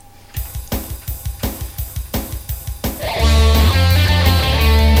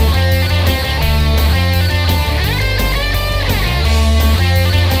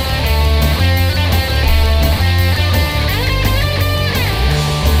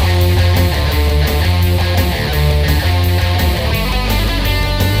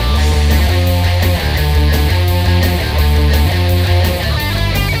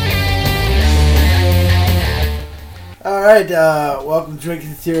right, welcome to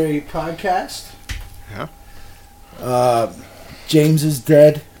Drinking Theory podcast. Yeah. James is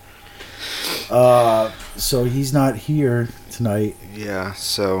dead, so he's not here tonight. Yeah,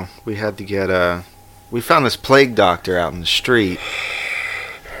 so we had to get we found this plague doctor out in the street.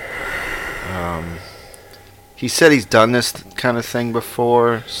 He said he's done this kind of thing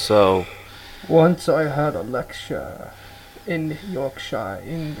before, so... Once I had a lecture in Yorkshire,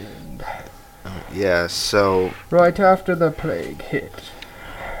 England. Yeah, so... Right after the plague hit.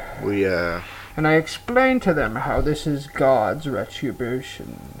 We, And I explained to them how this is God's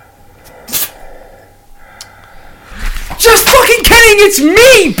retribution. Just fucking kidding, it's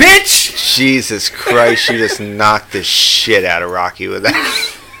me, bitch! Jesus Christ, she just knocked the shit out of Rocky with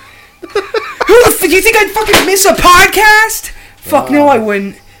that. Who the do you think I'd fucking miss a podcast? Fuck no, I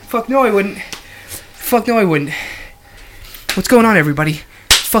wouldn't. Fuck no, I wouldn't. Fuck no, I wouldn't. What's going on, everybody?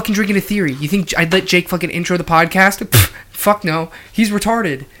 Fucking Drinking a Theory. You think I'd let Jake fucking intro the podcast? Pfft, fuck no. He's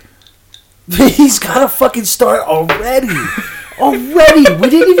retarded. He's got to fucking start already. Already. We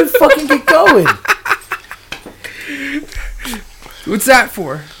didn't even fucking get going. What's that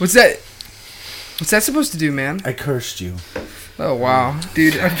for? What's that supposed to do, man? I cursed you. Oh, wow.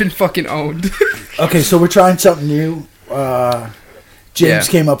 Dude, I've been fucking owned. Okay, so we're trying something new. James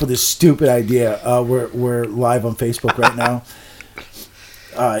Yeah. came up with this stupid idea. We're live on Facebook right now.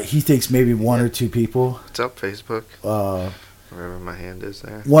 He thinks maybe one or two people. What's up, Facebook? Wherever my hand is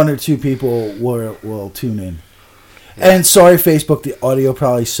there. One or two people will tune in. Yeah. And sorry, Facebook, the audio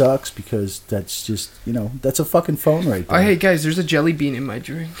probably sucks because that's just, that's a fucking phone right there. Oh, hey, guys, there's a jelly bean in my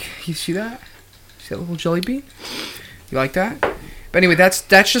drink. You see that? See that little jelly bean? You like that? But anyway, that's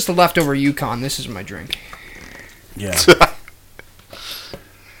just a leftover Yukon. This is my drink. Yeah.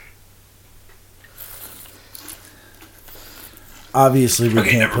 Obviously, we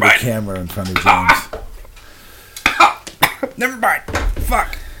can't put a camera in front of James. Never mind.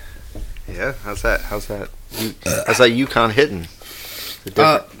 Fuck. Yeah, how's that? How's that Yukon hitting?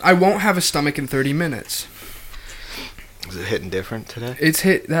 I won't have a stomach in 30 minutes. Is it hitting different today? It's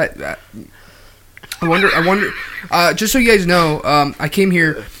hit that. I wonder. Just so you guys know, I came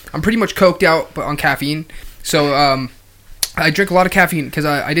here. I'm pretty much coked out, but on caffeine. So I drink a lot of caffeine because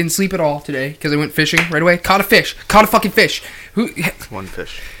I didn't sleep at all today because I went fishing right away. Caught a fucking fish. One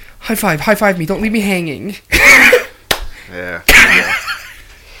fish. High five me. Don't leave me hanging. Yeah.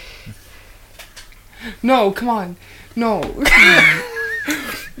 No, come on. No.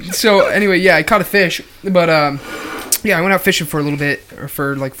 So anyway, yeah, I caught a fish, but yeah, I went out fishing for a little bit, or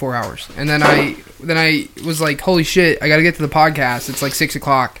for like 4 hours, and then I was like, holy shit, I gotta get to the podcast. It's like 6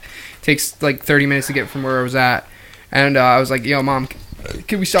 o'clock. It takes like 30 minutes to get from where I was at, and I was like, yo, Mom,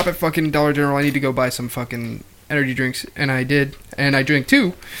 can we stop at fucking Dollar General? I need to go buy some fucking energy drinks, and I did, and I drank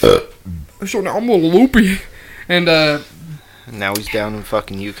 2. So now I'm a little loopy, and now he's down in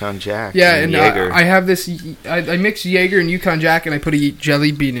fucking Yukon Jack. yeah, and Jaeger. I have this. I mixed Jaeger and Yukon Jack, and I put a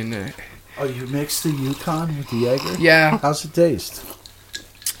jelly bean in it. Oh, you mixed the Yukon with the Jaeger? Yeah. How's it taste?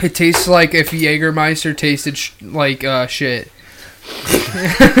 It tastes like if Jägermeister tasted like shit.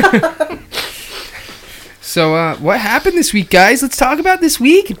 So, what happened this week, guys? Let's talk about this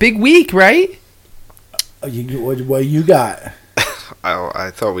week. Big week, right? What you got? I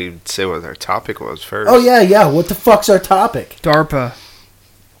thought we'd say what our topic was first. Oh, yeah. What the fuck's our topic? DARPA.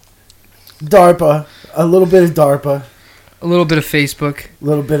 A little bit of DARPA. A little bit of Facebook. A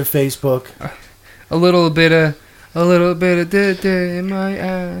little bit of Facebook. A little bit of in my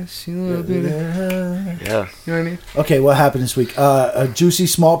ass. A little bit of... Yeah. You know what I mean? Okay, what happened this week? Juicy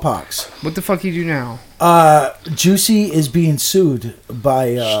smallpox. What the fuck you do now? Juicy is being sued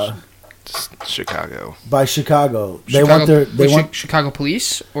by Chicago. They want Chicago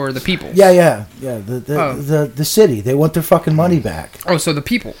police or the people? Yeah. The city. They want their fucking money back. Oh, so the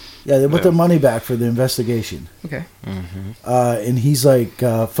people. Yeah, they want their money back for the investigation. Okay. Mm-hmm. And he's like,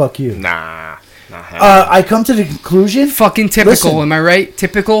 fuck you. Nah. I come to the conclusion. Fucking typical, Listen, am I right?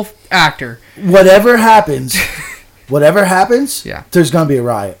 Typical actor. Whatever happens, yeah, there's going to be a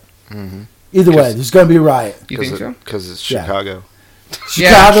riot. Mm-hmm. Either way, there's going to be a riot. You think so? Because it's Yeah. Chicago.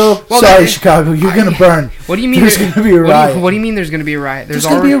 Chicago? Well, sorry, Chicago. You're going to burn. What do you mean there's going to be a riot? What do you mean there's going to be a riot? There's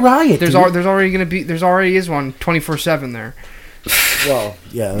going to be a riot. There already is one 24/7 there. Well,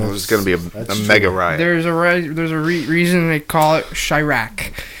 yeah. There's going to be a mega riot. There's a reason they call it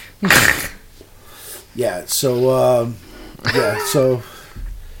Chirac. Yeah, so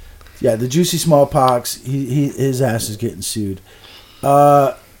the juicy smallpox, his ass is getting sued.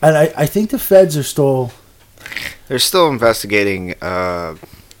 And I think the feds are still... They're still investigating that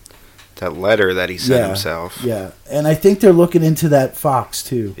letter that he sent himself. Yeah, and I think they're looking into that Fox,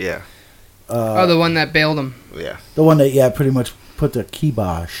 too. Yeah. the one that bailed him. Yeah. The one that pretty much put the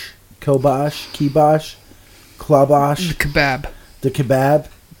kibosh, klabosh, The kebab. the kebab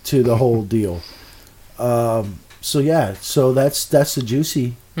to the whole deal. So that's the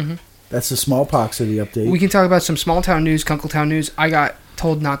juicy. Mhm. That's the smallpox of the update. We can talk about some small town news, Kunkletown news. I got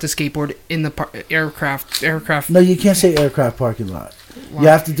told not to skateboard in the aircraft. No, you can't say aircraft parking lot. Why? You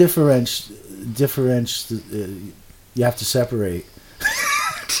have to differentiate. You have to separate.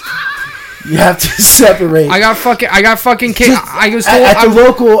 You have to separate. I got fucking. I was told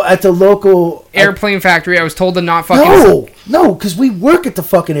at the local airplane factory. I was told to not fucking. No, because we work at the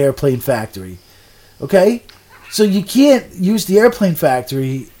fucking airplane factory. Okay, so you can't use the airplane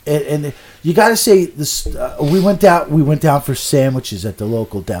factory, and you got to say this. We went down for sandwiches at the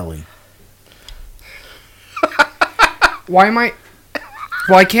local deli.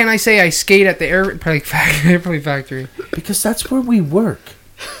 Why can't I say I skate at the airplane factory? Because that's where we work.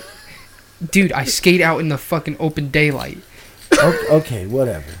 Dude, I skate out in the fucking open daylight. Okay,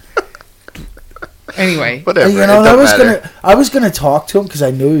 whatever. Anyway, Whatever. You know, I was gonna talk to him because I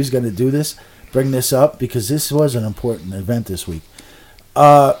knew he was gonna bring this up because this was an important event this week.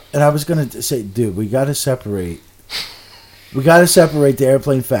 And I was gonna say, dude, we gotta separate the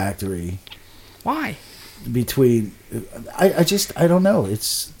airplane factory why? between. I don't know.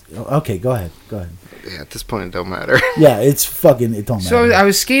 It's okay. Go ahead. Yeah, at this point, it don't matter. Yeah, it don't matter. So I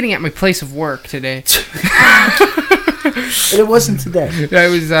was skating at my place of work today. It wasn't today. It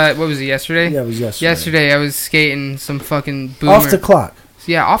was what was it, yesterday? Yeah, it was yesterday. Yesterday I was skating some fucking boomer. Off the clock.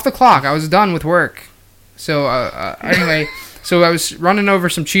 Yeah, off the clock. I was done with work. So anyway, so I was running over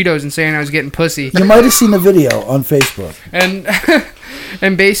some Cheetos and saying I was getting pussy. You might have seen the video on Facebook. And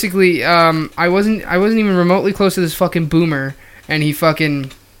and basically, I wasn't even remotely close to this fucking boomer, and he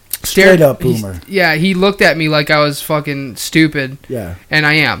fucking Straight up boomer. He looked at me like I was fucking stupid. Yeah. And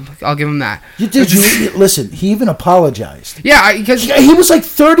I am. I'll give him that. Listen, he even apologized. Yeah, because he was like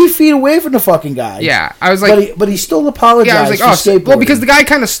 30 feet away from the fucking guy. Yeah, I was like, but he still apologized. Yeah, I was like, well, because the guy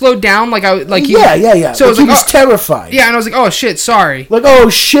kind of slowed down, like I like he. Yeah. So he was terrified. Yeah, and I was like, oh shit, sorry. Like, oh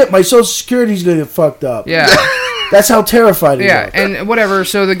shit, my Social Security's gonna get fucked up. Yeah. That's how terrified he was. Yeah, and whatever.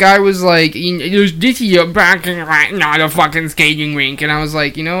 So the guy was like, "This is your parking lot, not a fucking skating rink." And I was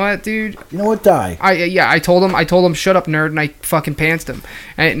like, you know what, dude? You know what? Die. I told him, shut up, nerd, and I fucking pantsed him.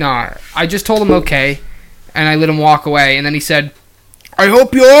 And I just told him okay, and I let him walk away. And then he said, "I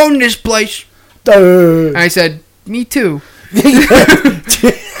hope you own this place." And I said, "Me too."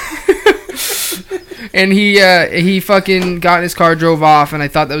 And he fucking got in his car, drove off, and I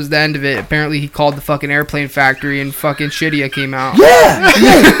thought that was the end of it. Apparently, he called the fucking airplane factory, and fucking Shitia came out. Yeah,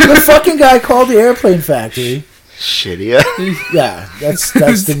 the fucking guy called the airplane factory. Shitia? Yeah, that's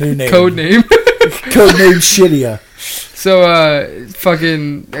the new name. Code name. Code name Shitia. So,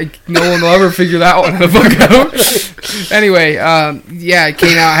 fucking, no one will ever figure that one the fuck out. Anyway, it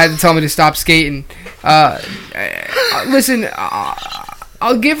came out, had to tell me to stop skating. Listen,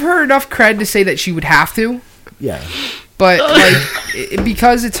 I'll give her enough cred to say that she would have to. Yeah. But, like,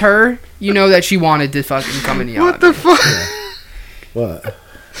 because it's her, you know that she wanted to fucking come and yell at me. What the fuck? Yeah.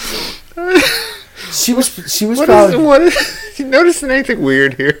 What? She was What probably... is you noticing anything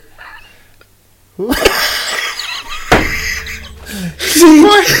weird here?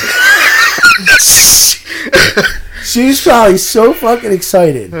 She was probably so fucking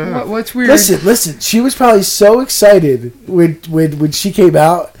excited. What's weird? Listen. She was probably so excited when she came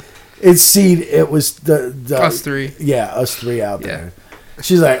out and seen it was the Us three. Yeah, us three out there.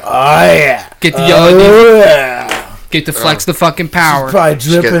 She's like, oh yeah, Get the yellow. Yeah. Get to flex the fucking power. She's probably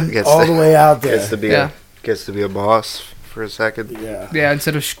dripping all the way out there. Gets to be a boss for a second. Yeah. Yeah,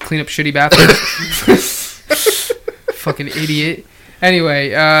 instead of clean up shitty bathrooms. Fucking idiot. Anyway,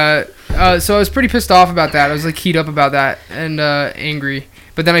 so I was pretty pissed off about that. I was like keyed up about that and angry.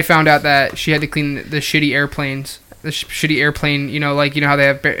 But then I found out that she had to clean the shitty airplanes. The shitty airplane, you know how they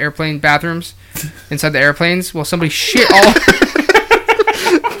have airplane bathrooms inside the airplanes? Well, somebody shit all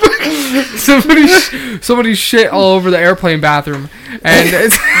somebody shit all over the airplane bathroom.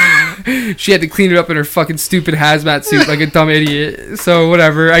 And she had to clean it up in her fucking stupid hazmat suit like a dumb idiot. So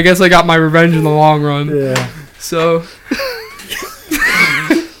whatever. I guess I got my revenge in the long run. Yeah. So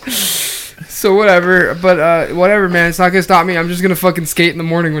whatever, but whatever, man. It's not gonna stop me. I'm just gonna fucking skate in the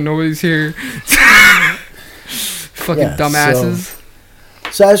morning when nobody's here. Fucking dumbasses.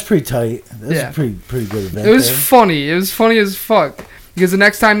 So that was pretty tight. That was a pretty good event. It was funny. It was funny as fuck. Because the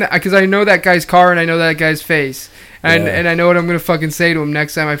next time, because I know that guy's car and I know that guy's face. And I know what I'm going to fucking say to him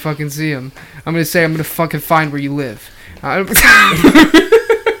next time I fucking see him. I'm going to say, I'm going to fucking find where you live.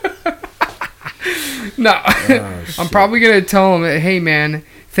 No. I'm probably going to tell him, hey, man,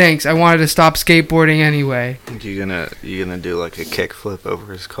 Thanks. I wanted to stop skateboarding anyway. You gonna do like a kickflip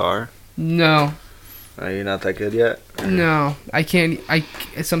over his car? No. Are you not that good yet? No. I can't.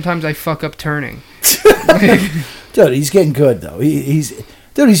 Sometimes I fuck up turning. Dude, he's getting good though.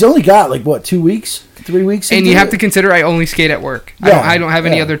 He's only got like what, 2 weeks, 3 weeks. And you have to consider I only skate at work. Yeah, I don't have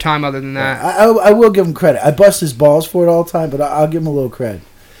any other time other than that. I will give him credit. I bust his balls for it all the time, but I'll give him a little credit.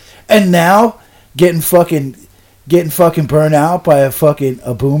 And now getting fucking burned out by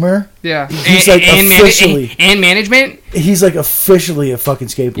a boomer. Yeah. He's like officially and management. He's like officially a fucking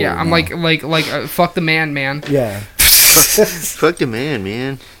skateboarder. Yeah, I'm now. like fuck the man. Yeah. Fuck the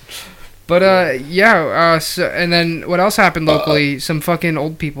man. But so, and then what else happened locally? Some fucking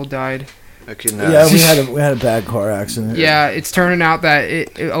old people died. I can. Yeah, we had a bad car accident. Yeah, it's turning out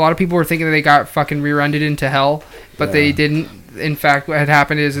that a lot of people were thinking that they got fucking rear-ended into hell, but they didn't. In fact, what had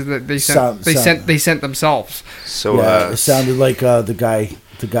happened is that they sent themselves. So it sounded like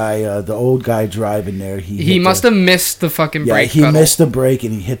the old guy driving there. He must have missed the fucking brake. He missed the brake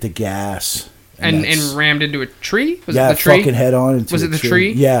and he hit the gas. And rammed into a tree? Was it the tree? Fucking head on into Was it the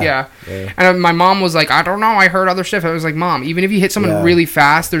tree? Yeah. And my mom was like, I don't know, I heard other stuff. I was like, Mom, even if you hit someone really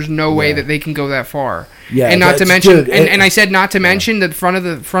fast, there's no way that they can go that far. Yeah. And not to mention, and I said not to mention that the front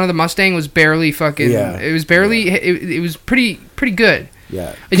of the Mustang was barely fucking. Yeah. It was barely. It was pretty good.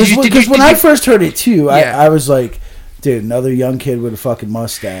 Yeah. Because when I first heard it too, I was like, dude, another young kid with a fucking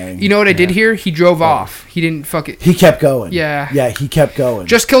Mustang. You know what I did here? He drove off. He didn't fuck it. He kept going. Yeah. Yeah, he kept going.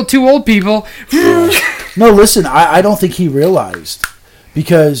 Just killed 2 old people. No, listen, I don't think he realized.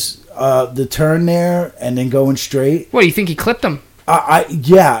 Because the turn there and then going straight. What, you think he clipped him?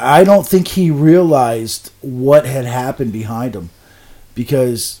 I don't think he realized what had happened behind him.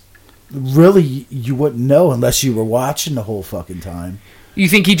 Because really, you wouldn't know unless you were watching the whole fucking time. You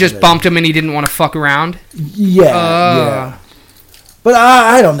think he just bumped him and he didn't want to fuck around? Yeah. But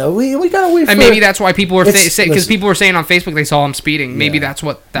I don't know. We gotta wait. And maybe that's why people were because people were saying on Facebook they saw him speeding. Maybe that's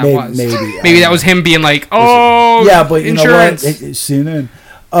what that was. Maybe that was him being like, "Oh, yeah." But insurance. You know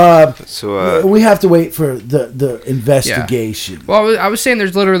what? CNN. We have to wait for the investigation. Yeah. Well, I was saying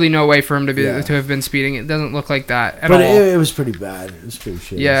there's literally no way for him to have been speeding. It doesn't look like that at all. But it was pretty bad. It was pretty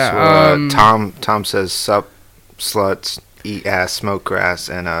shitty. Yeah. So, Tom says, "Sup, sluts, eat ass, smoke grass,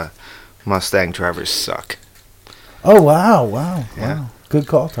 and Mustang drivers suck." Oh wow! Good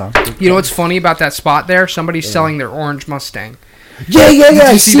call, Tom. You know what's funny about that spot there? Somebody's selling their orange Mustang. Yeah.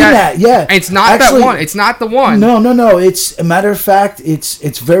 I see that. Yeah, and it's not that one. It's not the one. No. It's a matter of fact.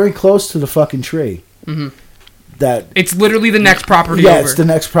 It's very close to the fucking tree. Mm-hmm. That it's literally the next property over. Yeah, it's the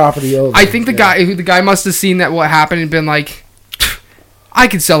next property over. I think the guy must have seen that what happened and been like, I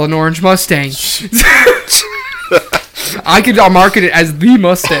could sell an orange Mustang. I'll market it as the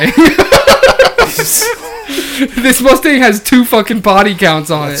Mustang. This Mustang has 2 fucking body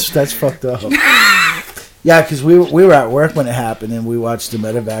counts on it. That's fucked up. Yeah, because we were at work when it happened and we watched the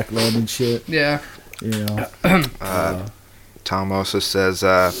medevac land and shit. Yeah. You know. Tom also says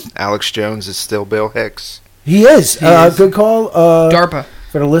Alex Jones is still Bill Hicks. He is. Good call. DARPA.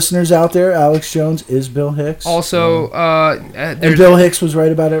 For the listeners out there, Alex Jones is Bill Hicks. Also, and Bill Hicks was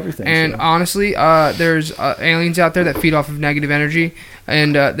right about everything. And honestly, there's aliens out there that feed off of negative energy,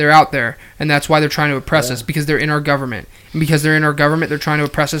 and they're out there, and that's why they're trying to oppress us, because they're in our government. And because they're in our government, they're trying to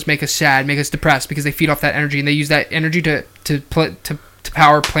oppress us, make us sad, make us depressed, because they feed off that energy, and they use that energy to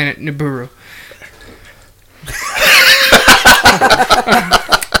power planet Nibiru.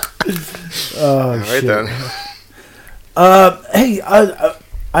 Oh, right shit. then. Hey,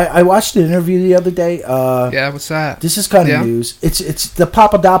 I watched an interview the other day. Yeah, what's that? This is kind of news. It's the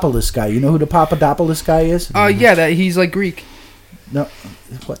Papadopoulos guy. You know who the Papadopoulos guy is? Yeah, that he's like Greek. No,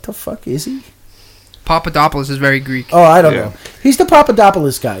 what the fuck is he? Papadopoulos is very Greek. Oh, I don't know. He's the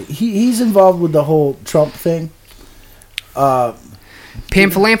Papadopoulos guy. He's involved with the whole Trump thing.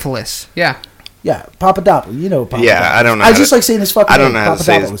 Pamphilamphilis. Yeah. Yeah, Papadopoulos. You know Papadopoulos. Yeah, I don't know. I just like saying his fucking name. I don't know how to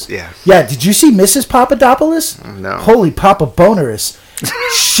say his, Yeah, did you see Mrs. Papadopoulos? No. Holy Papa Bonerous.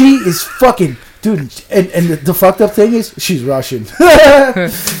 She is fucking... Dude, and the fucked up thing is, she's Russian.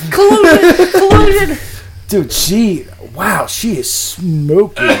 Collusion. Dude, she is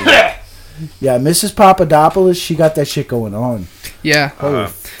smoking. Yeah, Mrs. Papadopoulos, she got that shit going on. Yeah. Holy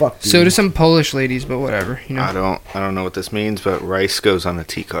fuck, dude. So do some Polish ladies, but whatever, you know. I don't know what this means, but rice goes on a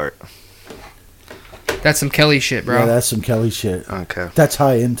tea cart. That's some Kelly shit, bro. Yeah, that's some Kelly shit. Okay. That's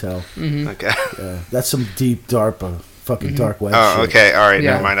high intel. Mm-hmm. Okay. Yeah, that's some deep DARPA, fucking dark web Oh, shit. okay. All right,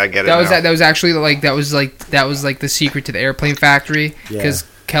 never mind. I get it. That was actually like that was like the secret to the airplane factory, because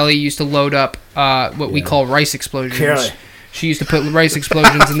Kelly used to load up what we call rice explosions. Kelly. She used to put rice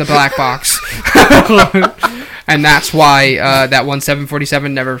explosions in the black box. And that's why that one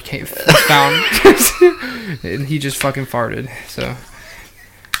 747 never was found. And he just fucking farted. So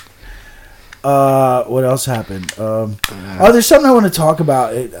what else happened? There's something I want to talk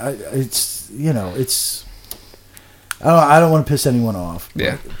about. It's I don't want to piss anyone off.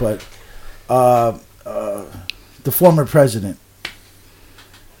 Yeah. But the former president,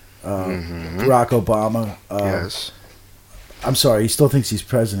 Barack Obama. Yes. I'm sorry, he still thinks he's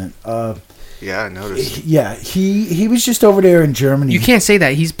president. Yeah, I noticed. Yeah, he was just over there in Germany. you can't say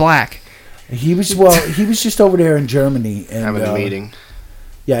that. He's black. He was just over there in Germany and Having a meeting.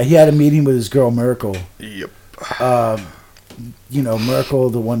 Yeah, he had a meeting with his girl Merkel. Yep. Merkel,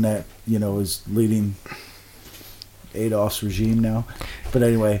 the one that is leading Adolf's regime now. But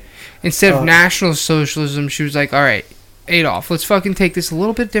anyway, Instead of National Socialism, she was like, all right, Adolf, let's fucking take this a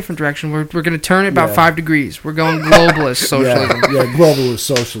little bit different direction. We're going to turn it about 5 degrees. We're going globalist socialism. Yeah, globalist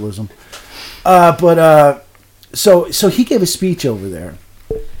socialism. So he gave a speech over there.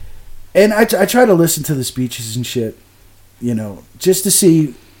 And I try to listen to the speeches and shit, just to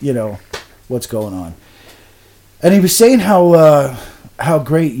see, what's going on. And he was saying how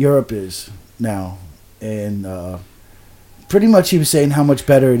great Europe is now. And pretty much he was saying how much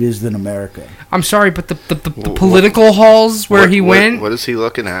better it is than America. I'm sorry, but the political halls where he went... What is he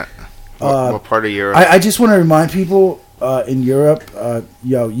looking at? What part of Europe? I just want to remind people in Europe,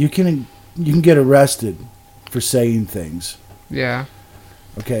 you can get arrested for saying things. Yeah.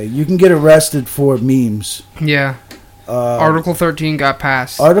 Okay, you can get arrested for memes. Yeah. Article 13 got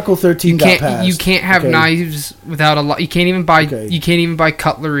passed. Article 13 got passed. You can't have knives without a law. You can't even buy. Okay. You can't even buy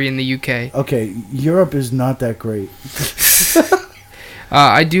cutlery in the UK. Okay, Europe is not that great.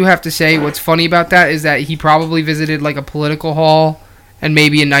 I do have to say, what's funny about that is that he probably visited like a political hall and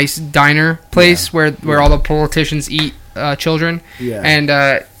maybe a nice diner place where all the politicians eat children. Yeah.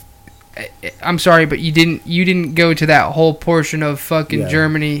 And I'm sorry, but you didn't go to that whole portion of fucking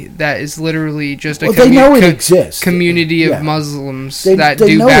Germany that is literally just a they know it exists. community of Muslims They that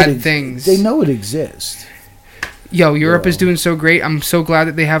do know bad things. They know it exists. Yo, Europe is doing so great. I'm so glad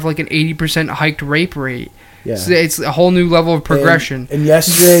that they have like an 80% hiked rape rate. Yeah. So it's a whole new level of progression. And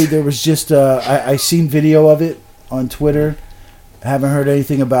yesterday there was just I seen video of it on Twitter. I haven't heard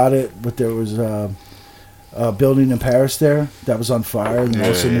anything about it, but there was a building in Paris there that was on fire, and all of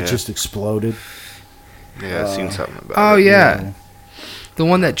a sudden it just exploded. Yeah, I've seen something about it. Oh yeah, the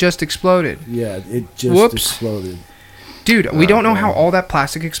one that just exploded. Yeah, it just exploded. Dude, we don't know how all that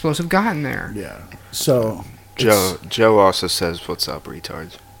plastic explosive got in there. Yeah. So Joe also says, "What's up,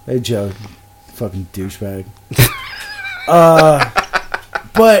 retards?" Hey Joe, fucking douchebag.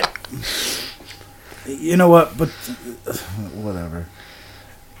 But you know what? But whatever.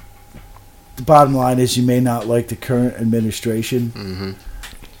 The bottom line is, you may not like the current administration,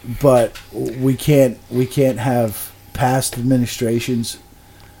 but we can't have past administrations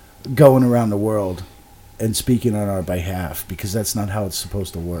going around the world and speaking on our behalf, because that's not how it's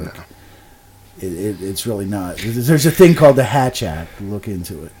supposed to work. No. It's really not. There's a thing called the Hatch Act. Look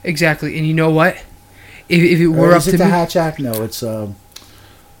into it. Exactly, and you know what? If it were up to me, the Hatch Act? No, it's the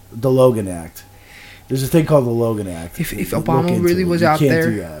Logan Act. There's a thing called the Logan Act. If Obama really was out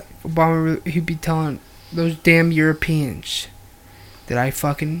there, Obama, he'd be telling those damn Europeans that I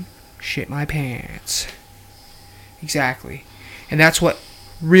fucking shit my pants. Exactly, and that's what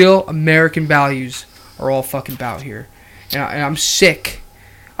real American values are all fucking about here. And I'm sick.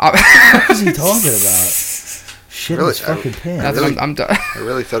 What is he talking about? Shitting his fucking pants. I'm done. I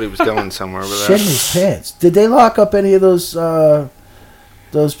really thought he was going somewhere with that. Shitting his pants. Did they lock up any of those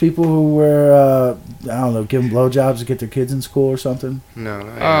people who were, I don't know, giving blowjobs to get their kids in school or something? No.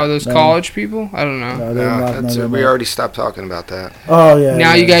 Those college people? I don't know. No, we already stopped talking about that. Oh, yeah.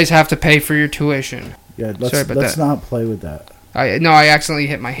 Now you guys have to pay for your tuition. Yeah, let's not play with that. I accidentally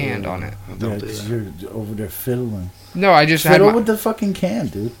hit my hand on it. Don't do that. You're over there fiddling. No, I just fiddle with the fucking can,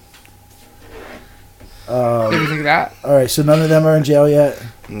 dude. You ever think of that? All right, so none of them are in jail yet?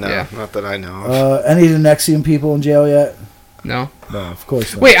 No, not that I know of. Any of the Nexium people in jail yet? No, of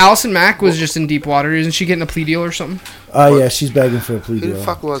course not. Wait, Allison Mack was just in deep water. Isn't she getting a plea deal or something? Yeah, she's begging for a plea deal. Who the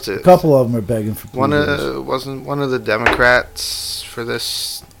fuck was it? A couple of them are begging for plea deals. Wasn't one of the Democrats for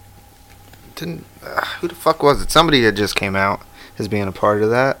this? Who the fuck was it? Somebody that just came out as being a part of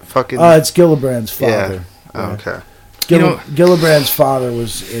that. Fucking. It's Gillibrand's father. Yeah. Oh, okay. Gillibrand's father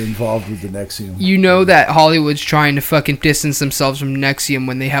was involved with the Nexium. You know that Hollywood's trying to fucking distance themselves from Nexium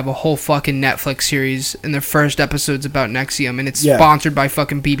when they have a whole fucking Netflix series and their first episode's about Nexium, and it's sponsored by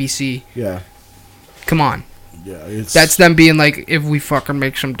fucking BBC. Yeah. Come on. Yeah, that's them being like, if we fucking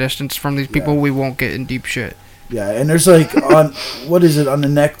make some distance from these people, we won't get in deep shit. Yeah, and there's like on what is it on the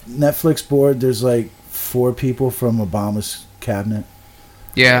Netflix board? There's like 4 people from Obama's cabinet.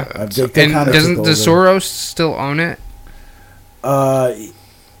 Yeah. They And kinda does took over. Soros still own it?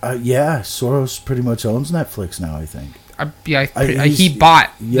 Yeah, Soros pretty much owns Netflix now, I think. He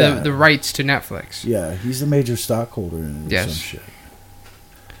bought yeah. the rights to Netflix. Yeah, he's the major stockholder in it or Yes. some shit.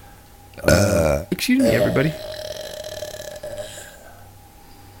 Excuse me, everybody.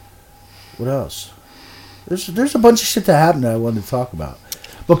 What else? There's a bunch of shit that happened that I wanted to talk about.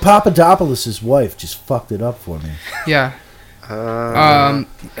 But Papadopoulos' wife just fucked it up for me. Yeah.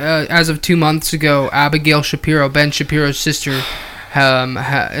 As of 2 months ago, Abigail Shapiro, Ben Shapiro's sister, So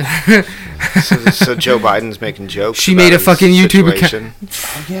Joe Biden's making jokes. She about made a his fucking YouTube situation.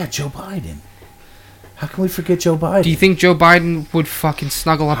 Oh yeah, Joe Biden. How can we forget Joe Biden? do you think Joe Biden would fucking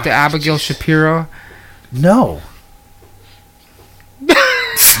snuggle up to Abigail Shapiro? No. No.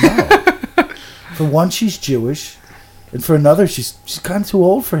 For one, she's Jewish, and for another, she's kind of too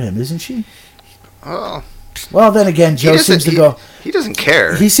old for him, isn't she? Oh, Well, then again, Joe seems to go. He doesn't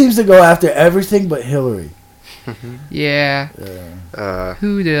care. He seems to go after everything but Hillary. Yeah.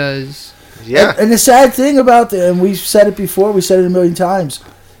 Who does? Yeah. And the sad thing about and we've said it before, we said it a million times.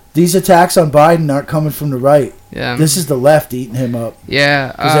 These attacks on Biden aren't coming from the right. Yeah. This is the left eating him up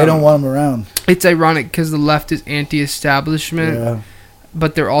Yeah. because they don't want him around. It's ironic because the left is anti-establishment, Yeah,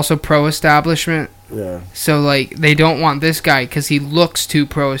 but they're also pro-establishment. yeah. So, like, they don't want this guy because he looks too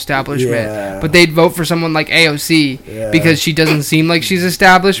pro-establishment. Yeah. But they'd vote for someone like AOC Yeah. because she doesn't seem like she's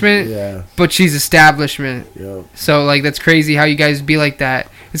establishment, Yeah, but she's establishment. yeah. So, like, that's crazy how you guys be like that.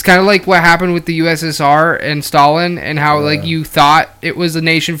 It's kind of like what happened with the USSR and Stalin and how, like, you thought it was a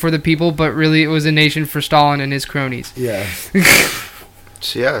nation for the people, but really it was a nation for Stalin and his cronies. Yeah.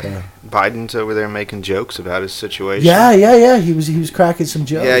 So yeah, Biden's over there making jokes about his situation. Yeah. He was cracking some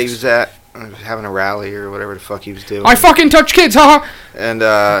jokes. Yeah, he was having a rally or whatever the fuck he was doing. I fucking touch kids, huh? And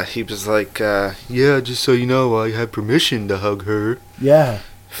he was like, yeah, just so you know, I had permission to hug her. Yeah.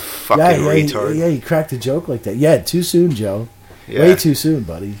 Fucking yeah, retard. He cracked a joke like that. Yeah, too soon, Joe. Yeah. Way too soon,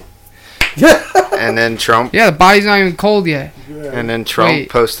 buddy. And then Trump. Yeah, the body's not even cold yet. And then Trump Wait.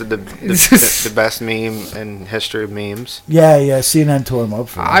 posted the best meme in history of memes. Yeah, CNN tore him up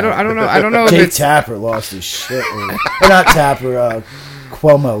for that. I don't know if Jake it's Tapper lost his shit. Or not Tapper,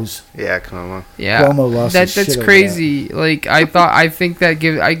 Cuomo's. Yeah, come on. yeah. Cuomo lost his That's shit over crazy. Like I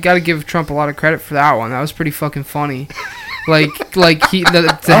gotta give Trump a lot of credit for that one. That was pretty fucking funny. Dude,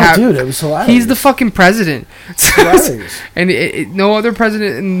 it was hilarious. he's the fucking president. Hilarious. And no other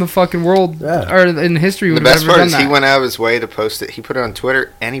president in the fucking world Yeah. or in history The would have best ever part done is that. he went out of his way to post it. He put it on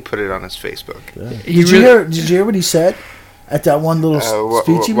Twitter and he put it on his Facebook. He Did you hear what he said at that one little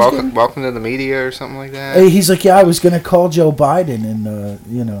speech he was giving? Welcome to the media or something like that. Hey, he's like, yeah, I was gonna call Joe Biden and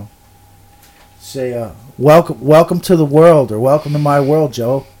say welcome to the world or welcome to my world,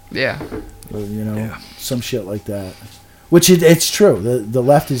 Joe. Yeah. Or, some shit like that. Which it's true. The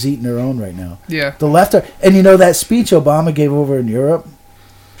left is eating their own right now. Yeah. The left and that speech Obama gave over in Europe,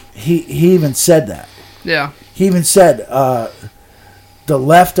 he even said that. Yeah. He even said the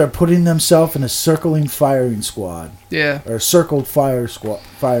left are putting themselves in a circling firing squad. Yeah. Or circled firing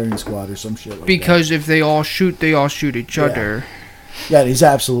squad or some shit like Because if they all shoot each other. that. Yeah, he's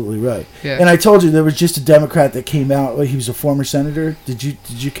absolutely right. Yeah. And I told you there was just a Democrat that came out. He was a former senator. Did you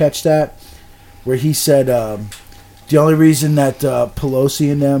catch that? Where he said the only reason that Pelosi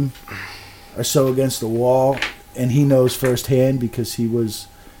and them are so against the wall, and he knows firsthand because he's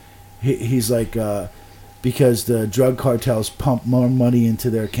like because the drug cartels pump more money into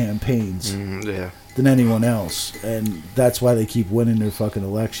their campaigns Yeah. than anyone else, and that's why they keep winning their fucking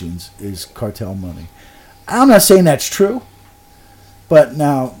elections is cartel money. I'm not saying that's true, but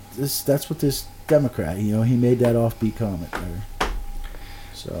now that's what this Democrat, he made that offbeat comment there.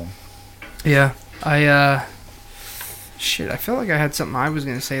 So Yeah. Shit, I feel like I had something I was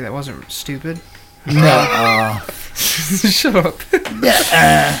gonna say that wasn't stupid. Shut up.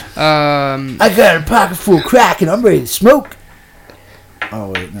 I got a pocket full of crack and I'm ready to smoke.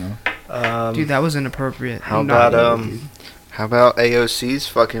 Oh wait, no. Dude, that was inappropriate. How Not about really, dude. how about AOC's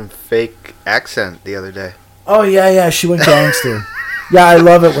fucking fake accent the other day? Oh yeah, she went gangster. Yeah, I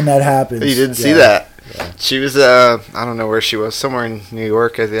love it when that happens. You didn't see Yeah. that? Yeah. She was I don't know where she was, somewhere in New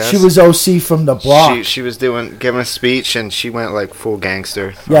York, I guess. She was OC from the block. She was giving a speech and she went like full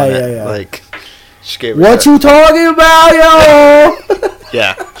gangster. Yeah, on yeah, it. yeah. Like she gave her What that- you talking about, yo?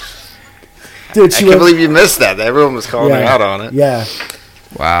 Yeah. Dude, I she can't believe you missed that. Everyone was calling her out on it. Yeah.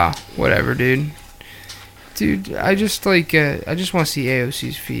 Wow. Whatever, dude. Dude, I just want to see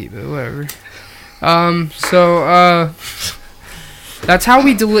AOC's feet, but whatever. That's how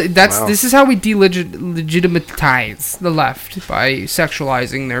we this is how we delegitimize the left by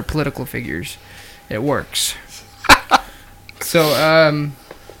sexualizing their political figures It works. So,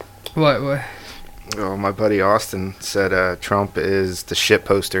 what? Oh, my buddy Austin said Trump is the shit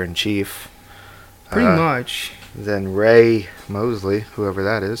poster in chief. Pretty much. Then Ray Mosley, whoever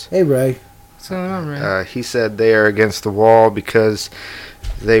that is, Hey, Ray. What's going on, Ray? he said they are against the wall because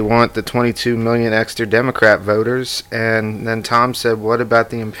they want the 22 million extra Democrat voters. And then Tom said, what about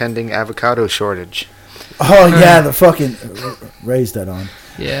the impending avocado shortage? Oh, yeah, the fucking... Ray's that on.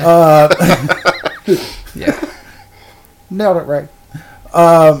 Yeah. Yeah. Nailed it, Ray.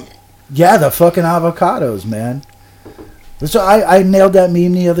 Yeah, the fucking avocados, man. So I nailed that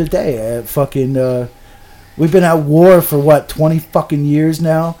meme the other day. We've been at war for, 20 fucking years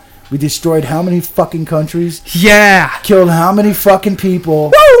now? We destroyed how many fucking countries? Yeah. Killed how many fucking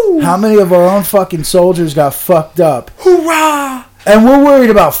people? Woo! How many of our own fucking soldiers got fucked up? Hoorah! And we're worried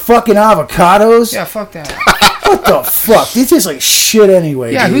about fucking avocados? Yeah, fuck that. What the fuck? They taste like shit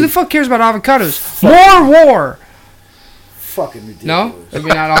anyway. Yeah, dude. who the fuck cares about avocados? More war! Fucking ridiculous. No? Are we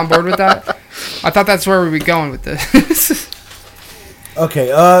not on board with that? I thought that's where we were going with this. Okay,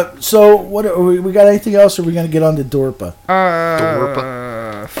 so what? We got anything else, or are we gonna get on to Dorpa?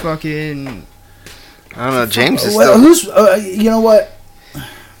 Fucking. I don't know. James is Well, still... who's? You know what?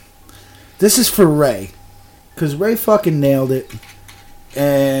 This is for Ray, because Ray fucking nailed it,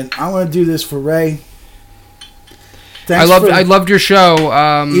 and I want to do this for Ray. Thanks I loved your show.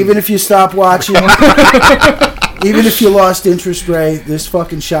 Even if you stop watching, even if you lost interest, Ray, this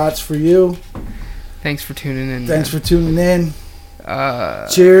fucking shot's for you. Thanks for tuning in. Thanks for tuning in. for.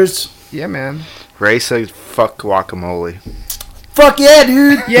 Cheers. Yeah, man. Ray said, fuck guacamole. Fuck yeah,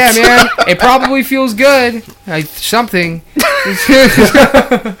 dude. Yeah, man. It probably feels good. Something.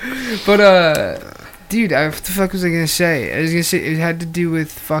 But, dude, what the fuck was I gonna say? I was gonna say it had to do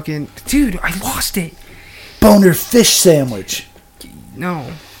with fucking. Dude, I lost it. Boner fish sandwich.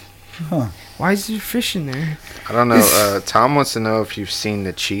 No. Huh. Why is there fish in there? I don't know. Tom wants to know if you've seen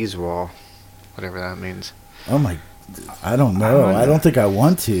the cheese wall. Whatever that means. Oh my. I don't know. I don't think I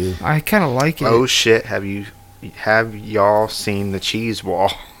want to. I kind of like it. Oh shit, have y'all seen the cheese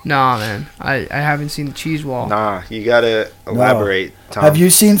wall? Nah, man. I haven't seen the cheese wall. Nah, you gotta elaborate, Tom. Have you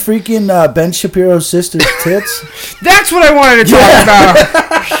seen freaking Ben Shapiro's sister's tits? That's what I wanted to talk about.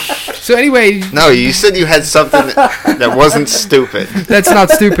 So anyway, No, you said you had something that wasn't stupid. that's not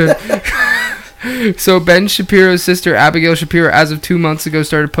stupid. So Ben Shapiro's sister, Abigail Shapiro, as of 2 months ago,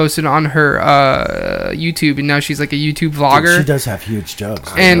 started posting on her YouTube, and now she's like a YouTube vlogger. Dude, she does have huge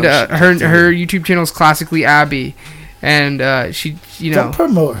jugs. And her YouTube channel is Classically Abby, and she, Don't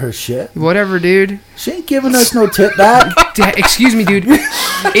promote her shit. whatever, dude. She ain't giving us no tip back. Excuse me, dude.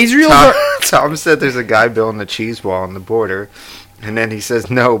 Israel. Tom said there's a guy building a cheese wall on the border, and then he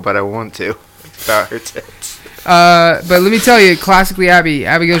says, no, but I want to. About her tits. But let me tell you, Classically Abby,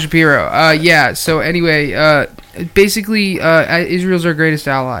 Abigail Shapiro. Yeah. So anyway, basically, Israel's our greatest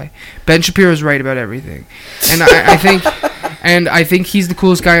ally. Ben Shapiro's right about everything, and I think he's the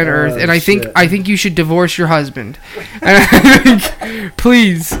coolest guy on earth. And I think you should divorce your husband. And I think,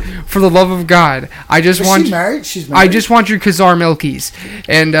 please, for the love of God, Is she married? She's married. I just want your Khazar Milkies,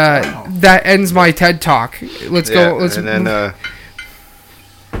 and that ends my TED talk. Let's go. Let's. And then,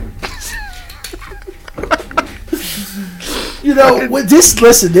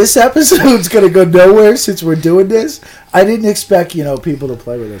 this episode's gonna go nowhere since we're doing this. I didn't expect, people to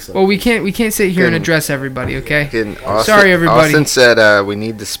play with us. Well, we can't sit here and address everybody, okay? Austin, Sorry, everybody. Austin said we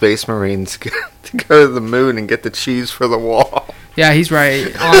need the Space Marines to go to the moon and get the cheese for the wall. Yeah, he's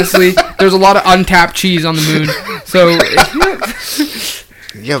right. Honestly, there's a lot of untapped cheese on the moon. So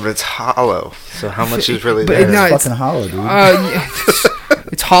Yeah, but it's hollow. So how much is really But there? no, It's it's- fucking hollow, dude.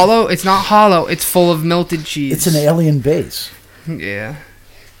 it's hollow. It's not hollow. It's full of melted cheese. It's an alien base. Yeah.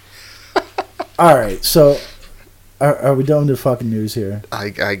 All right, so are we done with the fucking news here? I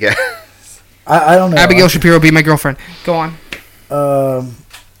guess. I don't know. Abigail Shapiro be my girlfriend. Go on.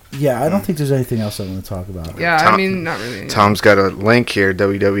 Yeah, I don't think there's anything else I want to talk about. Yeah, Tom- I mean, not really. Tom's got a link here,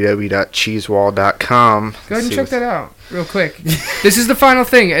 www.cheesewall.com. Go ahead and check that out real quick. This is the final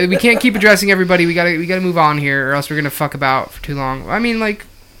thing. We can't keep addressing everybody. We gotta move on here, or else we're gonna fuck about for too long. I mean,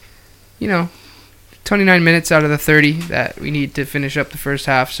 29 minutes out of the 30 that we need to finish up the first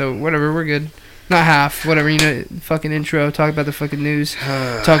half. So whatever, we're good. Not half, whatever. Fucking intro. Talk about the fucking news.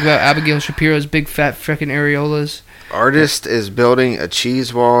 Talk about Abigail Shapiro's big fat freaking areolas. Artist is building a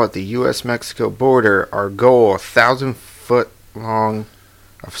cheese wall at the U.S.-Mexico border. Our goal, 1,000 foot long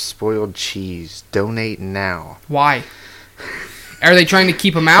of spoiled cheese. Donate now. Why? Are they trying to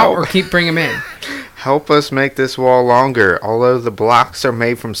keep them out or bring them in? Help us make this wall longer. Although the blocks are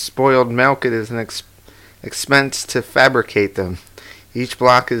made from spoiled milk, it is an expense to fabricate them. Each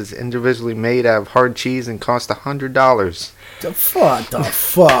block is individually made out of hard cheese and costs $100. The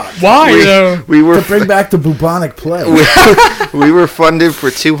fuck? Why though? We were To bring back the bubonic plague. we were funded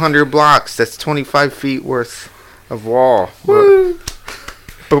for 200 blocks. That's 25 feet worth of wall.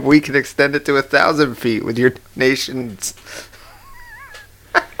 But we can extend it to 1,000 feet with your donations.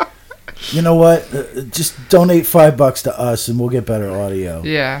 You know what? Just donate $5 to us, and we'll get better audio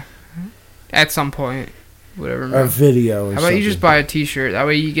Yeah. At some point, whatever. or Man. video. Or How about you something. just buy a T-shirt? That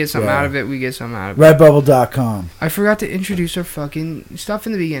way you get something Yeah. out of it. We get something out of it. Redbubble.com. I forgot to introduce our fucking stuff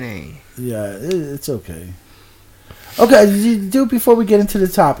in the beginning. Yeah, it's okay. Okay, you do it before we get into the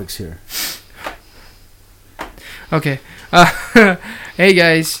topics here. Okay. Hey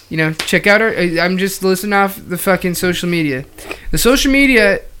guys, check out our. I'm just listing off the fucking social media. The social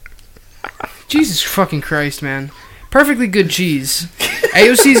media. Jesus fucking Christ, man. Perfectly good cheese.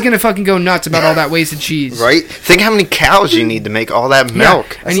 AOC is gonna fucking go nuts about all that wasted cheese. Right? Think how many cows you need to make all that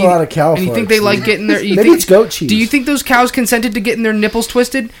milk. That's a lot of cow And you think farts, they like dude. getting their? Maybe it's goat cheese. Do you think those cows consented to getting their nipples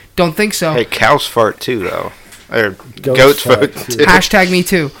twisted? Don't think so. Hey, cows fart too, though. Or Goats goats fart, fart too. too. Hashtag me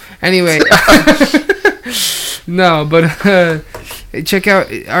too. Anyway. No, but check out.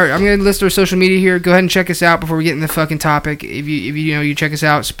 I'm gonna list our social media here. Go ahead and check us out before we get in the fucking topic. If you check us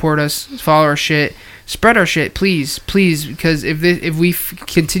out, support us, follow our shit, spread our shit, please, because if we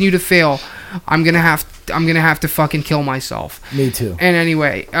continue to fail, I'm gonna have to fucking kill myself. Me too. And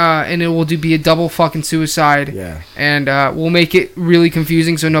anyway, and it will be a double fucking suicide. Yeah. And we'll make it really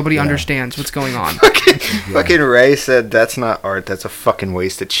confusing so nobody understands what's going on. Fucking Ray said that's not art, that's a fucking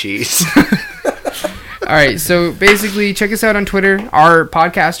waste of cheese. All right, so basically, check us out on Twitter. Our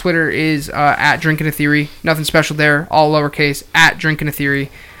podcast Twitter is at Drinking a Theory. Nothing special there, all lowercase, at Drinking a Theory.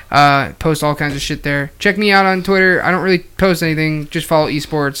 Post all kinds of shit there. Check me out on Twitter. I don't really post anything, just follow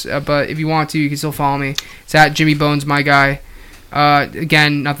esports. But if you want to, you can still follow me. It's at Jimmy Bones My Guy.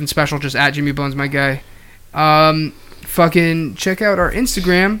 Again, nothing special, just at Jimmy Bones My Guy. Fucking check out our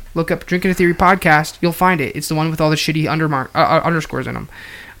Instagram. Look up Drinking a Theory podcast. You'll find it. It's the one with all the shitty underscores in them.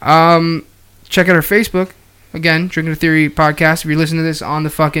 Check out our Facebook. Again, Drinking a Theory podcast. If you're listening to this on the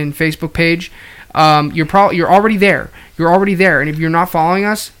fucking Facebook page, you're already there. You're already there. And if you're not following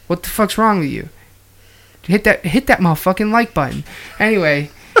us, what the fuck's wrong with you? Hit that motherfucking like button.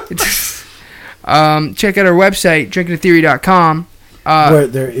 Anyway, check out our website, drinkingatheory.com. Where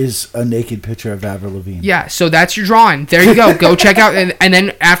there is a naked picture of Avril Lavigne. Yeah, so that's your drawing. There you go. Go check out, and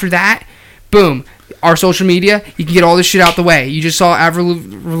then after that, boom. Our social media, you can get all this shit out the way. You just saw Avril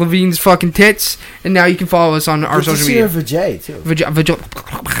Lavigne's fucking tits, and now you can follow us on our social media. Vajay too. You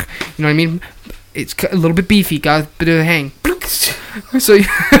know what I mean? It's a little bit beefy, got a bit of a hang. So,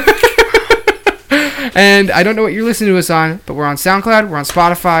 and I don't know what you're listening to us on, but we're on SoundCloud, we're on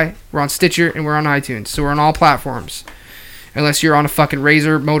Spotify, we're on Stitcher, and we're on iTunes. So we're on all platforms, unless you're on a fucking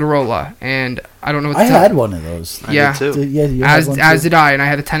Razer Motorola. And I don't know what to I tell had you. one of those. I Yeah. did too. Yeah, you had one As too? did I, and I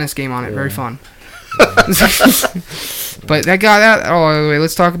had a tennis game on it. Very Yeah. fun. But that got that. Oh, anyway,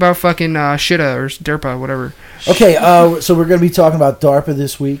 let's talk about fucking shitta or derpa, whatever. Okay, so we're going to be talking about DARPA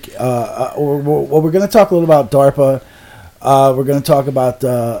this week. We're going to talk a little about DARPA. We're going to talk about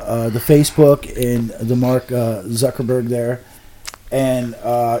the Facebook and the Mark Zuckerberg there, and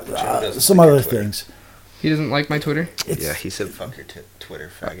some other things. He doesn't like my Twitter. It's, Yeah, he said fuck your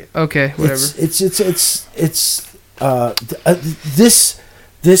Twitter faggot. Okay, whatever.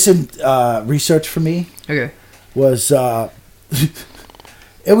 This research for me Okay. was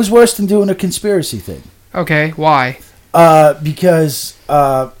it was worse than doing a conspiracy thing. Okay. Why? Because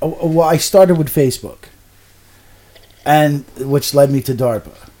I started with Facebook, and which led me to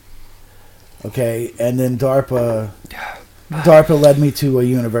DARPA. Okay, and then DARPA led me to a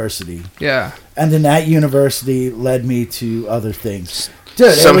university, Yeah. and then that university led me to other things.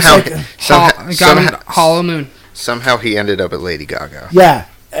 Dude, Somehow, it was like, Hollow Moon. somehow he ended up at Lady Gaga. yeah,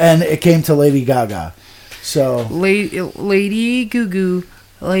 and it came to Lady Gaga. So, Lady Goo Goo.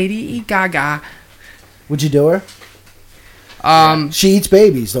 Lady Gaga. would you do her? She eats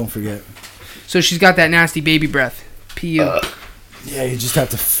babies. Don't forget. So she's got that nasty baby breath. Pu. Yeah, you just have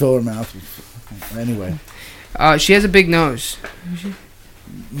to fill her mouth. Anyway, She has a big nose.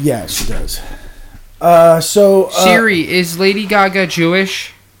 yeah, she does. Siri, is Lady Gaga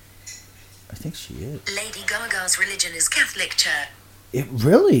Jewish? I think she is. Lady Gaga's religion is Catholic Church. It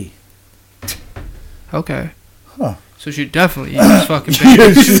really? Okay. Huh. So she definitely eats fucking Yeah,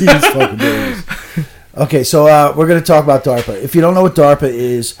 babies. she eats fucking babies. Okay, so we're going to talk about DARPA. If you don't know what DARPA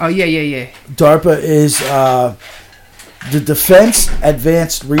is, Oh, yeah. DARPA is the Defense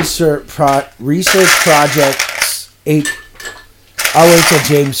Advanced Research Projects 8. I'll wait till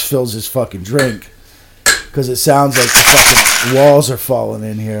James fills his fucking drink. because it sounds like the fucking walls are falling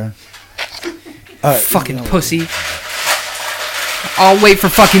in here. All right, Fucking pussy. I'll wait for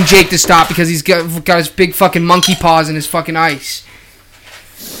fucking Jake to stop because he's got his big fucking monkey paws in his fucking ice.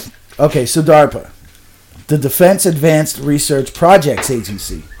 Okay, so DARPA, the Defense Advanced Research Projects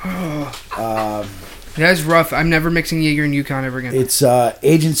Agency. That's rough. I'm never mixing Jaeger and Yukon ever again. It's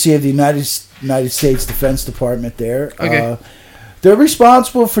agency of the United States Defense Department there. Okay. They're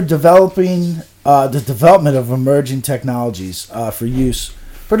responsible for developing the development of emerging technologies for use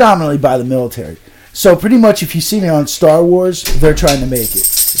predominantly by the military. So pretty much if you've seen it on Star Wars, they're trying to make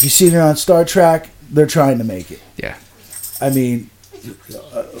it. If you've seen it on Star Trek, they're trying to make it. Yeah. I mean,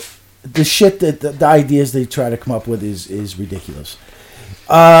 the shit that the ideas they try to come up with is ridiculous.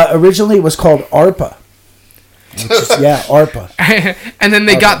 Originally it was called ARPA. ARPA. And then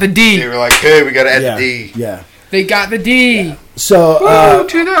they got the D. They were like, hey, we got to add the D. Yeah. They got the D. So, Woo,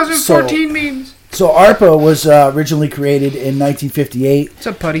 2014 memes. So ARPA was originally created in 1958 What's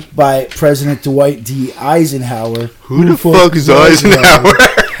up, putty? by President Dwight D. Eisenhower. Who the fuck is Eisenhower?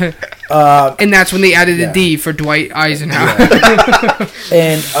 And that's when they added a D for Dwight Eisenhower.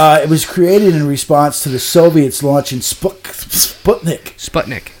 And it was created in response to the Soviets launching Sputnik.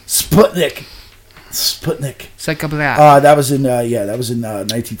 Sputnik. Psychoblat. That was in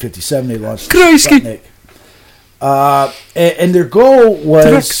 1957. They launched Kreisky. Sputnik. And their goal was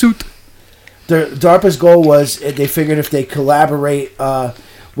Tracksuit. DARPA's goal was they figured if they collaborate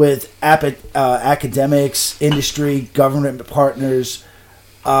with academics, industry, government partners,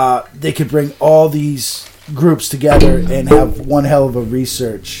 they could bring all these groups together and have one hell of a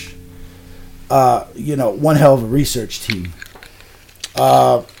research, team.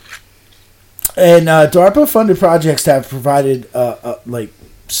 And DARPA funded projects have provided like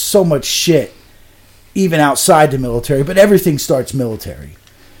so much shit, even outside the military. But everything starts military.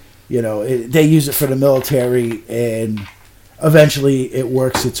 They use it for the military, and eventually it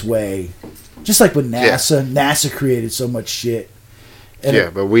works its way. Just like with NASA, NASA created so much shit.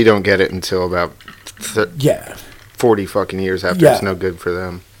 And but we don't get it until about 40 fucking years after it's no good for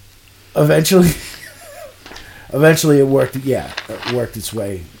them. Eventually it worked. Yeah, it worked its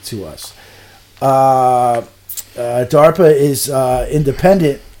way to us. DARPA is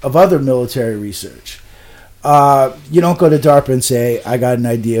independent of other military research. You don't go to DARPA and say, I got an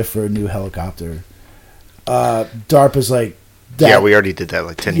idea for a new helicopter. DARPA's like, we already did that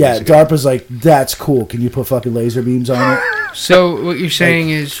like 10 years ago. Yeah, DARPA's like, that's cool. Can you put fucking laser beams on it? So what you're saying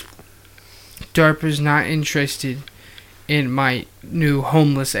is DARPA's not interested in my new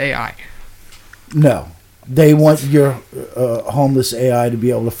homeless AI. No. They want your homeless AI to be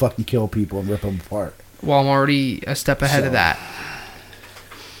able to fucking kill people and rip them apart. Well, I'm already a step ahead of that.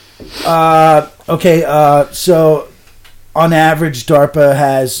 So on average, DARPA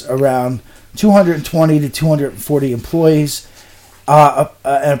has around 220 to 240 employees,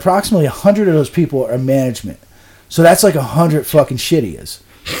 and approximately 100 of those people are management. So that's like 100 fucking shittias.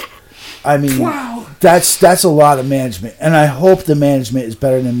 I mean, wow. That's a lot of management, and I hope the management is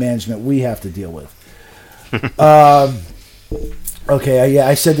better than management we have to deal with. I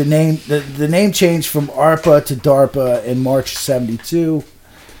said the name. The name changed from ARPA to DARPA in March '72.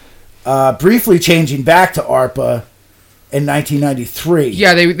 Briefly changing back to ARPA in 1993.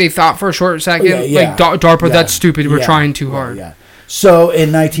 Yeah, they thought for a short second, like DARPA, that's stupid. We're trying too hard. Yeah. So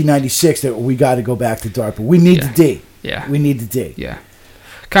in 1996, we got to go back to DARPA. We need the D. Yeah, we need the D. Yeah.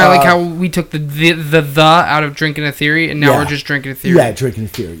 Kind of like how we took the out of Drinking a Theory, and now we're just Drinking a Theory. Yeah, Drinking a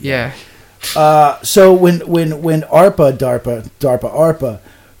Theory. Yeah. So when ARPA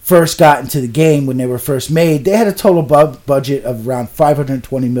first got into the game, when they were first made, they had a total budget of around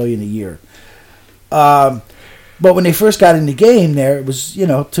 $520 million a year. But when they first got in the game, it was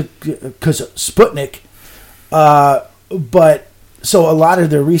because Sputnik. But so a lot of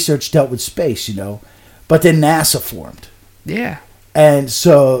their research dealt with space, but then NASA formed. Yeah. And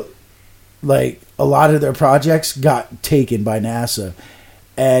so, like, a lot of their projects got taken by NASA.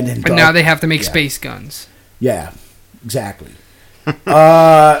 And now they have to make space guns. Yeah, exactly. So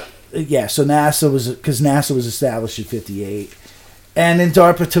NASA was established in '58, and then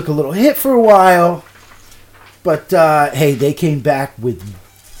DARPA took a little hit for a while, but hey, they came back with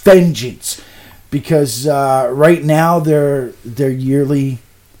vengeance because right now their yearly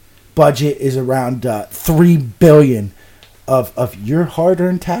budget is around $3 billion of your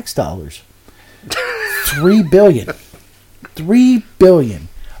hard-earned tax dollars. $3 billion. $3 billion.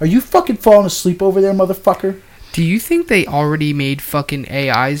 Are you fucking falling asleep over there, motherfucker? Do you think they already made fucking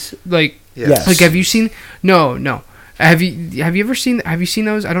AIs? Like, yes. Like, have you seen? No. Have you ever seen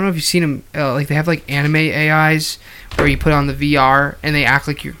those? I don't know if you've seen them. Like they have like anime AIs where you put on the VR and they act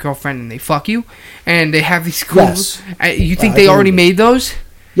like your girlfriend and they fuck you, and they have these cool. Yes. You think I they believe already it. made those?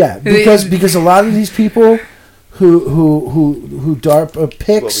 Yeah, because a lot of these people who DARPA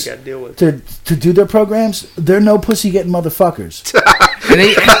picks What we gotta deal with. to do their programs, they're no pussy getting motherfuckers. And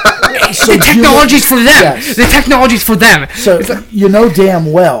the technology's for them. Yes. The technology's for them. So It's like, you know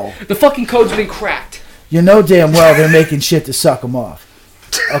damn well, the fucking code's been cracked. they're making shit to suck them off.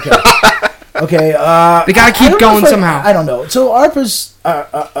 Okay. Okay. They gotta keep going somehow. I don't know. So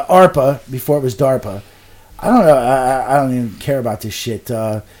ARPA before it was DARPA. I don't know. I don't even care about this shit.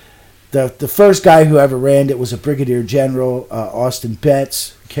 The first guy who ever ran it was a brigadier general, Austin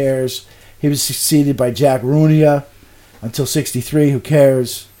Betts. Who cares? He was succeeded by Jack Runia until '63. Who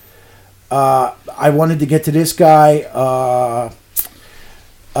cares? I wanted to get to this guy,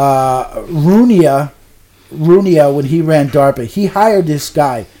 Runia. Runia, when he ran DARPA, he hired this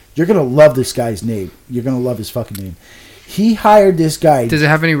guy. You're gonna love this guy's name. You're gonna love his fucking name. He hired this guy. Does it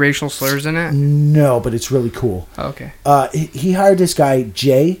have any racial slurs in it? No, but it's really cool. Oh, okay. He hired this guy,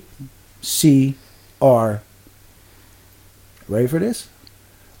 JCR. Ready for this?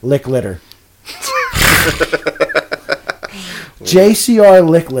 Lick Litter. JCR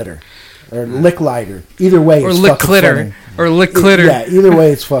Lick Litter. Or Lick Lighter. Either way, Or it's lick fucking clitter. funny. Or lick clitter. Yeah, either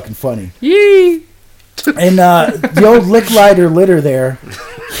way, it's fucking funny. Yee! And the old Lick Litter there,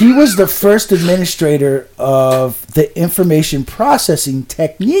 he was the first administrator of the Information Processing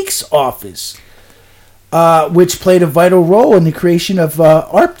Techniques Office, which played a vital role in the creation of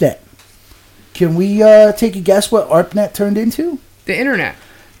ARPANET. Can we take a guess what ARPANET turned into? The internet.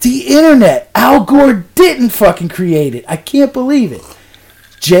 The internet. Al Gore didn't fucking create it. I can't believe it.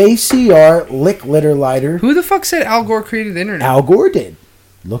 JCR Lick Litter. Who the fuck said Al Gore created the internet? Al Gore did.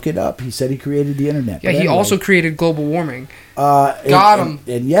 Look it up. He said he created the internet. Yeah, But he anyway. also created global warming. Got him.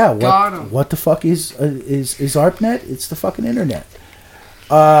 And yeah, Got him. what the fuck is ARPANET? It's the fucking internet.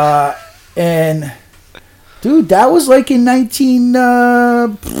 And dude, that was like in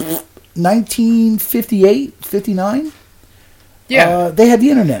 1958, 59. Yeah. They had the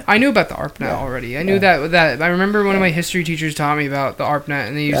internet. I knew about the ARPANET already. I knew that. I remember one of my history teachers taught me about the ARPANET,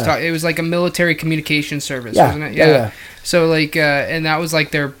 and they used to, it was like a military communication service, wasn't it? Yeah. So like, and that was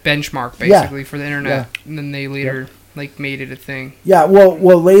like their benchmark basically for the internet, and then they later like made it a thing. Yeah. Well,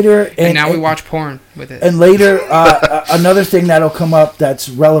 later, And now we watch porn with it. And later, another thing that'll come up that's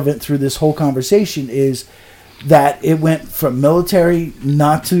relevant through this whole conversation is that it went from military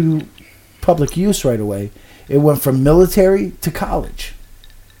not to public use right away. It went from military to college.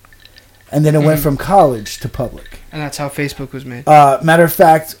 And then it went from college to public. And that's how Facebook was made. Matter of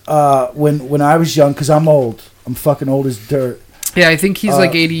fact, when I was young, because I'm old. I'm fucking old as dirt. Yeah, I think he's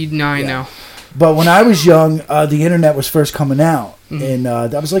like 89 now. But when I was young, the internet was first coming out. And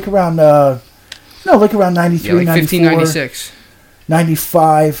that was like around, like around 93, Yeah, like 94, 1596.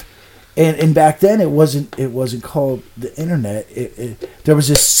 95. And back then it wasn't called the internet. There was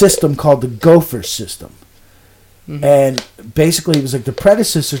this system called the Gopher system. And basically it was like the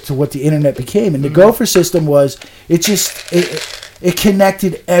predecessor to what the internet became. And the Gopher system was, it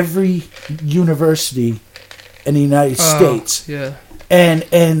connected every university in the United States. Yeah. And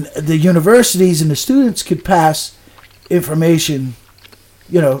the universities and the students could pass information,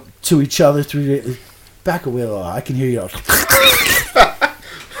 to each other through the back away a little. I can hear you.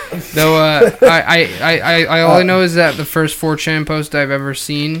 Though all I know is that the first 4chan post I've ever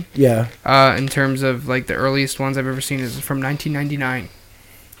seen, Yeah. in terms of like the earliest ones I've ever seen, is from 1999.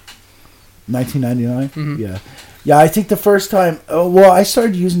 1999. Yeah. I think the first time. I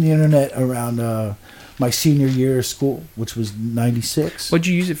started using the internet around my senior year of school, which was 96. What'd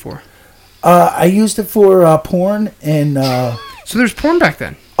you use it for? I used it for porn and. So there's porn back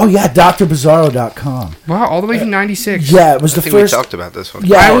then. Oh yeah, DrBizarro.com. Wow, all the way from 96. Yeah, it was I the think first. we talked about this one.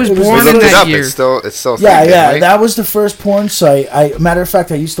 Yeah, I was it born We the in looked first- it that up. year. It's still Yeah, thinking, right? that was the first porn site. Matter of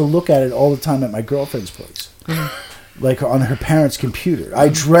fact, I used to look at it all the time at my girlfriend's place, like on her parents' computer. I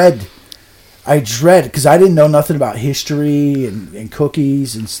dread because I didn't know nothing about history and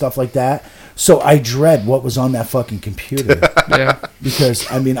cookies and stuff like that. So I dread what was on that fucking computer Yeah. because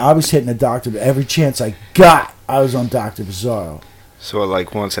I was hitting the doctor every chance I got. I was on Dr. Bizarro. So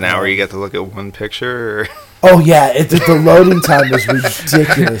like once an hour you get to look at one picture? Or? Oh yeah, the loading time was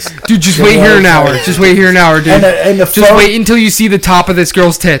ridiculous. Dude, just The wait here an loading time hour. was- Just wait here an hour, dude. And the Just phone, wait until you see the top of this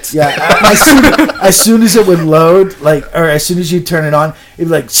girl's tits. Yeah, as soon as it would load, or as soon as you turn it on, it'd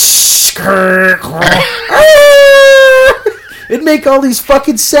be like, it'd make all these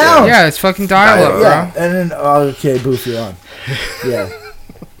fucking sounds. Yeah, it's fucking dial-up, Yeah, bro. and then okay, Boof, you're on. Yeah,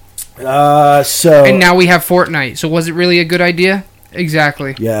 So And now we have Fortnite. So was it really a good idea?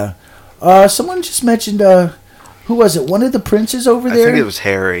 Exactly. yeah. Someone just mentioned who was it? One of the princes over I there. think it was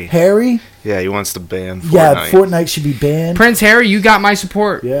Harry. Harry. Yeah, he wants to ban Fortnite. Yeah, Fortnite should be banned. Prince Harry, you got my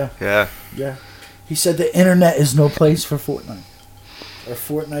support. Yeah, Yeah. yeah. He said the internet is no place for Fortnite. Or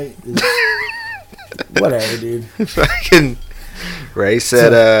Fortnite is whatever, dude. Fucking Ray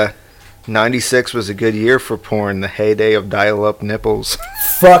said 96 was a good year for porn, the heyday of dial-up nipples.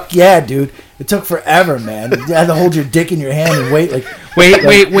 Fuck yeah, dude. It took forever, man. You had to hold your dick in your hand and wait like Wait.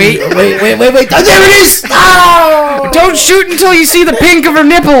 wait. Oh, there it is! Oh! Don't shoot until you see the pink of her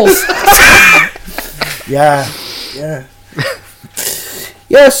nipples. Yeah.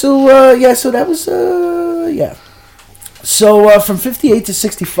 Yeah, so that was yeah. So from 58 to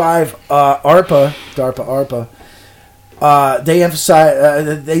 65, DARPA, they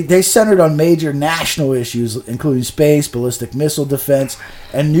emphasized they centered on major national issues, including space, ballistic missile defense,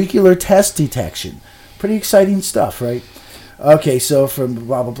 and nuclear test detection. Pretty exciting stuff, right? Okay, so from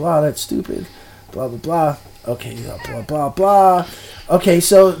blah blah blah, that's stupid. Blah blah blah. Okay, blah blah blah. Okay,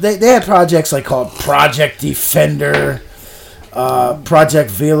 so they had projects like called Project Defender,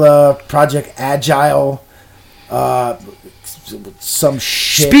 Project Vela, Project Agile, some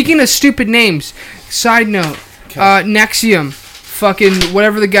shit. Speaking of stupid names, side note, Nexium, fucking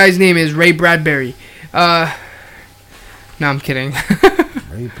whatever the guy's name is, Ray Bradbury. No, I'm kidding.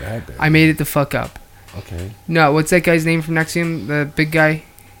 Ray Bradbury. I made it the fuck up. Okay. No, what's that guy's name from Nexium? The big guy,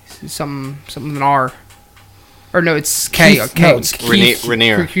 something with an R. Or no, it's K. Keith- K. no, it's Keith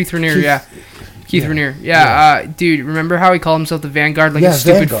Raniere. Keith Raniere, yeah. Keith Raniere. Yeah, dude, remember how he called himself the Vanguard? Like Yeah, a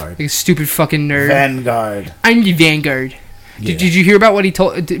stupid, Vanguard. like a stupid fucking nerd. Vanguard. I'm the Vanguard. Yeah. Did you hear about what he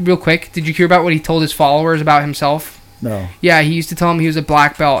told? Real quick, did you hear about what he told his followers about himself? No. Yeah, he used to tell him he was a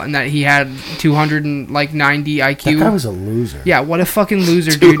black belt and that he had 290 IQ. That guy was a loser. Yeah, what a fucking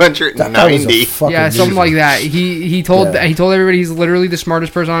loser, dude. That guy was a 290. fucking Yeah, something loser. like that. He told Yeah. he told everybody he's literally the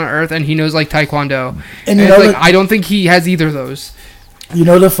smartest person on earth and he knows like Taekwondo. And And you it's know like, the- I don't think he has either of those. You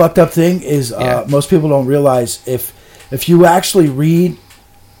know the fucked up thing is Yeah. most people don't realize if you actually read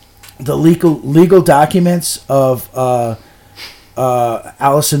the legal documents of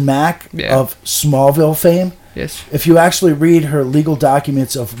Allison Mack Yeah. of Smallville fame, Yes. if you actually read her legal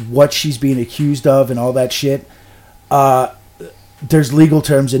documents of what she's being accused of and all that shit, there's legal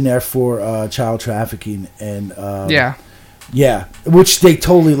terms in there for child trafficking and Yeah. which they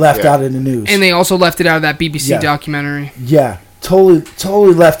totally left Yeah. out in the news. And they also left it out of that BBC Yeah. documentary. Yeah,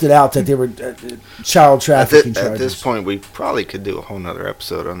 totally left it out that they were child At, trafficking at charges. this point, we probably could do a whole nother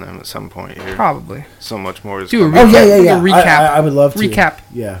episode on them at some point here. Probably. So much more is Do a coming. Oh recap. yeah. A recap. I would love to Recap.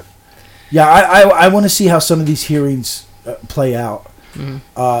 Yeah. I want to see how some of these hearings play out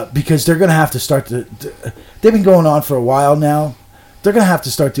because they're gonna have to start to. They've been going on for a while now. They're gonna have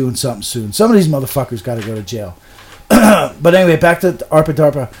to start doing something soon. Some of these motherfuckers got to go to jail. But anyway, back to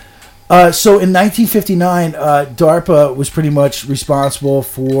DARPA. So in 1959, DARPA was pretty much responsible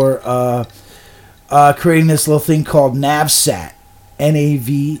for creating this little thing called NavSat.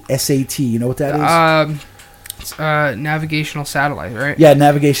 NAVSAT. You know what that is? It's navigational satellite, right? Yeah,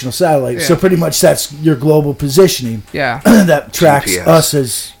 navigational satellite. Yeah. So pretty much that's your global positioning Yeah. that tracks GPS. us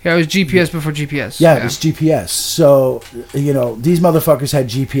as Yeah, it was GPS before GPS. it's GPS. So these motherfuckers had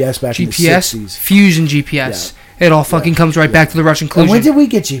GPS back in the GPS, 60s. fusion GPS. It all fucking comes right back to the Russian And collusion. when did we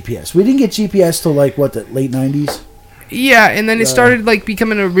get GPS? We didn't get GPS till like what, the late 90s? Yeah, and then it started like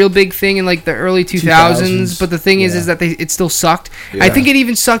becoming a real big thing in like the early 2000s. But the thing is yeah. that it still sucked. Yeah. I think it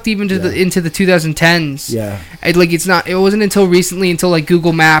even sucked even to into the 2010s. Yeah. It wasn't until recently, until like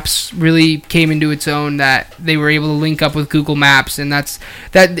Google Maps really came into its own, that they were able to link up with Google Maps, and that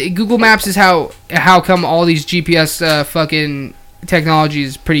Google Maps is how come all these GPS fucking technology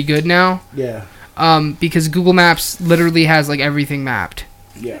is pretty good now. Yeah. Because Google Maps literally has like everything mapped.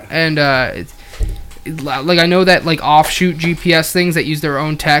 Yeah. And like I know that like offshoot GPS things that use their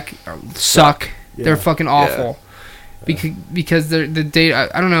own tech suck. Yeah. They're fucking awful. Because the data,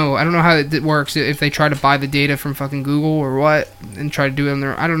 I don't know how it works, if they try to buy the data from fucking Google or what and try to do it on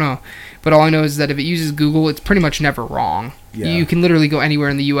their, I don't know. But all I know is that if it uses Google, it's pretty much never wrong. Yeah. You can literally go anywhere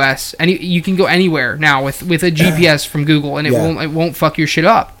in the US. You can go anywhere now with a GPS from Google, and it won't fuck your shit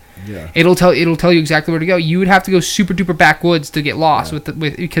up. Yeah. It'll tell you exactly where to go. You would have to go super duper backwoods to get lost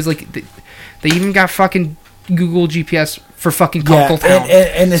because like they even got fucking Google GPS for fucking Conkle Town.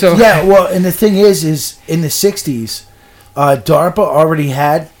 And the thing is in the 60s, DARPA already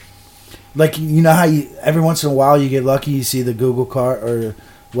had, like, you know how every once in a while you get lucky, you see the Google car or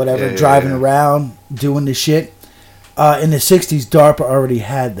whatever driving around doing the shit. In the 60s, DARPA already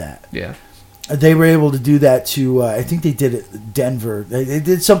had that. Yeah. they were able to do that to. I think they did it in Denver. They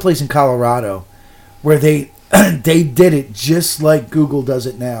did someplace in Colorado, where they they did it just like Google does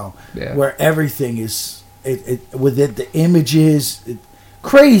it now, Yeah. where everything is with it, the images,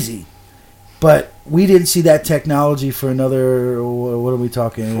 crazy. But we didn't see that technology for another, what are we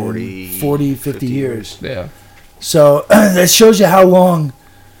talking? 40, 50 years. Yeah. So that shows you how long.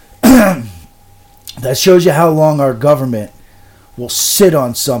 That shows you how long our government will sit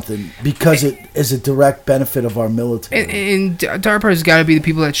on something because it is a direct benefit of our military. And DARPA has got to be the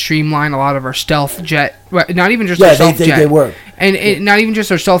people that streamline a lot of our stealth jet, not even just Yeah, our stealth they jet, work. and not even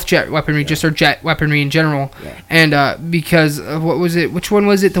just our stealth jet weaponry, just our jet weaponry in general. Yeah. And because what was it? Which one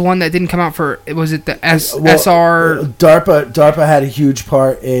was it? The one that didn't come out for? Was it the Well, SR? DARPA had a huge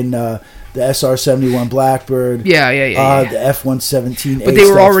part in the SR-71 Blackbird. Yeah. The F-117. But they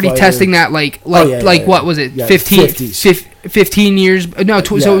were already testing that like yeah. what was it? Yeah, 15 years? No,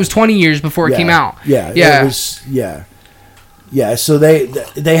 so it was 20 years before it came out. Yeah. It was, yeah. So they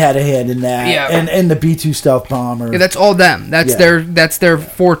had a hand in that. Yeah. And the B-2 stealth bomber. Yeah, that's all them. That's Yeah. their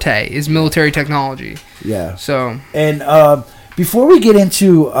forte is military technology. Yeah. So And before we get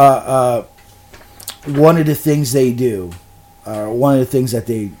into one of the things they do, one of the things that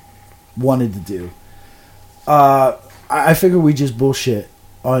they wanted to do, I figure we just bullshit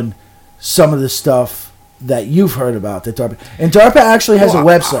on some of the stuff that you've heard about that DARPA. And DARPA actually has a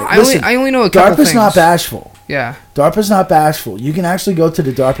website. I only know a couple DARPA's things. not bashful. Yeah. DARPA's not bashful. You can actually go to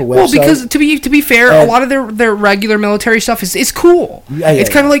the DARPA website. Well, because to be fair, a And- lot of their regular military stuff is cool. Yeah, it's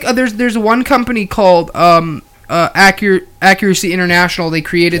kind of like there's one company called Accuracy International. They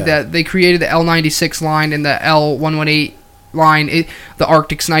created the L96 line and the L118 line, the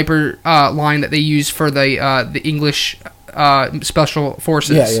Arctic Sniper line that they use for the English special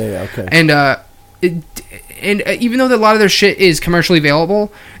forces. Yeah. Okay. And even though a lot of their shit is commercially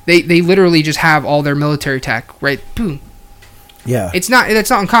available, they literally just have all their military tech right. Boom. Yeah. That's not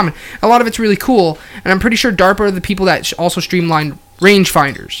uncommon. A lot of it's really cool, and I'm pretty sure DARPA are the people that also streamline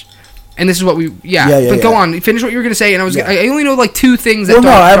rangefinders. And this is what we But go on, finish what you were gonna say. And I only know like two things that. Well,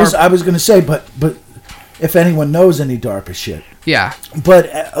 no, I was gonna say, but if anyone knows any DARPA shit. Yeah.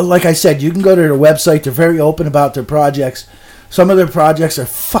 But like I said, you can go to their website. They're very open about their projects. Some of their projects are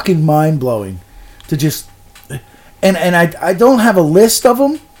fucking mind blowing. To just and I don't have a list of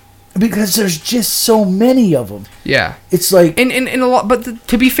them because there's just so many of them. Yeah. It's like and a lot, but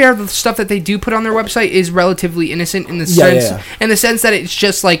to be fair, the stuff that they do put on their website is relatively innocent in the sense that it's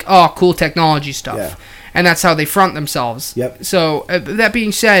just like cool technology stuff, and that's how they front themselves. Yep. So that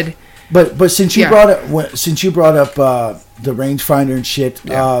being said, but since you brought up the rangefinder and shit,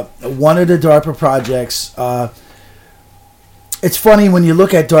 one of the DARPA projects. It's funny when you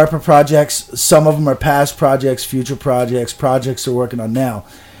look at DARPA projects, some of them are past projects, future projects they're working on now.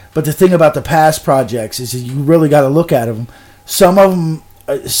 But the thing about the past projects is that you really got to look at them. Some of them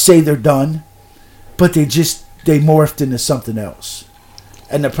say they're done, but they morphed into something else.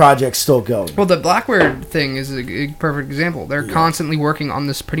 And the project's still going. Well, the Blackbird thing is a perfect example. They're constantly working on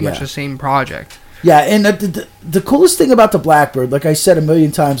this pretty much the same project. Yeah, and the coolest thing about the Blackbird, like I said a million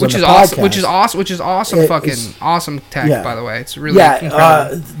times on the podcast, which is awesome, awesome tech, by the way. It's really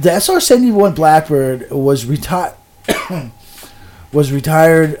incredible. The SR-71 Blackbird was retired.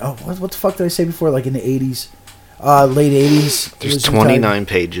 What the fuck did I say before? Like in the 80s, late 80s. There's 29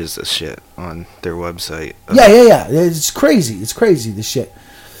 pages of shit on their website. Yeah. It's crazy. This shit.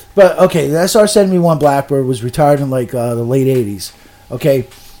 But okay, the SR-71 Blackbird was retired in like the late 80s. Okay.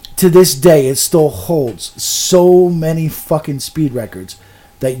 To this day, it still holds so many fucking speed records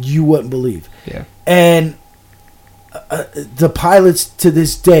that you wouldn't believe. Yeah. And the pilots to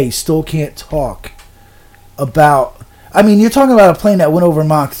this day still can't talk about... I mean, you're talking about a plane that went over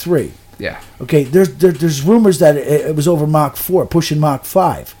Mach 3. Yeah. Okay, there's rumors that it was over Mach 4, pushing Mach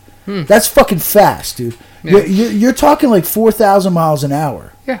 5. That's fucking fast, dude. Yeah. You're talking like 4,000 miles an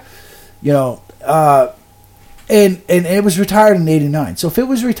hour. Yeah. You know, and it was retired in '89. So if it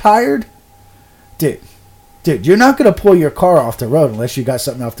was retired, dude, you're not gonna pull your car off the road unless you got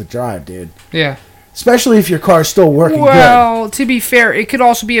something else to drive, dude. Yeah. Especially if your car's still working good. Well, to be fair, it could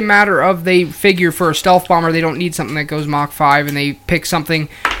also be a matter of they figure for a stealth bomber they don't need something that goes Mach 5, and they pick something.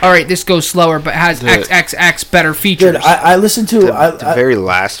 All right, this goes slower, but has XXX better features. Dude, I listened to the very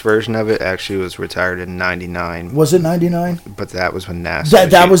last version of it actually was retired in '99. Was it '99? But that was when NASA.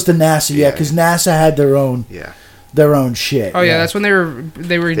 That was the NASA, because NASA had their own. Yeah. Their own shit. Oh yeah, that's when they were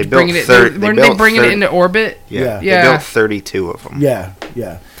bringing it. Weren't they they bringing it into orbit? Yeah. They built 32 of them. Yeah.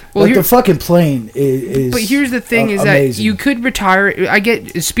 Well, like the fucking plane is. But here's the thing: is amazing. that you could retire. I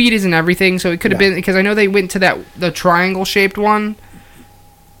get speed isn't everything, so it could have been because I know they went to the triangle shaped one.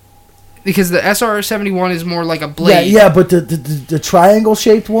 Because the SR-71 is more like a blade. Yeah, but the triangle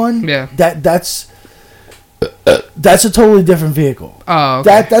shaped one. Yeah. That's a totally different vehicle. Oh,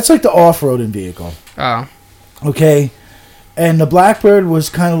 okay. That's like the off-roading vehicle. Oh. Okay. And the Blackbird was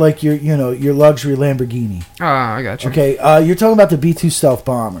kind of like your luxury Lamborghini. Oh, I got you. Okay. You're talking about the B-2 stealth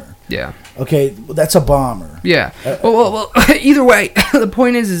bomber. Yeah. Okay, that's a bomber. Yeah. Well, either way, the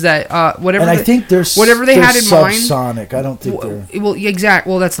point is that whatever. And I think there's whatever they had in mind. Subsonic. I don't think they're. Well, exact.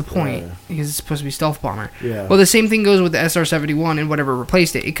 Well, that's the point because it's supposed to be stealth bomber. Yeah. Well, the same thing goes with the SR-71 and whatever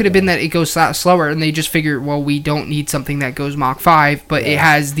replaced it. It could have been that it goes slower, and they just figured, well, we don't need something that goes Mach 5, but it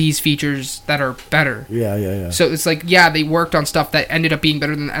has these features that are better. Yeah. So it's like, they worked on stuff that ended up being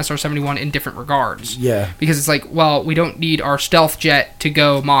better than the SR-71 in different regards. Yeah. Because it's like, well, we don't need our stealth jet to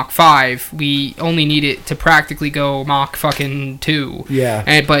go Mach 5. We only need it to practically go Mach fucking 2.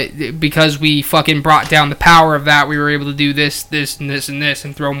 Yeah. But because we fucking brought down the power of that, we were able to do this, and this, and this,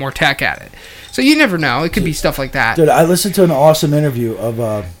 and throw more tech at it. So you never know. It could be stuff like that. Dude, I listened to an awesome interview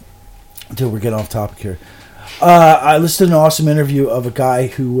of. Dude, we're getting off topic here. I listened to an awesome interview of a guy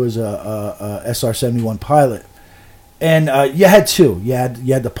who was a SR-71 pilot. And you had two. You had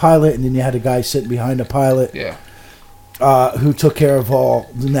the pilot, and then you had a guy sitting behind the pilot. Yeah. Who took care of all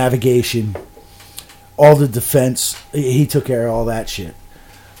the navigation, all the defense. He took care of all that shit.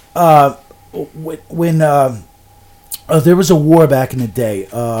 When there was a war back in the day,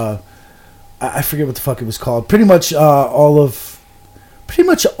 I forget what the fuck it was called. Pretty much all of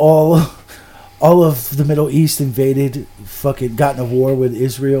the Middle East invaded, fucking got in a war with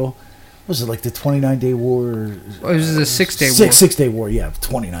Israel. What was it, like the 29-day war? It was a 6-day war. 6-day war, yeah,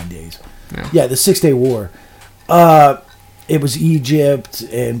 29 days. Yeah. Yeah, the 6-day war. It was Egypt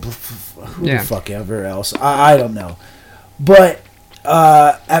and who the fuck ever else. I don't know. But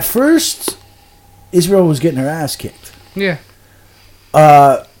at first, Israel was getting her ass kicked. Yeah.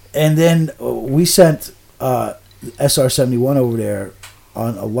 And then we sent SR-71 over there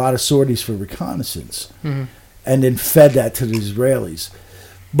on a lot of sorties for reconnaissance. Mm-hmm. And then fed that to the Israelis.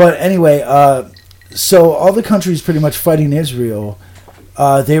 But anyway, so all the countries pretty much fighting Israel,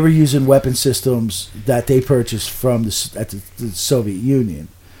 they were using weapon systems that they purchased from the Soviet Union.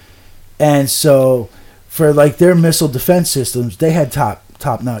 And so for like their missile defense systems, they had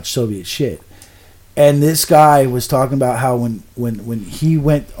top-notch Soviet shit. And this guy was talking about how when he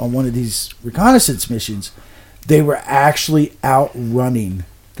went on one of these reconnaissance missions, they were actually outrunning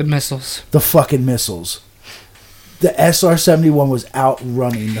the missiles. The fucking missiles. The SR-71 was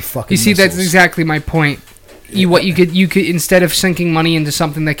outrunning the fucking missiles. You see, that's exactly my point. You could instead of sinking money into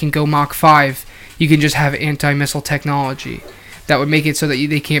something that can go Mach 5, you can just have anti-missile technology that would make it so that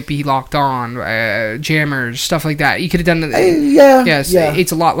they can't be locked on, jammers, stuff like that. You could have done that. Yes,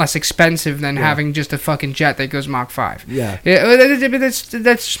 it's a lot less expensive than having just a fucking jet that goes Mach 5. Yeah.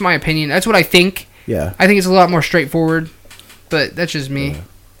 That's just my opinion. That's what I think. Yeah. I think it's a lot more straightforward, but that's just me. Yeah.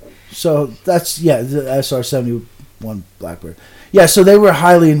 So that's the SR-71 Blackbird. Yeah, so they were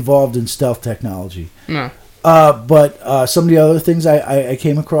highly involved in stealth technology. No. But some of the other things I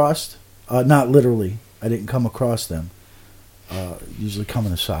came across, not literally, I didn't come across them. Usually come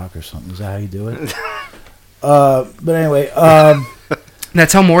in a sock or something. Is that how you do it? But anyway.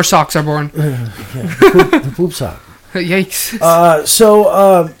 That's how more socks are born. The poop sock. Yikes.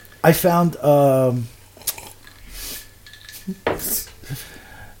 So I found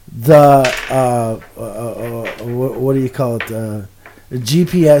what do you call it? The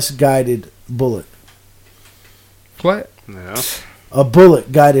GPS guided bullet. What? No. A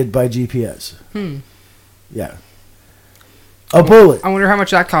bullet guided by GPS. Yeah. A bullet. I wonder how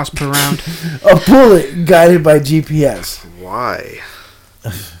much that costs per round. A bullet guided by GPS. Why?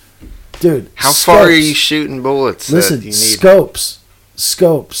 Dude. How far are you shooting bullets? Listen, that you need? Scopes. It's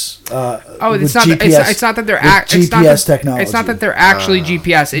not. GPS, it's not that they're GPS technology. It's not that they're actually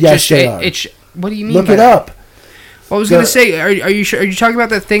GPS. What do you mean? Look it up. Well, I was going to say, are you sure? Are you talking about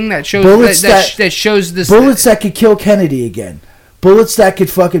the thing that shows that shows this? Bullets that could kill Kennedy again. Bullets that could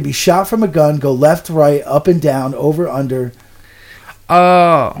fucking be shot from a gun, go left, right, up and down, over, under.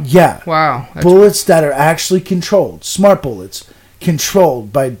 Oh. Yeah. Wow. Bullets that are actually controlled. Smart bullets.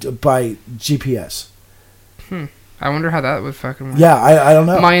 Controlled by GPS. I wonder how that would fucking work. Yeah, I don't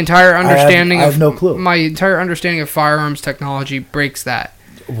know. My entire understanding I have no clue. My entire understanding of firearms technology breaks that.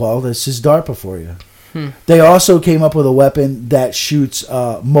 Well, this is DARPA for you. They also came up with a weapon that shoots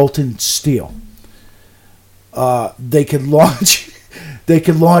molten steel. They could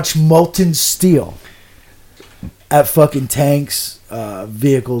launch molten steel at fucking tanks,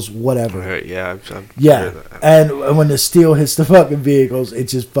 vehicles, whatever. Right, yeah, I've Yeah, heard that. and when the steel hits the fucking vehicles, it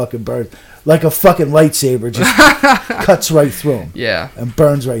just fucking burns like a fucking lightsaber. Just cuts right through them. Yeah. And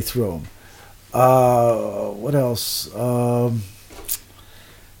burns right through them. What else?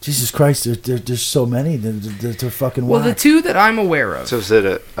 Jesus Christ, there's so many. They're fucking Well, the whack. two that I'm aware of. So is it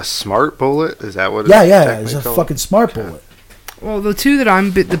a smart bullet? Is that what? Yeah, it's it's a technically fucking smart bullet. Well, the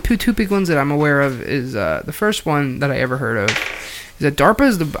two big ones that I'm aware of is the first one that I ever heard of is that DARPA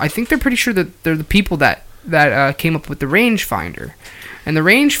is I think they're pretty sure that they're the people that came up with the rangefinder, and the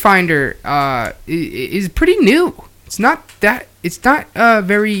rangefinder is pretty new. It's not a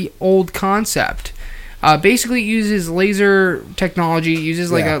very old concept. Basically, it uses laser technology.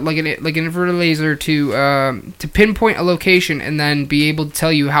 Uses like an infrared laser to pinpoint a location and then be able to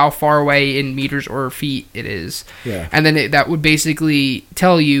tell you how far away in meters or feet it is. Yeah. And then that would basically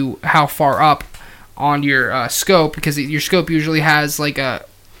tell you how far up on your scope, because your scope usually has like a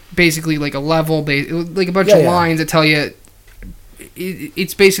level, like a bunch of lines that tell you.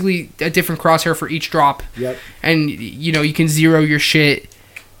 It's basically a different crosshair for each drop. Yep. And you can zero your shit,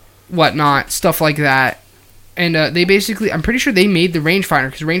 whatnot, stuff like that. And they basically, I'm pretty sure they made the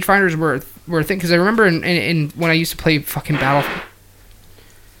rangefinder, because rangefinders were a thing. Because I remember in when I used to play fucking Battlefield.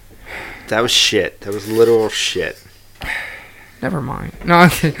 That was shit. That was literal shit. Never mind. No,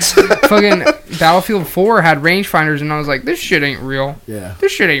 fucking Battlefield 4 had rangefinders, and I was like, this shit ain't real. Yeah.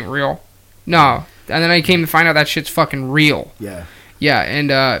 This shit ain't real. No. And then I came to find out that shit's fucking real. Yeah. Yeah,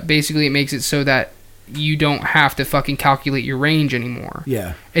 and basically it makes it so that you don't have to fucking calculate your range anymore.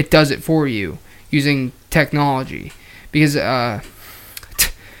 Yeah. It does it for you using technology. Because I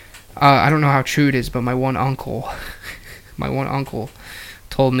don't know how true it is, but my one uncle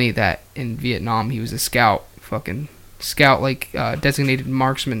told me that in Vietnam he was a scout, like designated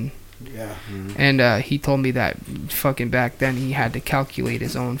marksman. Yeah. And he told me that fucking back then he had to calculate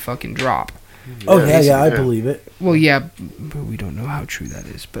his own fucking drop. Oh yeah, I believe it. Well, yeah, but we don't know how true that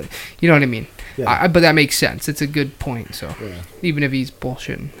is. But you know what I mean. Yeah. But that makes sense. It's a good point. So Yeah. even if he's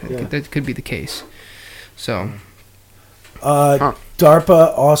bullshitting, that could be the case. So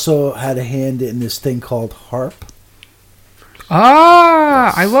DARPA also had a hand in this thing called HARP.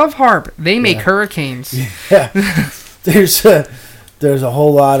 I love HARP. They make Yeah. hurricanes. Yeah. there's a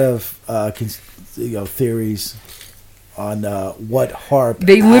whole lot of theories on what HARP.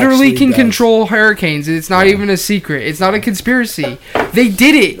 They literally actually can does. control hurricanes. It's not even a secret. It's not a conspiracy. They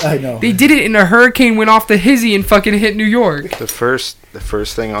did it. I know. They did it, and a hurricane went off the Hizzy and fucking hit New York. The first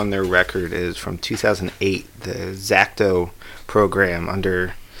thing on their record is from 2008, the Zacto program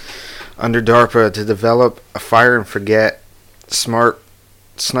under DARPA to develop a fire and forget smart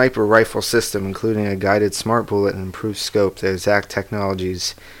sniper rifle system, including a guided smart bullet and improved scope. The exact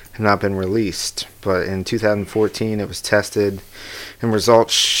technologies have not been released, but in 2014 it was tested, and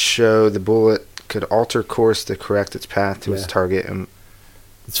results show the bullet could alter course to correct its path to its target. And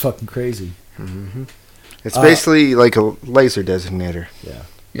It's fucking crazy. it's basically like a laser designator. Yeah.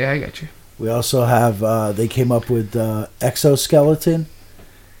 Yeah, I got you. We also have. They came up with exoskeleton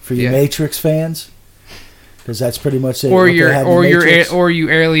for you Yeah. Matrix fans, because that's pretty much it. Or what they your had in or your Matrix. or you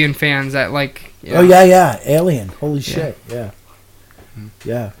alien fans that like. Oh yeah, Alien. Holy shit, yeah.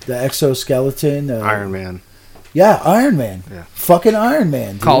 Yeah, the exoskeleton. Iron Man. Yeah, Iron Man. Yeah. Fucking Iron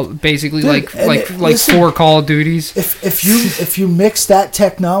Man. Dude. Call basically Dude, like and like it- like listen, 4 Call of Duties. If you mix that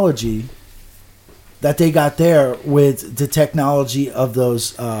technology that they got there with the technology of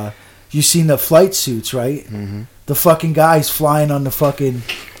those, you seen the flight suits, right? Mm-hmm. The fucking guys flying on the fucking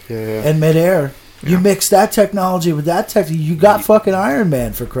Yeah. in midair. You mix that technology with that technology, you got fucking Iron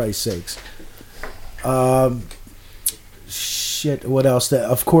Man, for Christ's sakes. Shit. What else?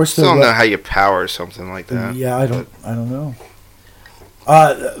 Of course, Still don't know how you power something like that. Yeah, I don't know.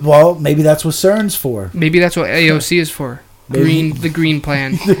 Well, maybe that's what CERN's for. Maybe that's what AOC is for. Maybe. The green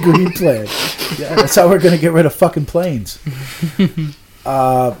plan. The green plan. Yeah, that's how we're gonna get rid of fucking planes.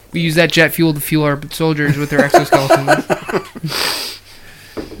 We use that jet fuel to fuel our soldiers with their exoskeletons.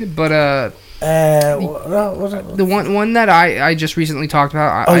 But what was it? the one that I just recently talked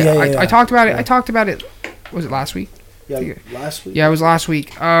about. I talked about it. I talked about it. Was it last week? Yeah, last week. Yeah, it was last week.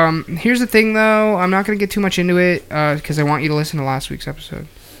 Here's the thing, though. I'm not gonna get too much into it because I want you to listen to last week's episode.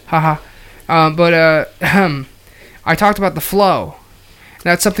 Haha. I talked about the flow.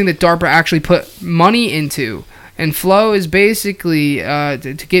 That's something that DARPA actually put money into. And flow is basically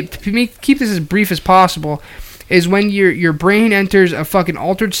keep this as brief as possible. Is when your brain enters a fucking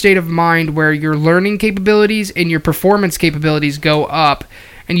altered state of mind where your learning capabilities and your performance capabilities go up,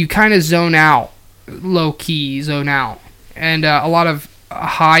 and you kind of zone out, low key zone out. And a lot of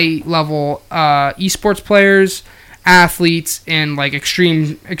high level esports players athletes and like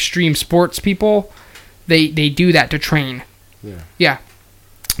extreme sports people, they do that to train. Yeah.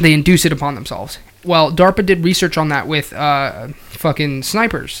 They induce it upon themselves. Well, DARPA did research on that with fucking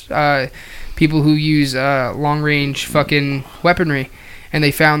snipers, people who use long-range fucking weaponry, and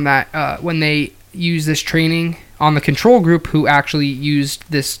they found that when they use this training on the control group who actually used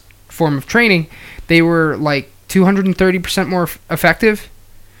this form of training, they were like 230% more effective.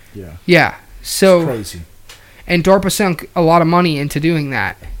 Yeah. Yeah. So Crazy. And DARPA sunk a lot of money into doing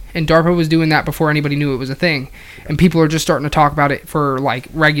that. And DARPA was doing that before anybody knew it was a thing. And people are just starting to talk about it for like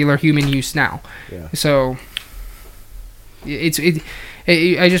regular human use now. Yeah. So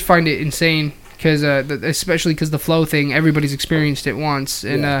I just find it insane because especially because the flow thing, everybody's experienced it once,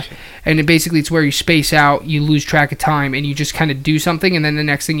 and and basically it's where you space out, you lose track of time, and you just kind of do something, and then the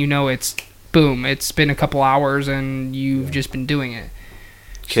next thing you know, it's boom, it's been a couple hours, and you've just been doing it.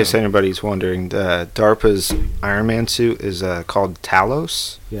 In case anybody's wondering, DARPA's Iron Man suit is called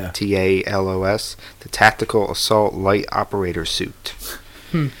Talos. Yeah. TALOS, the Tactical Assault Light Operator Suit.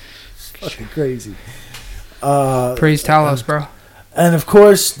 Fucking crazy. Praise Talos, bro. And of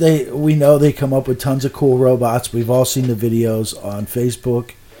course, we know they come up with tons of cool robots. We've all seen the videos on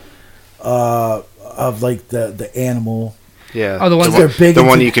Facebook of like the animal. Yeah. Oh, the ones they're big. The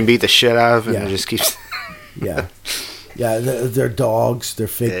one you can beat the shit out of, and it just keeps. Yeah, yeah. They're dogs. They're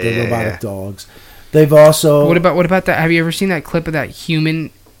fake. Yeah. They're robotic dogs. They've also. What about that? Have you ever seen that clip of that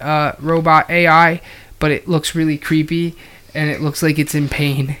human robot AI? But it looks really creepy, and it looks like it's in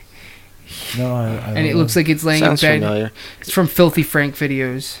pain. No, I And don't it know. looks like it's laying Sounds in bed. familiar. It's from Filthy Frank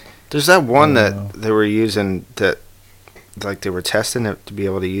videos. There's that one I that don't know. they were using that, like they were testing it to be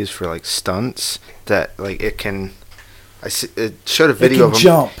able to use for like stunts. That like it can. It showed a It video can of them.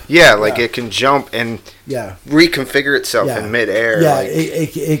 jump. Yeah, like Yeah. it can jump and Yeah, reconfigure itself Yeah. in midair. yeah. like,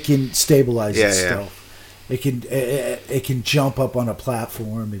 It can stabilize Yeah, itself. It can jump up on a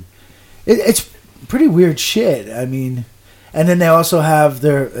platform, and it's pretty weird shit. I mean, and then they also have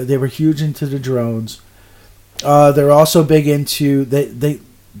they were huge into the drones. They're also big into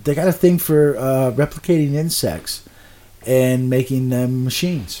they got a thing for replicating insects and making them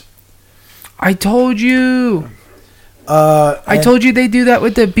machines. I told you. I And- told you they do that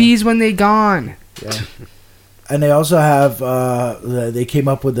with the bees when they gone. Yeah. And they also have they came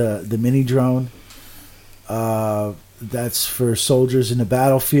up with the mini drone. That's for soldiers in the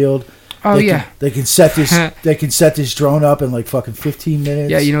battlefield. Oh they yeah. can, they can set this they can set this drone up in like fucking 15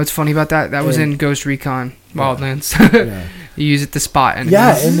 minutes. Yeah, you know what's funny about that? That was Yeah. in Ghost Recon Wildlands. Yeah. You use it to spot enemies.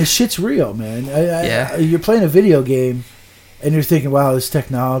 Yeah, and the shit's real, man. Yeah. You're playing a video game, and you're thinking, "Wow, this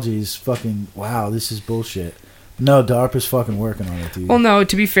technology is fucking wow. This is bullshit." No, DARPA's fucking working on it, dude. Well, no.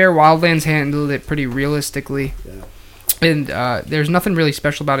 To be fair, Wildlands handled it pretty realistically. Yeah. And there's nothing really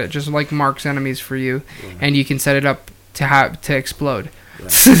special about it. Just like marks enemies for you, and you can set it up to explode.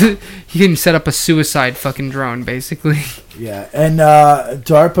 You can set up a suicide fucking drone, basically. Yeah, and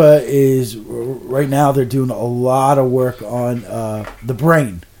DARPA is right now. They're doing a lot of work on the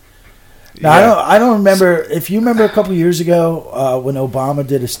brain. Now Yeah. I don't remember if you remember a couple years ago when Obama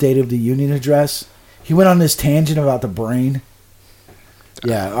did a State of the Union address. He went on this tangent about the brain.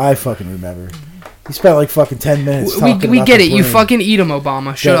 Yeah, I fucking remember. He spent like fucking 10 minutes. We talking we about get the it. You brain. fucking eat them,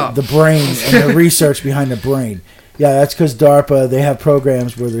 Obama. Shut up. The brain and the research behind the brain. Yeah, that's because DARPA, they have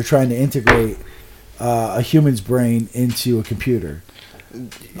programs where they're trying to integrate a human's brain into a computer.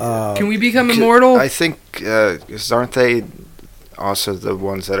 Can we become immortal? I think, 'cause aren't they also the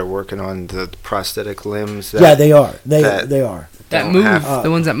ones that are working on the prosthetic limbs? That, Yeah, they are. They that- are. that don't move. have- The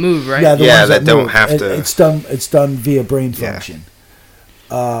ones that move, right? Yeah, the Yeah, ones that don't move. have to- It's done via brain Yeah. function,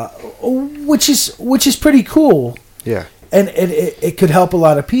 which is pretty cool, Yeah. and it could help a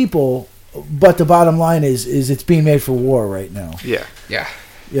lot of people. But the bottom line is it's being made for war right now. Yeah. Yeah.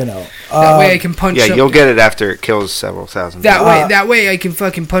 You know. That way I can punch. Yeah, some- you'll get it after it kills several thousand That people. way, I can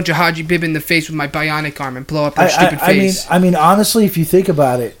fucking punch a Haji Bib in the face with my bionic arm and blow up her stupid I mean, face. honestly, if you think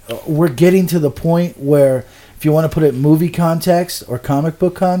about it, we're getting to the point where, if you want to put it in movie context or comic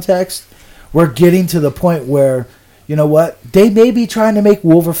book context, we're getting to the point where, you know what? They may be trying to make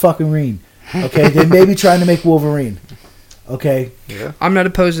Wolverine. Okay, they may be trying to make Wolverine. Okay, Yeah. I'm not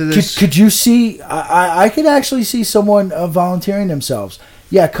opposed to this. could you see? I could actually see someone volunteering themselves.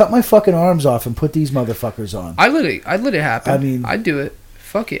 Yeah, cut my fucking arms off and put these motherfuckers on. I'd let it happen. I mean- I'd do it.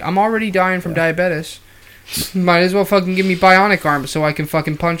 Fuck it. I'm already dying from diabetes. Might as well fucking give me bionic arms so I can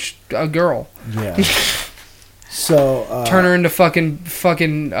fucking punch a girl. Yeah. So Turn her into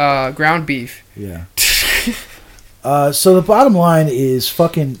fucking ground beef. Yeah. So the bottom line is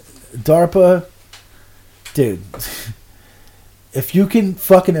fucking DARPA, dude. If you can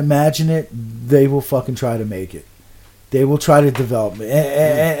fucking imagine it, they will fucking try to make it. They will try to develop it.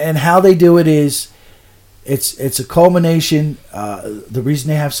 And how they do it is, it's a culmination. The reason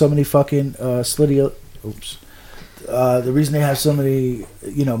they have so many fucking the reason they have so many,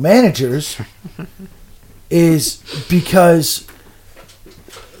 managers is because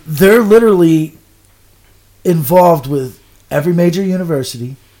they're literally involved with every major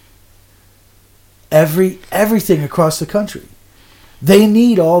university, everything across the country. They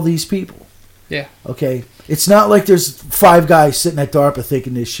need all these people. Yeah. Okay? It's not like there's 5 guys sitting at DARPA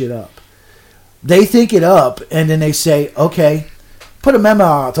thinking this shit up. They think it up, and then they say, okay, put a memo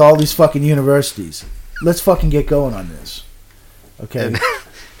out to all these fucking universities. Let's fucking get going on this. Okay?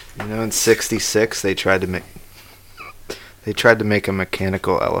 And, in '66, they tried to make a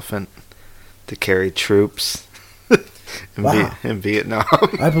mechanical elephant to carry troops in Vietnam.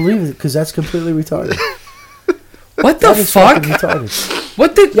 I believe it, because that's completely retarded. What the That is fuck? fucking retarded.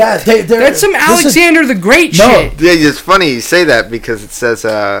 What the? Yeah, that's some Alexander the Great No. shit. Yeah, it's funny you say that because it says,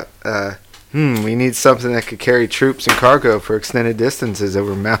 we need something that could carry troops and cargo for extended distances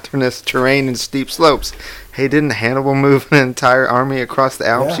over mountainous terrain and steep slopes. Hey, didn't Hannibal move an entire army across the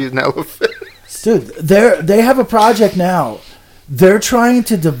Alps using elephants? Dude, they have a project now. They're trying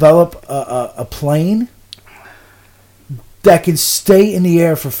to develop a plane that can stay in the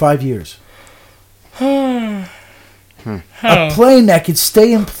air for 5 years. A plane that can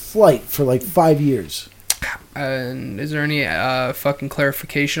stay in flight for like 5 years. And is there any fucking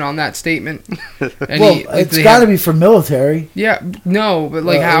clarification on that statement? It's got to be for military. Yeah, no, but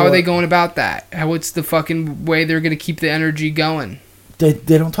how are they going about that? What's the fucking way they're going to keep the energy going? They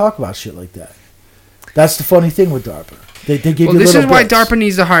don't talk about shit like that. That's the funny thing with DARPA. They give you little this is why bits. DARPA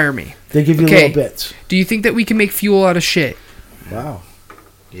needs to hire me. They give you little bits. Do you think that we can make fuel out of shit? Wow.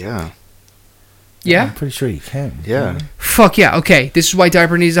 Yeah. Yeah? I'm pretty sure you can. Yeah. Fuck yeah. Okay, this is why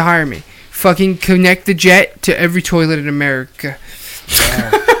DARPA needs to hire me. Fucking connect the jet to every toilet in America.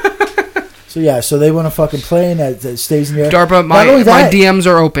 Wow. So they want a fucking plane that stays in the air. DARPA, my DMs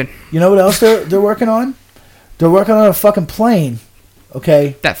are open. You know what else they're working on? They're working on a fucking plane,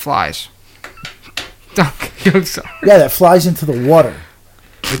 okay? That flies. Yeah, that flies into the water.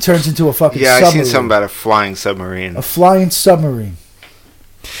 It turns into a fucking submarine. Yeah, I seen something about a flying submarine. A flying submarine.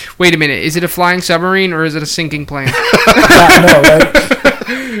 Wait a minute. Is it a flying submarine or is it a sinking plane? No,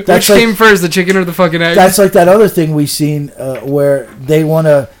 right? Which came first, the chicken or the fucking egg? That's like that other thing we've seen where they want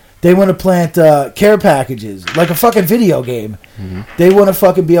to plant care packages, like a fucking video game. Mm-hmm. They want to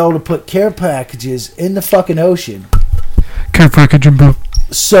fucking be able to put care packages in the fucking ocean. Care package and bro.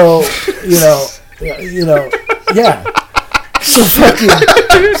 So, yeah.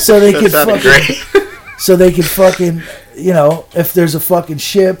 So they can fucking, if there's a fucking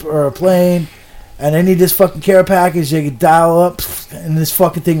ship or a plane and they need this fucking care package, they can dial up and this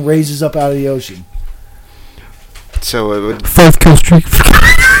fucking thing raises up out of the ocean. So it would 5 kill streak.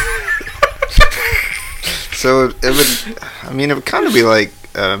 So it would. I mean, it would kind of be like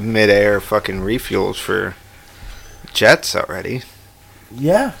mid-air fucking refuels for jets already.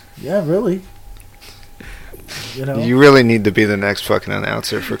 Yeah, really. You really need to be the next fucking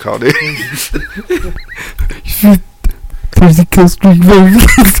announcer for Call of Duty. 30 kill streak.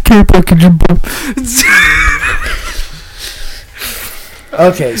 Care package and bro.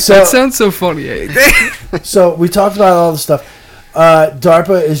 Okay, so that sounds so funny. So we talked about all the stuff.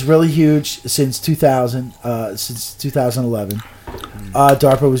 DARPA is really huge since 2000, since 2011.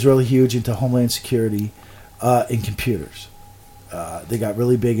 DARPA was really huge into Homeland Security and computers. They got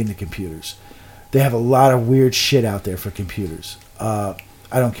really big into computers. They have a lot of weird shit out there for computers. I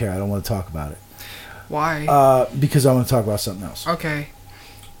don't care. I don't want to talk about it. Why? Because I want to talk about something else. Okay.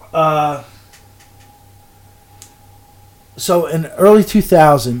 So in early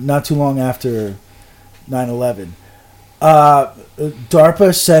 2000, not too long after 9/11,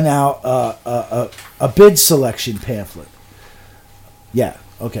 DARPA sent out a bid selection pamphlet. Yeah,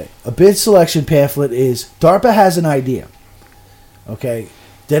 okay. A bid selection pamphlet is DARPA has an idea. Okay.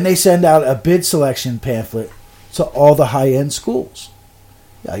 Then they send out a bid selection pamphlet to all the high-end schools.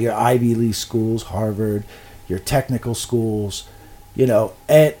 Your Ivy League schools, Harvard, your technical schools,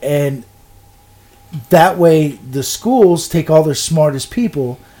 and that way the schools take all their smartest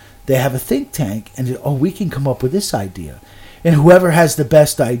people, they have a think tank, and we can come up with this idea. And whoever has the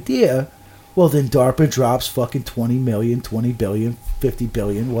best idea, well, then DARPA drops fucking 20 million, 20 billion, 50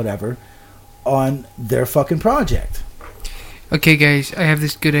 billion, whatever, on their fucking project. Okay, guys, I have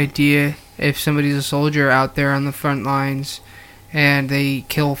this good idea. If somebody's a soldier out there on the front lines and they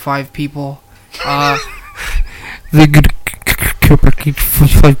kill 5 people, they get care package for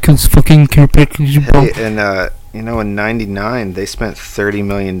 5 kills, fucking care package. Hey, and in '99 they spent $30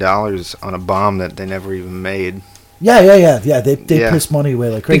 million on a bomb that they never even made. Yeah. They Yeah. piss money away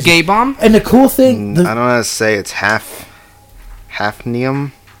like The crazy. gay bomb? And the cool thing, I don't know how to say it's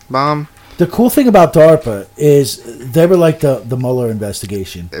hafnium bomb. the cool thing about DARPA is they were like the Mueller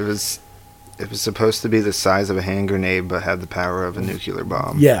investigation. It was supposed to be the size of a hand grenade, but had the power of a nuclear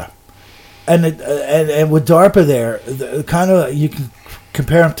bomb. Yeah, and with DARPA there, kind of you can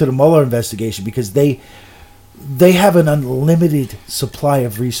compare them to the Mueller investigation because they have an unlimited supply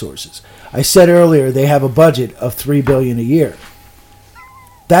of resources. I said earlier they have a budget of $3 billion a year.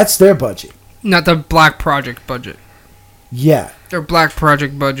 That's their budget. Not the Black Project budget. Yeah. Their Black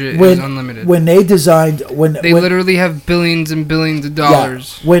Project budget is unlimited. When they designed, they literally have billions and billions of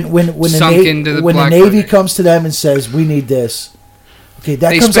dollars. Yeah, when sunk into the when Black the Navy Project. comes to them and says we need this, okay,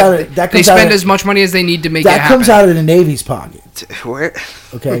 They spend as much money as they need to make it that happen. comes out of the Navy's pocket. Where?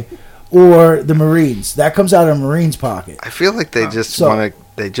 Okay, or the Marines. That comes out of the Marines' pocket. I feel like they just So- want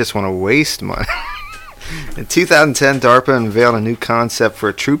to waste money. In 2010, DARPA unveiled a new concept for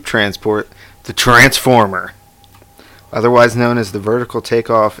a troop transport, the Transformer, otherwise known as the Vertical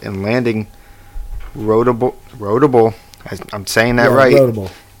Takeoff and Landing Rotable. I'm saying that Yeah, right. Rotable.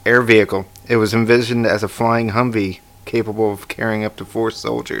 Air vehicle. It was envisioned as a flying Humvee capable of carrying up to 4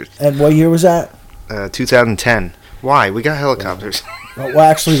 soldiers. And what year was that? 2010. Why? We got helicopters. Well,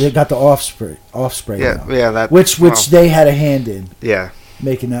 actually, they got the Offspring Yeah, now. yeah. That Which well, they had a hand in yeah.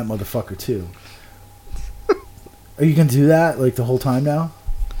 making that motherfucker too. Are you gonna do that like the whole time now?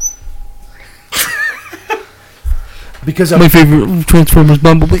 Because My favorite Transformers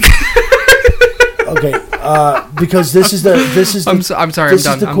Bumblebee. okay, because this is the I'm sorry. this I'm is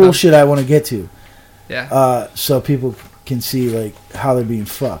done. the I'm cool done. shit I want to get to. Yeah. So people can see like how they're being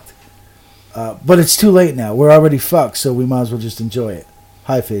fucked. But it's too late now. We're already fucked, so we might as well just enjoy it.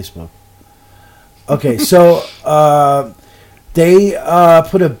 Hi, Facebook. Okay, so they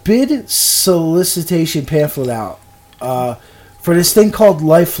put a bid solicitation pamphlet out for this thing called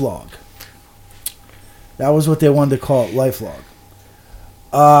LifeLog. That was what they wanted to call it, LifeLog.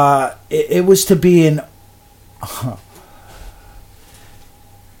 It was to be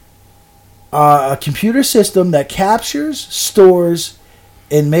a computer system that captures, stores,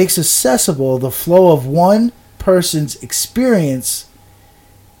 and makes accessible the flow of one person's experience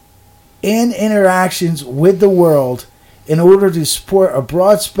and interactions with the world in order to support a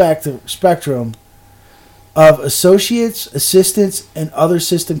broad spectrum of associates, assistants, and other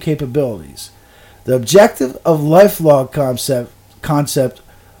system capabilities. The objective of LifeLog concept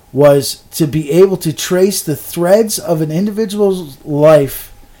was to be able to trace the threads of an individual's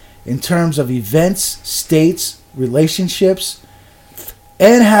life in terms of events, states, relationships,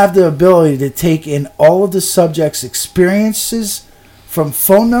 and have the ability to take in all of the subject's experiences from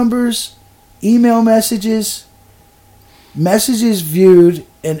phone numbers, email messages, messages viewed,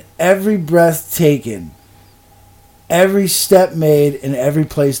 and every breath taken, every step made, and every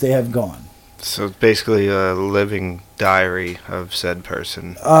place they have gone. So it's basically a living diary of said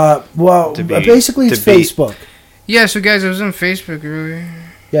person. Basically it's Facebook. Yeah. So guys, I was on Facebook earlier.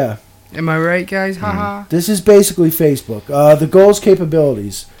 Yeah. Am I right, guys? Haha. This is basically Facebook. The goals,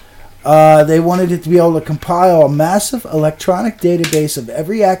 capabilities. They wanted it to be able to compile a massive electronic database of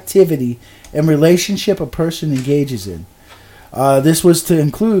every activity and relationship a person engages in. This was to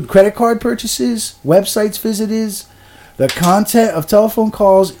include credit card purchases, websites visited, the content of telephone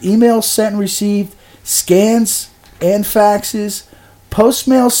calls, emails sent and received, scans and faxes,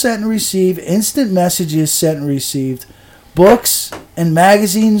 postmail sent and received, instant messages sent and received, books and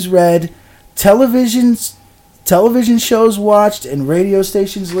magazines read, television shows watched, and radio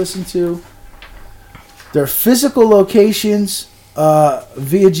stations listened to. Their physical locations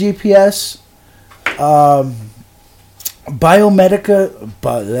via GPS,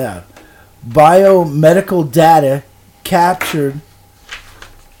 biomedical data captured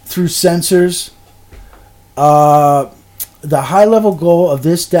through sensors. The high-level goal of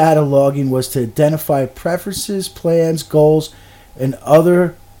this data logging was to identify preferences, plans, goals, and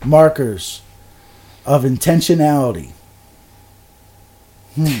other markers of intentionality.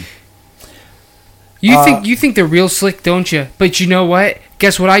 You think they're real slick, don't you? But you know what?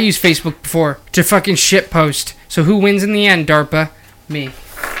 Guess what I use Facebook for? To fucking shitpost. So who wins in the end, DARPA? Me.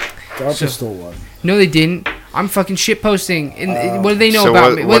 DARPA stole one. No, they didn't. I'm fucking shitposting. And what do they know So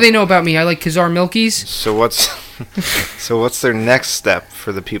about me? What do they know about me? I like Kazar Milkies. So what's their next step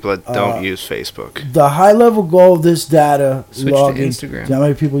for the people that don't use Facebook? The high-level goal of this data Switch logging. to Instagram. Do you know how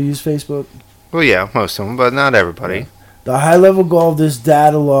many people use Facebook? Well, yeah, most of them, but not everybody. The high-level goal of this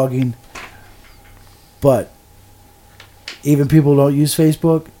data logging, but even people who don't use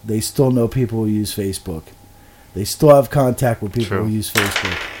Facebook, they still know people who use Facebook. They still have contact with people True. who use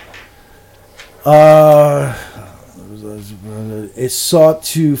Facebook. It sought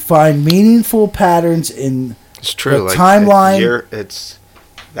to find meaningful patterns in It's true. the Like timeline. It's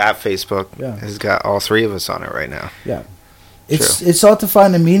that Facebook Yeah. has got all three of us on it right now. Yeah, it sought to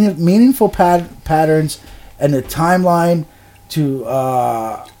find the meaningful patterns and the timeline to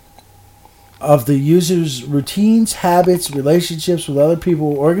of the user's routines, habits, relationships with other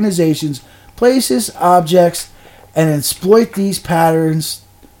people, organizations, places, objects, and exploit these patterns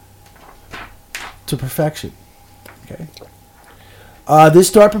to perfection. Okay. This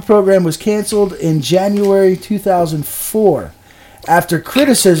DARPA program was canceled in January 2004 after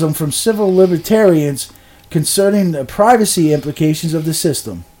criticism from civil libertarians concerning the privacy implications of the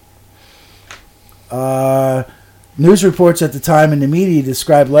system. News reports at the time in the media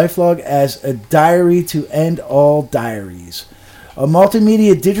described LifeLog as a diary to end all diaries. A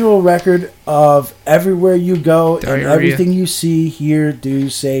multimedia digital record of everywhere you go and Diarrhea. everything you see, hear, do,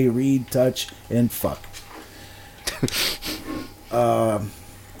 say, read, touch, and fuck.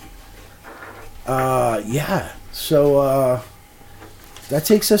 Yeah. So that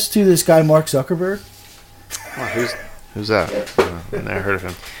takes us to this guy, Mark Zuckerberg. Oh, who's that? I never heard of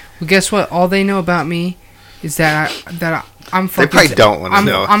him. Well, guess what? All they know about me is that I'm fucking. They probably don't want to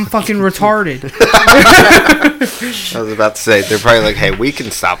know. I'm fucking retarded. I was about to say, they're probably like, hey, we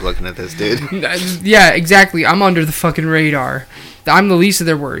can stop looking at this dude. Yeah, exactly. I'm under the fucking radar. I'm the least of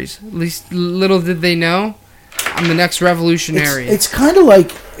their worries. At least little did they know, I'm the next revolutionary. It's kind of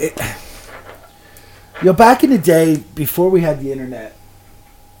like, back in the day, before we had the internet,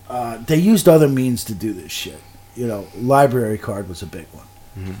 they used other means to do this shit. Library card was a big one.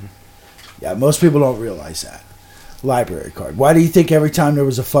 Mm-hmm. Yeah, most people don't realize that. Library card. Why do you think every time there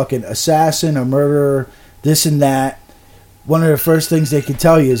was a fucking assassin, a murderer, this and that, one of the first things they could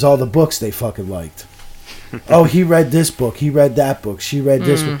tell you is all the books they fucking liked? Oh, he read this book, he read that book, she read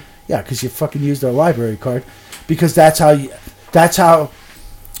this book. Yeah, because you fucking used their library card. Because that's how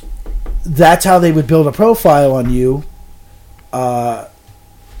they would build a profile on you. That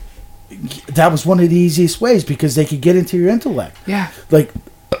was one of the easiest ways because they could get into your intellect. Yeah. Like,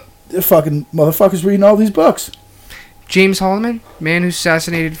 the fucking motherfuckers reading all these books. James Holloman, man who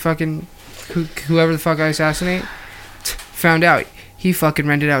assassinated fucking whoever the fuck I assassinate, found out he fucking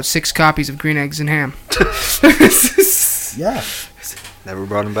rented out 6 copies of Green Eggs and Ham. Yeah. Never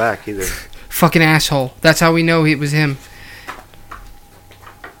brought him back either. Fucking asshole. That's how we know it was him.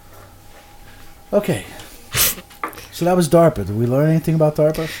 Okay. So that was DARPA. Did we learn anything about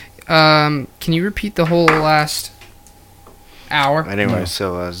DARPA? Can you repeat the whole last hour? Anyway, No.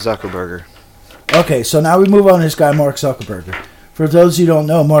 so Zuckerberg. Okay, so now we move on to this guy, Mark Zuckerberg. For those who don't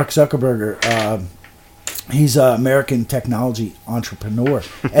know, Mark Zuckerberg, he's an American technology entrepreneur.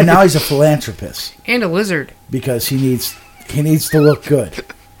 And now he's a philanthropist And a lizard. because he needs to look good.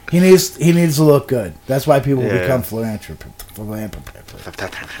 He needs to look good. That's why people become philanthropists.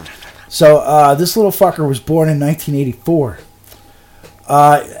 So this little fucker was born in 1984.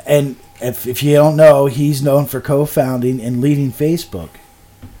 And if you don't know, he's known for co-founding and leading Facebook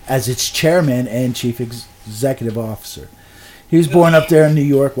as its chairman and chief executive officer. He was born up there in New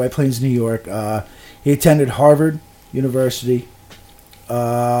York, White Plains, New York. He attended Harvard University,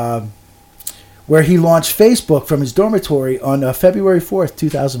 where he launched Facebook from his dormitory on February 4th,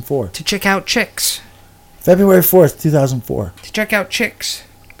 2004. To check out chicks. February 4th, 2004. To check out chicks.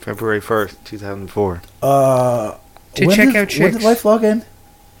 February 1st, 2004. To check out When chicks. did LifeLog end?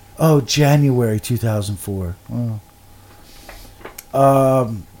 Oh, January 2004. Oh.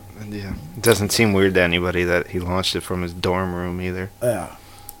 Yeah. It doesn't seem weird to anybody that he launched it from his dorm room either. Yeah.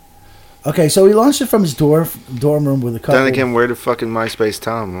 Okay, so he launched it from his dorm room with a couple. Then again, where did fucking MySpace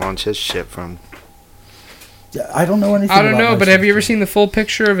Tom launch his shit from? Yeah, I don't know anything. I don't about know, but have MySpace. you ever seen the full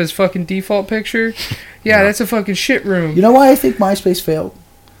picture of his fucking default picture? Yeah, No. that's a fucking shit room. You know why I think MySpace failed?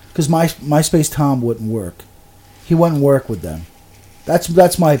 Because MySpace Tom wouldn't work. He wouldn't work with them.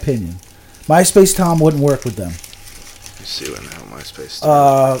 That's my opinion. MySpace Tom wouldn't work with them. Let's see when the hell MySpace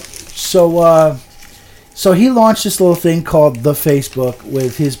started. So he launched this little thing called The Facebook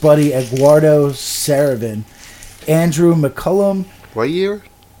with his buddy Eduardo Saravin, Andrew McCullum. What year?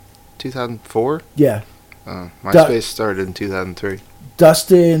 2004? Yeah. MySpace started in 2003.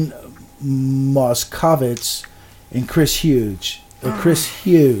 Dustin Moskovitz and Chris Hughes. The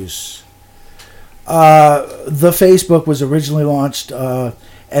Facebook was originally launched, and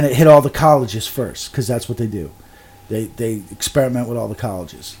it hit all the colleges first because that's what they do. They experiment with all the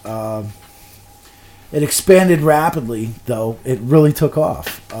colleges. It expanded rapidly, though. It really took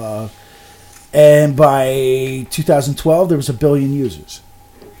off. And by 2012, there was 1 billion users.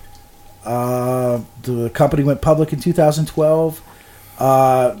 The company went public in 2012.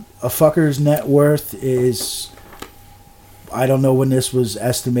 A fucker's net worth is I don't know when this was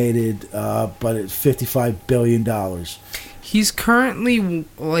estimated, but it's $55 billion. He's currently,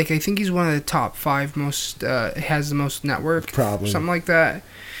 like, I think he's one of the top 5 most, has the most net worth. Probably. Something like that.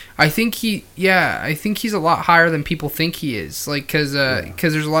 I think he's a lot higher than people think he is. Like, because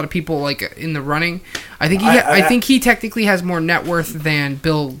there's a lot of people, like, in the running. I think he technically has more net worth than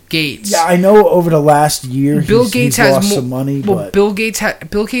Bill Gates. Yeah, I know over the last year he's lost some money. Well, but Bill Gates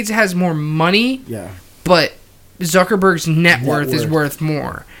has more money. Yeah. But Zuckerberg's net worth is worth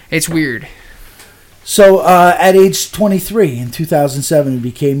more. It's weird. So, at age 23 in 2007, he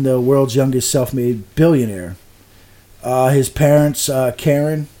became the world's youngest self-made billionaire. His parents,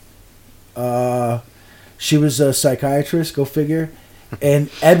 Karen, she was a psychiatrist, go figure,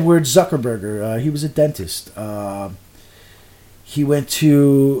 and Edward Zuckerberger, he was a dentist. He went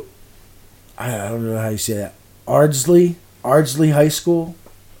to, I don't know how you say that, Ardsley High School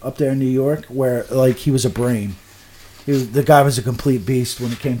up there in New York, where, like, he was a brain. The guy was a complete beast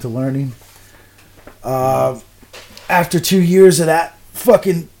when it came to learning. After 2 years of that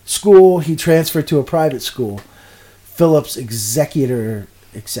fucking school, he transferred to a private school, Phillips Exeter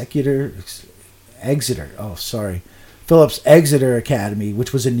Academy,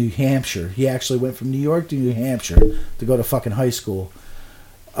 which was in New Hampshire. He actually went from New York to New Hampshire to go to fucking high school,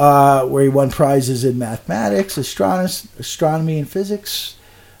 where he won prizes in mathematics, astronomy, and physics.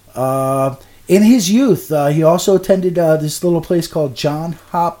 In his youth, he also attended this little place called John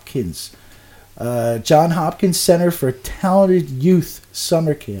Hopkins Center for Talented Youth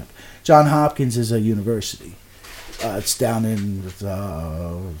Summer Camp. John Hopkins is a university. It's down in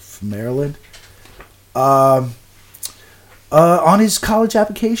Maryland. On his college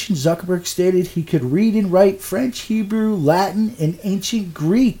application, Zuckerberg stated he could read and write French, Hebrew, Latin, and ancient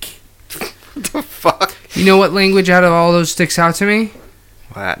Greek. What the fuck? You know what language out of all those sticks out to me?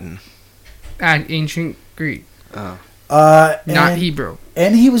 Latin. Ancient Greek. Oh. Not Hebrew.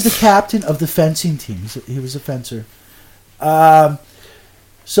 And he was the captain of the fencing team. He was a fencer.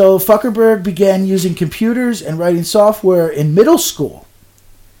 So Zuckerberg began using computers and writing software in middle school.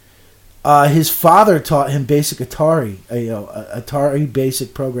 His father taught him basic Atari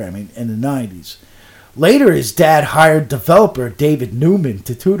basic programming in the 90s. Later, his dad hired developer David Newman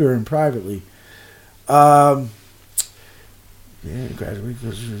to tutor him privately. When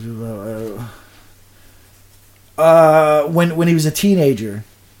he was a teenager,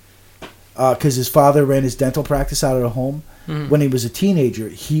 because his father ran his dental practice out of the home. Mm-hmm. When he was a teenager,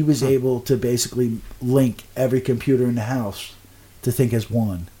 he was able to basically link every computer in the house to think as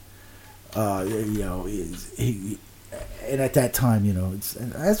one. He and at that time,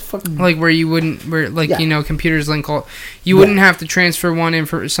 that's fucking like computers link all. You wouldn't have to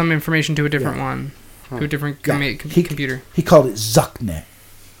transfer some information to a different one, to a different computer. He called it Zucknet.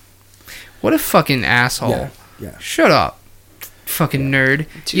 What a fucking asshole! Yeah. Shut up, fucking nerd.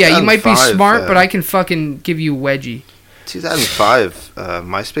 Yeah, you might be smart, but I can fucking give you a wedgie. 2005,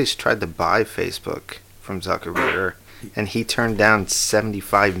 MySpace tried to buy Facebook from Zuckerberg, and he turned down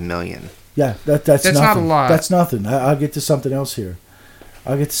 $75 million. Yeah, that's nothing. Not a lot. That's nothing. I'll get to something else here.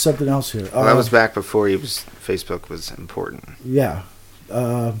 Well, that was back before Facebook was important. Yeah.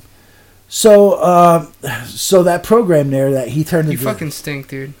 So that program there that he turned into... You fucking stink,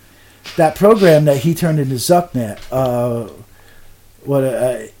 dude. That program that he turned into Zucknet,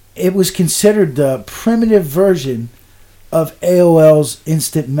 it was considered the primitive version of AOL's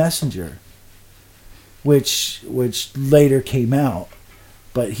Instant Messenger, which later came out.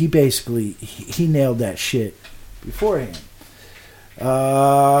 But he basically he nailed that shit beforehand.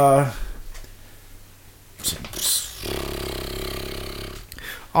 All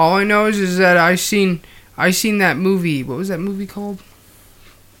I know is that I seen that movie. What was that movie called?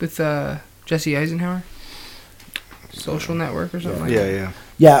 With Jesse Eisenhower? Social Network or something like that? Yeah.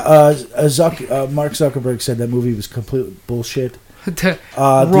 Yeah, Mark Zuckerberg said that movie was complete bullshit.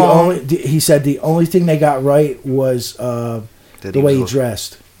 Wrong. He said the only thing they got right was the way he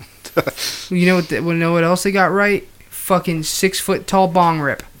dressed. You know what else they got right? Fucking 6 foot tall bong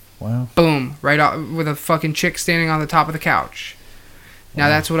rip. Wow. Boom. Right out with a fucking chick standing on the top of the couch. Now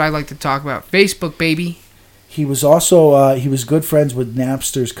that's what I like to talk about. Facebook, baby. He was also he was good friends with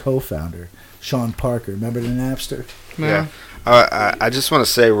Napster's co-founder, Sean Parker. Remember the Napster? Yeah. I just want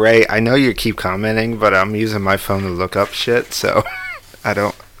to say, Ray, I know you keep commenting, but I'm using my phone to look up shit, so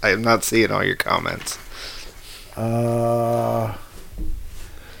I'm not seeing all your comments. During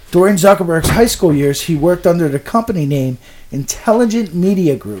Zuckerberg's high school years, he worked under the company name Intelligent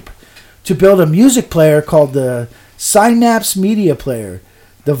Media Group to build a music player called the Synapse Media Player.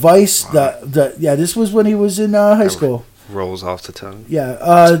 Device, this was when he was in high school. Rolls off the tongue.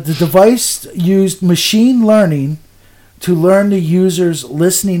 Yeah, the device used machine learning to learn the user's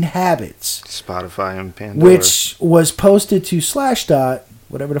listening habits, Spotify and Pandora. which was posted to Slashdot,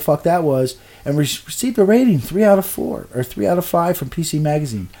 whatever the fuck that was, and received a rating 3 out of 4 or 3 out of 5 from PC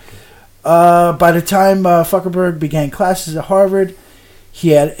Magazine. By the time Zuckerberg began classes at Harvard, he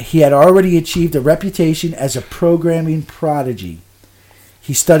had already achieved a reputation as a programming prodigy.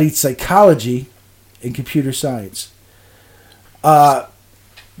 He studied psychology and computer science.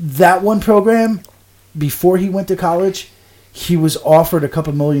 That one program, before he went to college, he was offered a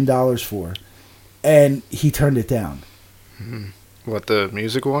couple $1 million for, and he turned it down. What, the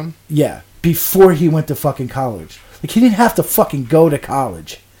music one? Yeah, before he went to fucking college. Like, he didn't have to fucking go to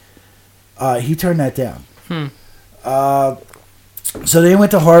college. He turned that down. So they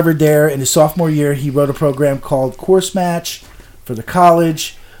went to Harvard there. In his sophomore year, he wrote a program called Course Match for the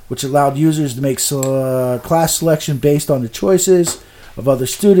college, which allowed users to make class selection based on the choices of other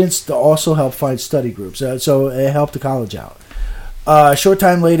students to also help find study groups. So it helped the college out. A short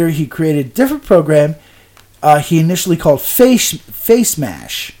time later, he created a different program he initially called Face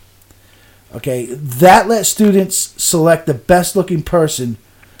Mash. Okay, that let students select the best looking person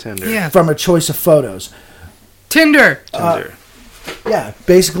Tinder. Yeah. from a choice of photos. Tinder. Tinder. Yeah,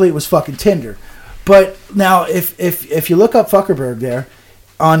 basically it was fucking Tinder. But now, if you look up Zuckerberg there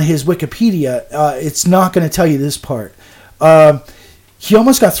on his Wikipedia, it's not going to tell you this part. He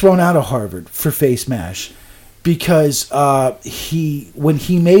almost got thrown out of Harvard for Face Mash because when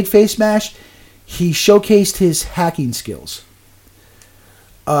he made Face Mash, he showcased his hacking skills.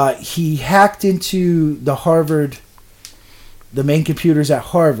 He hacked into the main computers at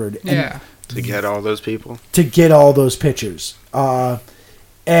Harvard. Yeah. To get all those people? To get all those pictures.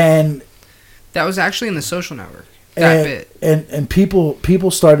 And That was actually in The Social Network. That bit. And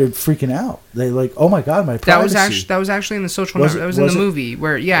people started freaking out. They like, oh my god, my privacy. That was actually in The Social Was Network. it- That was in was the it? movie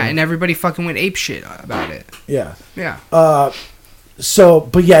where and everybody fucking went ape shit about it. Yeah. Yeah. So,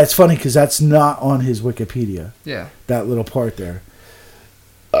 but yeah, it's funny because that's not on his Wikipedia. Yeah. That little part there.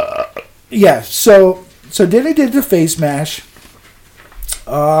 Yeah. So then he did the Face Mash.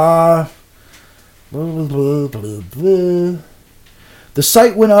 Blah, blah, blah, blah, blah. The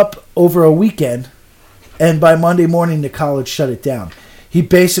site went up over a weekend, and by Monday morning, the college shut it down. He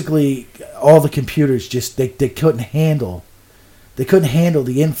basically, all the computers just they couldn't handle. They couldn't handle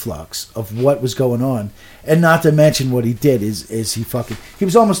the influx of what was going on, and not to mention what he did is he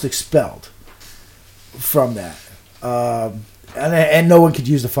was almost expelled from that, and no one could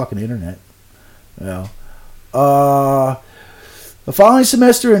use the fucking internet, you know. The following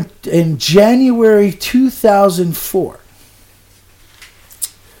semester in January 2004,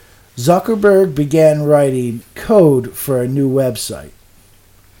 Zuckerberg began writing code for a new website.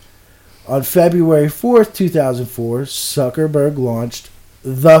 On February 4th, 2004, Zuckerberg launched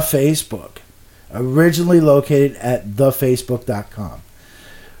The Facebook, originally located at thefacebook.com.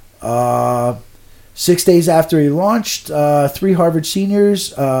 6 days after he launched, 3 Harvard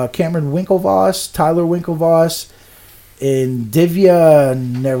seniors, Cameron Winklevoss, Tyler Winklevoss, and Divya,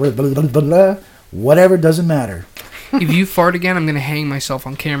 whatever, doesn't matter. If you fart again, I'm gonna hang myself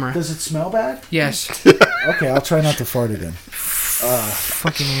on camera. Does it smell bad? Yes. Okay, I'll try not to fart again.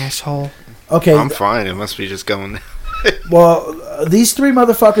 Fucking asshole. Okay, I'm fine. It must be just going. well, these 3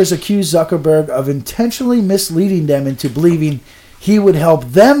 motherfuckers accused Zuckerberg of intentionally misleading them into believing he would help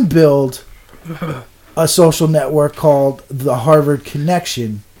them build a social network called the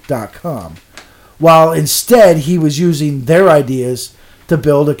HarvardConnection.com, while instead he was using their ideas to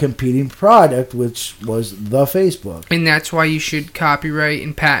build a competing product, which was the Facebook. And that's why you should copyright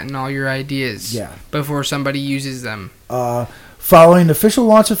and patent all your ideas. Yeah. Before somebody uses them. Following the official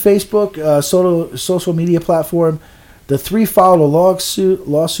launch of Facebook, social media platform, the 3 filed a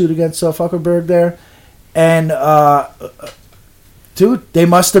lawsuit against Zuckerberg there, and dude, they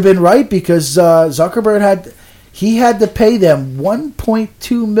must have been right because Zuckerberg had to pay them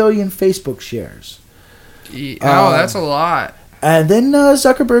 1.2 million Facebook shares. That's a lot. And then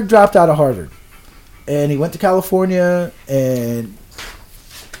Zuckerberg dropped out of Harvard. And he went to California and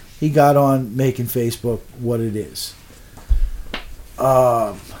he got on making Facebook what it is.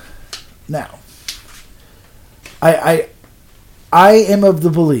 Now, I am of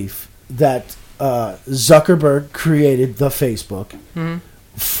the belief that Zuckerberg created the Facebook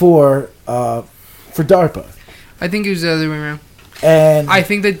for DARPA. I think it was the other way around. And I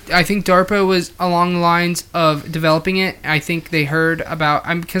think DARPA was along the lines of developing it. I think they heard about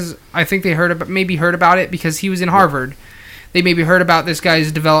it because he was in Harvard. They maybe heard about this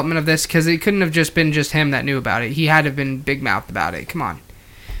guy's development of this because it couldn't have just been just him that knew about it. He had to have been big mouthed about it. Come on.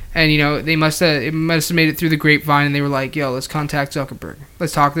 And it must have made it through the grapevine, and they were like, "Yo, let's contact Zuckerberg.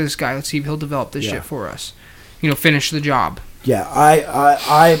 Let's talk to this guy. Let's see if he'll develop this shit for us." finish the job. Yeah,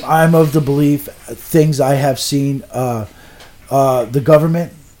 I'm of the belief things I have seen. The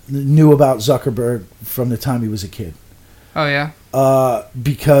government knew about Zuckerberg from the time he was a kid. Oh yeah.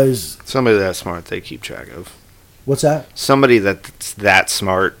 Because Somebody that smart, they keep track of. what's that? Somebody that's that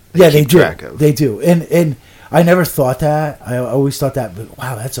smart, They keep do. track of. They do. And I never thought that. I always thought that. But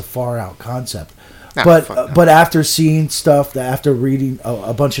wow, that's a far out concept. Nah, but fuck no. but after seeing stuff, after reading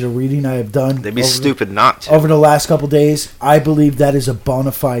a bunch of the reading I have done, They'd be stupid not to. over the last couple days, I believe that is a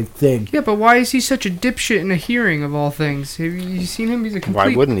bona fide thing. Yeah, but why is he such a dipshit in a hearing of all things? Have you seen him? He's a complete.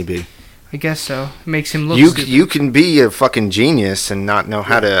 Why wouldn't he be? I guess so. It makes him look You stupid. you can be a fucking genius and not know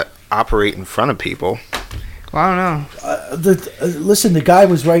how to operate in front of people. Well, I don't know. Listen, the guy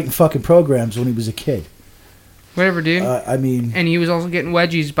was writing fucking programs when he was a kid. Whatever, dude. I mean, And he was also getting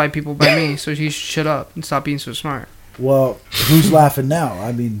wedgies by people by me, so he should shut up and stop being so smart. well, who's laughing now?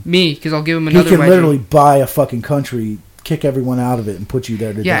 I mean, Me, because I'll give him he another can wedgie. literally buy a fucking country, kick everyone out of it, and put you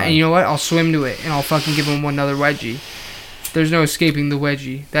there to Yeah, die. and you know what? I'll swim to it, and I'll fucking give him another wedgie. There's no escaping the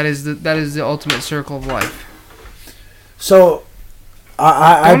wedgie. That is the ultimate circle of life. So,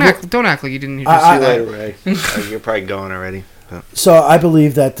 Don't act like you didn't hear I- this. See you later, Ray. You're probably going already. So I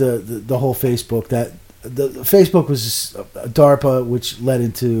believe that the whole Facebook the Facebook was just DARPA, which led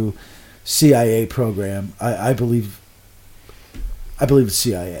into CIA program. I believe it's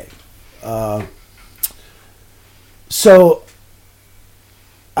CIA. So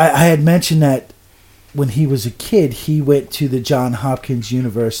I had mentioned that when he was a kid, he went to the Johns Hopkins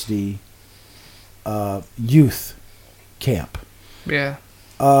University youth camp. Yeah.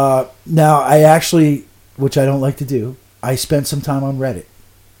 Now I actually, which I don't like to do, I spent some time on Reddit.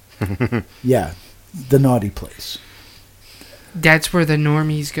 Yeah, the naughty place. That's where the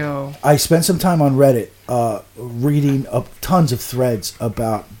normies go. I spent some time on Reddit reading up tons of threads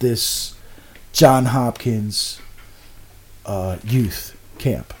about this Johns Hopkins youth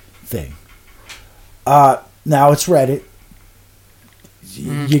camp thing. Now it's Reddit.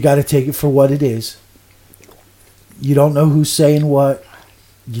 You got to take it for what it is. You don't know who's saying what.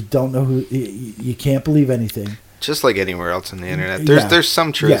 You don't know who. You can't believe anything. Just like anywhere else on the internet, Yeah. there's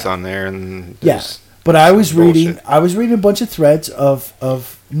some truth Yeah. on there, and Yeah, there's but I was reading. bullshit. I was reading a bunch of threads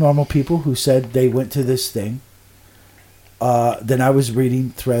of normal people who said they went to this thing. Then I was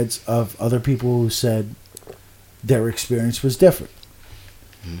reading threads of other people who said their experience was different.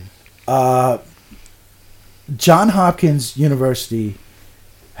 Johns Hopkins University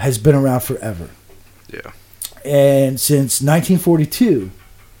has been around forever. Yeah. And since 1942,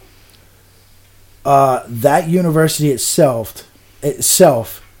 that university itself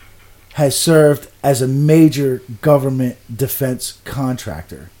has served as a major government defense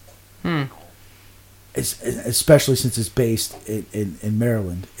contractor. Especially since it's based in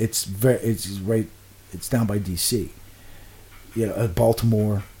Maryland. It's down by DC.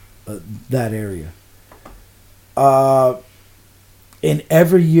 Baltimore, that area. In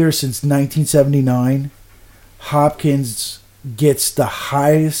every year since 1979, Hopkins gets the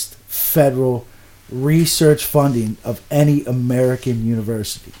highest federal research funding of any American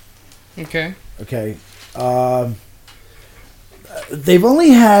university. Okay. Okay. They've only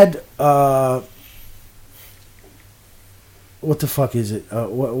had what the fuck is it?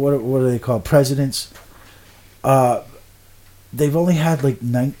 What are they called? Presidents. They've only had like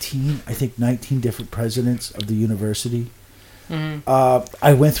 19 different presidents of the university.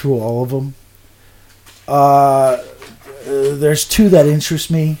 I went through all of them. There's two that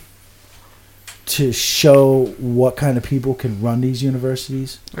interest me to show what kind of people can run these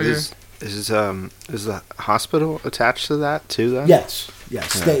universities. Is the hospital attached to that too? Then Yes. Yeah.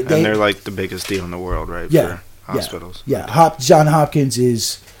 They, And they're like the biggest deal in the world, right? Yeah, For hospitals. Yeah. Johns Hopkins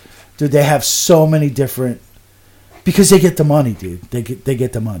is, dude. They have so many different because they get the money, dude. They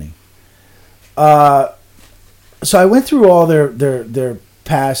get the money. So I went through all their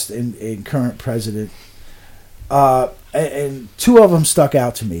past and current president, and two of them stuck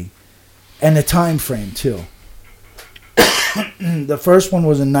out to me, and the time frame too. The first one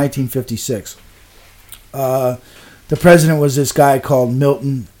was in 1956. The president was this guy called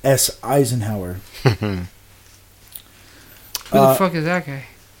Milton S. Eisenhower. Who the fuck is that guy?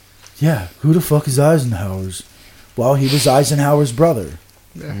 Yeah, who the fuck is Eisenhower's? Well, he was Eisenhower's brother.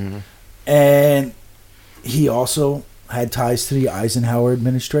 Yeah. And he also had ties to the Eisenhower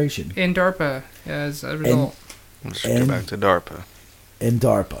administration In DARPA, as a result. Let's And- go back to DARPA. and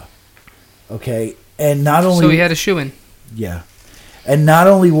DARPA. Okay? And not only... So he had a shoe-in. Yeah. And not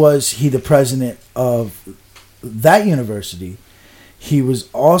only was he the president of that university, he was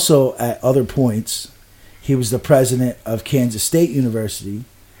also, at other points, he was the president of Kansas State University.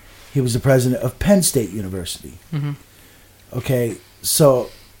 He was the president of Penn State University. Mhm. Okay, so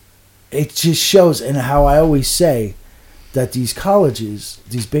it just shows, and how I always say that these colleges,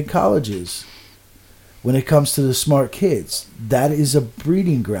 these big colleges, when it comes to the smart kids, that is a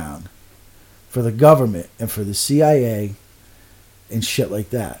breeding ground for the government and for the CIA and shit like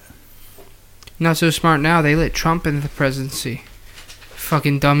that. Not so smart now. They let Trump into the presidency.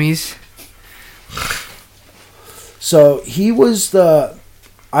 Fucking dummies. So he was the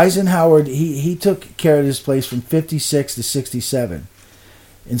Eisenhower. He took care of this place from 56 to 67.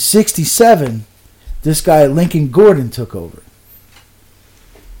 In 67, this guy Lincoln Gordon took over.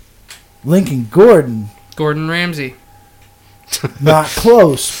 Lincoln Gordon, Gordon Ramsay. not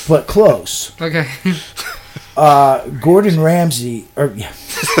close, but close. Okay. Gordon Ramsay, you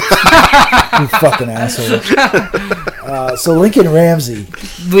fucking asshole. So Lincoln Ramsay,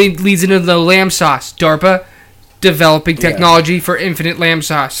 Leads into the lamb sauce. DARPA, developing technology for infinite lamb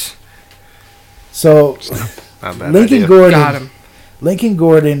sauce. so Not a bad Lincoln idea. Gordon, Got him. Lincoln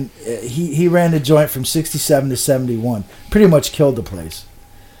Gordon, he ran the joint from 67 to 71. Pretty much killed the place.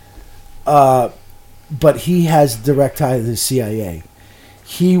 But he has direct tie to the CIA.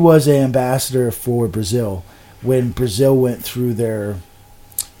 He was an ambassador for Brazil when Brazil went through their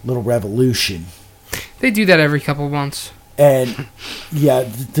little revolution. They do that every couple of months. And, yeah,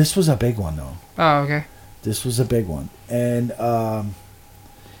 this was a big one, though. Oh, okay. This was a big one. And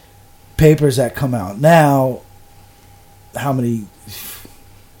papers that come out now, how many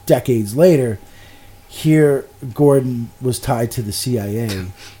decades later, here Gordon was tied to the CIA.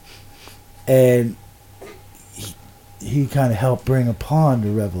 And he kind of helped bring upon the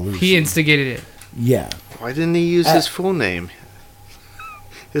revolution. He instigated it. Yeah. Why didn't he use his full name?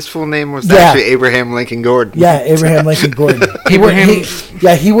 His full name was Yeah. actually Abraham Lincoln Gordon. Yeah, Abraham Lincoln Gordon. He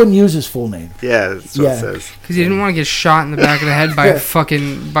wouldn't use his full name. Yeah, that's what it says. Because he didn't want to get shot in the back of the head by a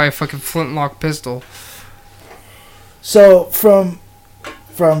fucking flintlock pistol. So from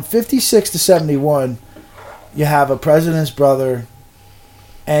 56 to 71, you have a president's brother,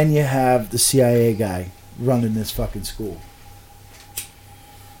 and you have the CIA guy running this fucking school.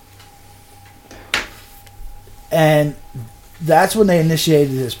 And that's when they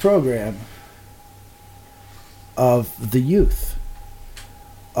initiated this program of the youth.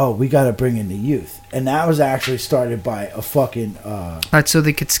 Oh, we got to bring in the youth. And that was actually started by a fucking... That's so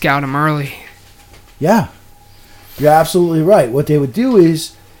they could scout him early. Yeah. You're absolutely right. What they would do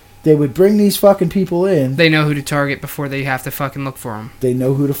is they would bring these fucking people in. They know who to target before they have to fucking look for them. They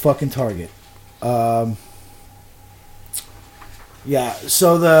know who to fucking target. Yeah,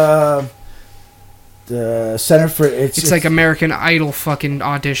 so the Center for... It's like American Idol fucking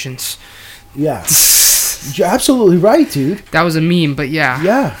auditions. Yeah. You're absolutely right, dude. That was a meme, but yeah.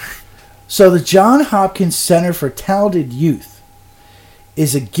 Yeah. So the Johns Hopkins Center for Talented Youth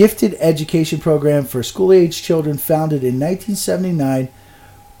is a gifted education program for school-age children founded in 1979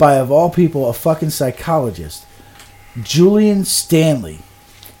 by, of all people, a fucking psychologist, Julian Stanley.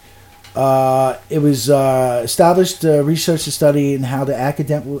 It was established to research the study in how to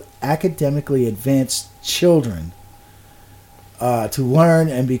academically advance children to learn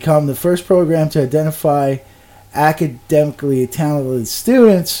and become the first program to identify academically talented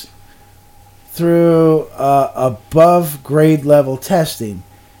students through above grade level testing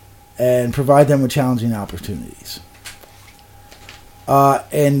and provide them with challenging opportunities.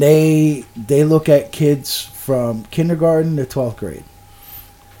 And they look at kids from kindergarten to 12th grade.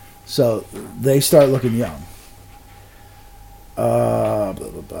 So they start looking young. Blah,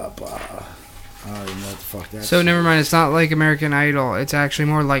 blah, blah, blah. I don't even know what the fuck that's. So never mind, it's not like American Idol. It's actually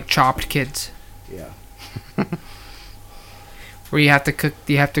more like Chopped Kids. Yeah. Where you have to cook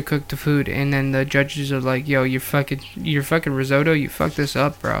the food, and then the judges are like, "Yo, your fucking risotto, you fucked this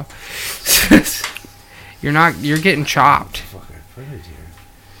up, bro. You're getting chopped." Fuck, I printed here.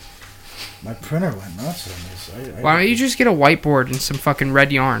 My printer went nuts on this. Why don't you just get a whiteboard and some fucking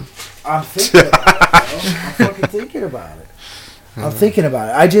red yarn? I'm thinking about it. I'm fucking thinking about it. I'm thinking about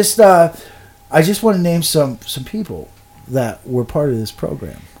it. I just want to name some people that were part of this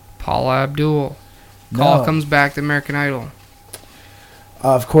program. Paula Abdul. No. Call comes back to American Idol.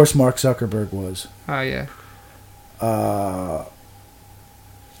 Of course, Mark Zuckerberg was Oh yeah. a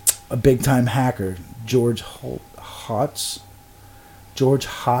big-time hacker. George Hotz. George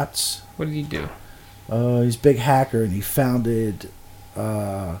Hotz. What did he do? He's a big hacker, and he founded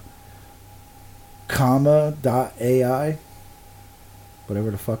Comma.ai,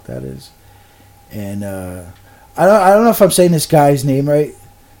 whatever the fuck that is. And I don't know if I'm saying this guy's name right.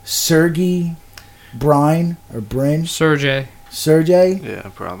 Sergey Brin or Brin. Sergey. Sergey. Yeah,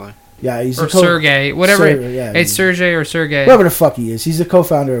 probably. Yeah, he's or Sergey, whatever. Yeah, It's Sergey or Sergey. whoever the fuck he is. He's the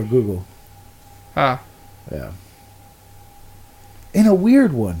co-founder of Google. Ah. Yeah. And a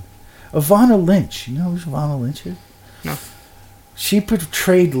weird one, Ivana Lynch. You know who's Ivana Lynch is? No. She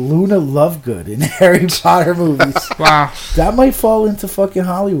portrayed Luna Lovegood in Harry Potter movies. Wow. That might fall into fucking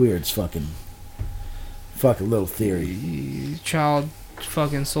Hollywoods fucking little theory. Child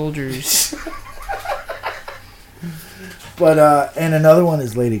fucking soldiers. But and another one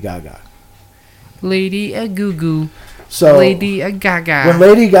is Lady Gaga. Lady a goo goo. So Lady a gaga. when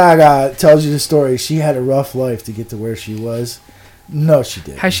Lady Gaga tells you the story, she had a rough life to get to where she was. No, she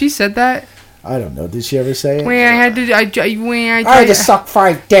didn't. Has she said that? I don't know. Did she ever say it? When I had to, I had to suck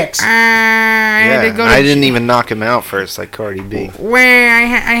 5 dicks. I had to go to I didn't even knock him out first like Cardi B. Where I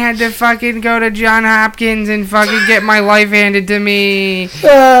had to fucking go to John Hopkins and fucking get my life handed to me.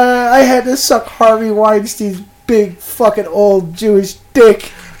 I had to suck Harvey Weinstein's big fucking old Jewish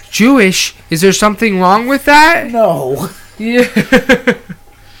dick. Jewish? Is there something wrong with that? No. Yeah.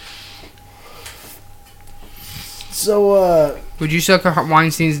 So, Would you suck a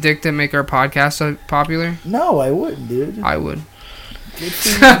Weinstein's dick to make our podcast so popular? no, I wouldn't, dude. I would. Good for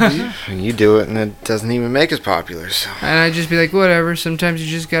you, dude. And you do it, and it doesn't even make us popular. So And I'd just be like, whatever. Sometimes you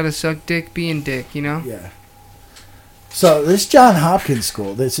just gotta suck dick being dick, you know? Yeah. So this John Hopkins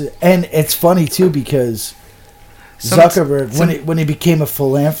school, and it's funny too because Zuckerberg, when he became a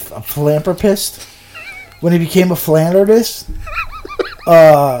philanthropist, when he became a philanthropist,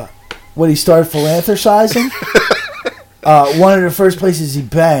 when he started philanthropizing, one of the first places he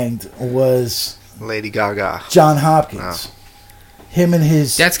banged was Lady Gaga. John Hopkins. Wow. Him and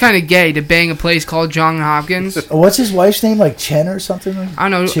his... That's kind of gay to bang a place called John Hopkins. What's his wife's name? Like Chen or something? I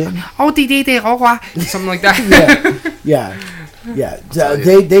don't know. Chin? Oh, something like that. Yeah.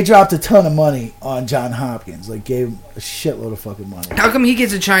 They dropped a ton of money on John Hopkins. Like, gave him a shitload of fucking money. How come he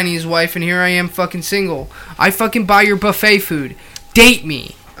gets a Chinese wife and here I am fucking single? I fucking buy your buffet food. Date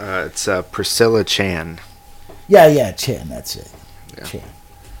me. It's Priscilla Chan. Yeah, Chen, that's it. Yeah. Chen.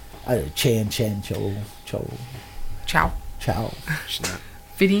 I don't know, Chen, Ciao. Chow. She's not.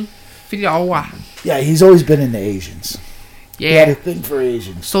 Fitty. Oh, Yeah, he's always been into Asians. He had a yeah. thing for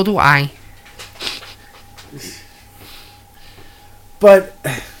Asians. So do I. But,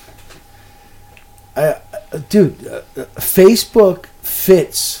 dude, Facebook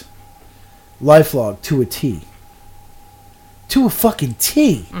fits LifeLog to a T. To a fucking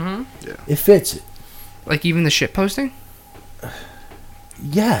T. Mm-hmm. It fits it. Like even the shit posting?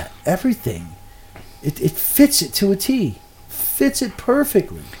 Yeah, everything. It fits it to a T. Fits it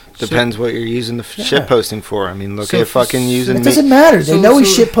perfectly. Depends what you're using the Yeah. shit posting for. I mean, look So- at fucking using It me. doesn't matter. They So- know he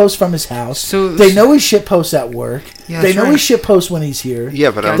so- shit posts from his house. So- they know he shit posts at work. Yeah, they that's know he right. shit posts when he's here.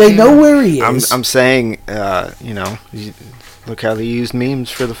 Yeah, but They know where he I'm is. saying, look how they used memes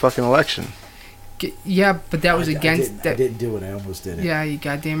for the fucking election. Yeah, but that was against I that. didn't do it. I almost did it. Yeah, you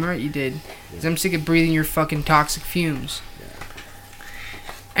goddamn right you did. 'Cause I'm sick of breathing your fucking toxic fumes.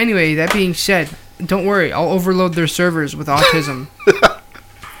 Anyway, that being said, don't worry. I'll overload their servers with autism.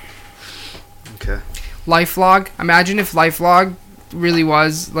 Okay. LifeLog. Imagine if LifeLog really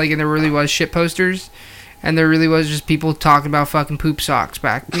was and there really was shit posters, and there really was just people talking about fucking poop socks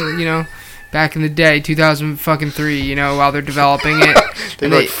back in the day, 2003. While they're developing it. They're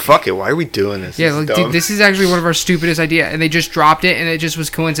And like, fuck it. Why are we doing this? Yeah, This is look, dumb. dude, this is actually one of our stupidest ideas, and they just dropped it, and it just was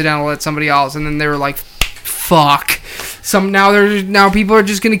coincidental at somebody else, and then they were like, "Fuck." Now people are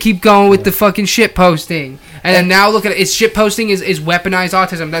just gonna keep going with the fucking shit posting, and then now look at it. It's shit posting is weaponized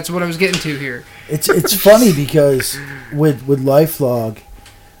autism. That's what I was getting to here. It's funny because with LifeLog,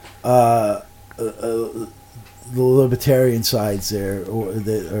 the libertarian sides there,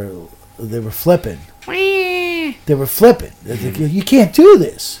 they were flipping. They were flipping. They're like, you can't do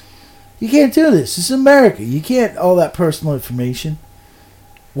this. You can't do this. This is America. You can't all that personal information.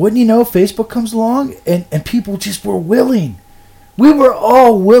 Wouldn't you know, Facebook comes along and people just were willing. We were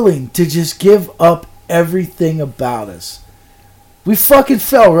all willing to just give up everything about us. We fucking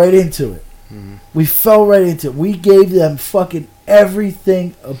fell right into it. Mhm. We fell right into it. We gave them fucking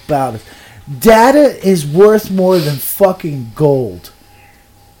everything about us. Data is worth more than fucking gold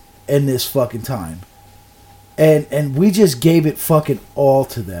in this fucking time. And we just gave it fucking all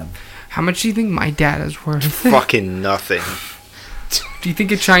to them. How much do you think my data's worth? fucking nothing. Do you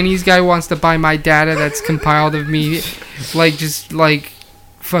think a Chinese guy wants to buy my data that's compiled of me, just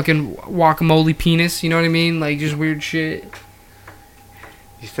fucking guacamole penis? You know what I mean? Like just weird shit.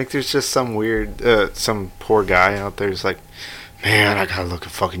 You think there's just some weird, some poor guy out there who's like, man, I gotta look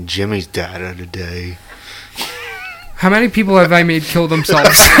at fucking Jimmy's data today. How many people have I made kill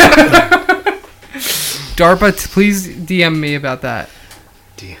themselves? DARPA, please DM me about that.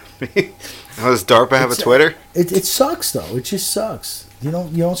 Does DARPA have a Twitter? It sucks though. It just sucks. You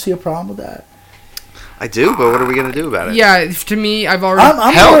don't see a problem with that? I do, but what are we gonna do about it? Yeah, to me, I've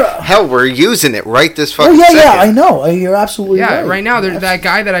already. Hell, we're using it right this Oh fucking yeah, second. I know. You're absolutely right. Yeah, right now, that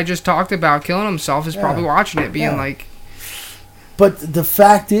guy that I just talked about killing himself is probably watching it, being like. But the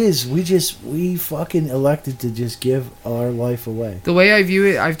fact is, we fucking elected to just give our life away. The way I view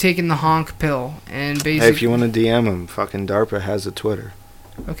it, I've taken the honk pill, and basically. Hey, if you want to DM him, fucking DARPA has a Twitter.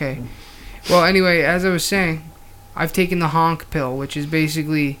 Okay. Well, anyway, as I was saying, I've taken the honk pill, which is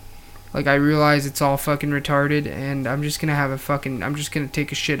basically, like, I realize it's all fucking retarded, and I'm just gonna I'm just gonna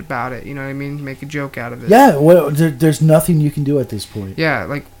take a shit about it, you know what I mean? Make a joke out of it. Yeah, well, there's nothing you can do at this point. Yeah,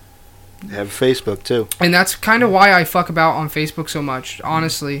 like. Have Facebook, too. And that's kind of why I fuck about on Facebook so much,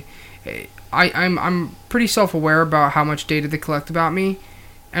 honestly. I'm pretty self-aware about how much data they collect about me,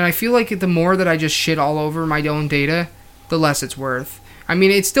 and I feel like the more that I just shit all over my own data, the less it's worth. I mean,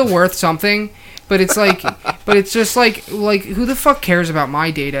 it's still worth something, but it's like, but it's just like who the fuck cares about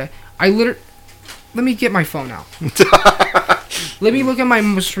my data? Let me get my phone out. Let me look at my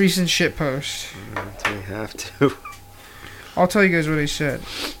most recent shit post. Do we have to? I'll tell you guys what I said.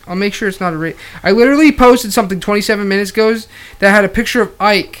 I'll make sure it's not I literally posted something 27 minutes ago that had a picture of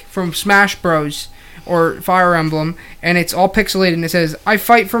Ike from Smash Bros. Or Fire Emblem, and it's all pixelated, and it says, I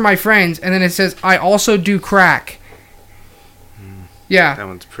fight for my friends, and then it says, I also do crack. Yeah. That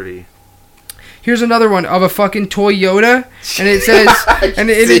one's pretty... Here's another one of a fucking Toyota, and it says,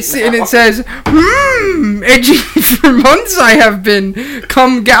 and it says, edgy for months I have been,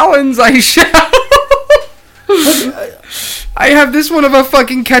 come gallons I shall. I have this one of a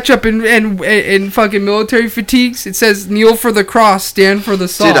fucking ketchup and fucking military fatigues. It says, kneel for the cross, stand for the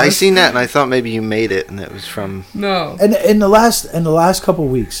sauce. Dude, I seen that, and I thought maybe you made it, and it was from... No. And in the last couple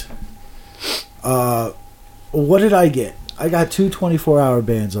of weeks, what did I get? I got 2 24-hour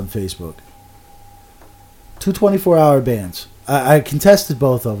bans on Facebook. 2 24-hour bans. I contested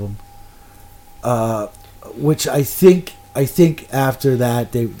both of them. Which I think after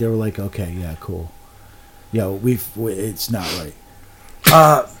that they were like, okay, yeah, cool. Yeah, it's not right.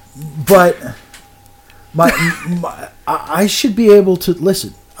 But I should be able to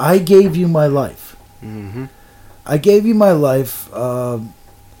listen. I gave you my life. Mm-hmm. I gave you my life.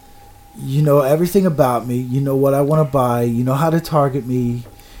 You know everything about me. You know what I want to buy. You know how to target me.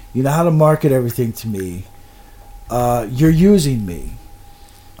 You know how to market everything to me. You're using me.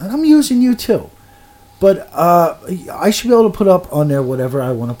 And I'm using you too. But I should be able to put up on there whatever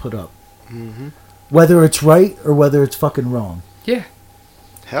I want to put up. Mm-hmm. Whether it's right or whether it's fucking wrong. Yeah.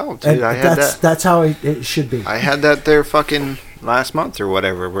 Hell, dude, And I had that. That's how it should be. I had that there fucking last month or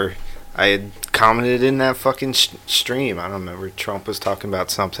whatever, where I had commented in that fucking stream. I don't remember. Trump was talking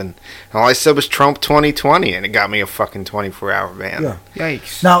about something. And all I said was Trump 2020, and it got me a fucking 24-hour ban. Yeah.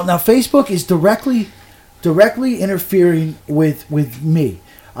 Yikes. Now Facebook is directly interfering with me.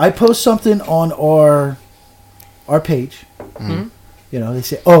 I post something on our page. Mm-hmm. You know, they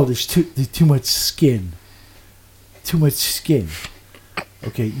say, "Oh, there's too much skin. Too much skin."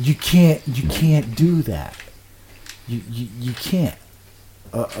 Okay, you can't do that. You can't.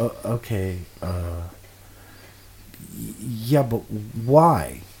 Okay. Yeah, but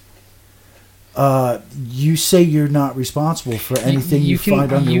why? You say you're not responsible for anything you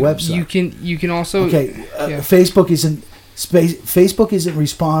find on your website. You can also Facebook isn't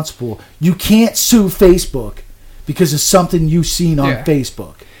responsible. You can't sue Facebook because of something you've seen on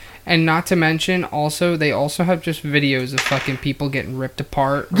Facebook. And not to mention, also they also have just videos of fucking people getting ripped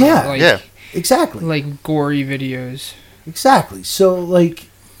apart. Yeah, exactly. Like gory videos. Exactly. So, like,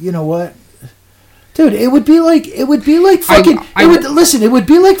 you know what, dude? It would be like fucking. Listen. It would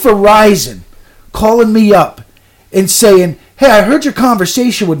be like Verizon calling me up and saying, "Hey, I heard your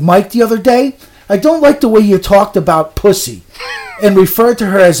conversation with Mike the other day. I don't like the way you talked about pussy and referred to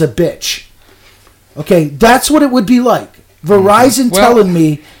her as a bitch." Okay, that's what it would be like. Verizon telling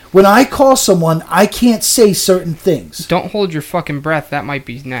me when I call someone, I can't say certain things. Don't hold your fucking breath. That might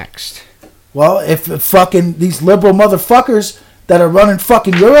be next. Well, if fucking these liberal motherfuckers that are running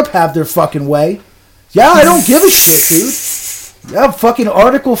fucking Europe have their fucking way, yeah, I don't give a shit, dude. Yeah, fucking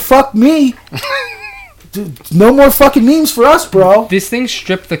article fuck me. Dude, no more fucking memes for us, bro. This thing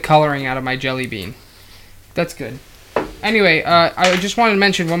stripped the coloring out of my jelly bean. That's good. Anyway, I just wanted to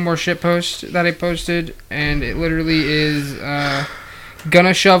mention one more shit post that I posted, and it literally is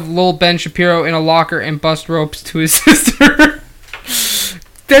gonna shove Lil Ben Shapiro in a locker and bust ropes to his sister.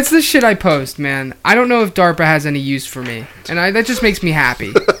 That's the shit I post, man. I don't know if DARPA has any use for me, and that just makes me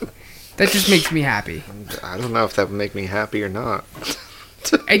happy. That just makes me happy. I don't know if that would make me happy or not.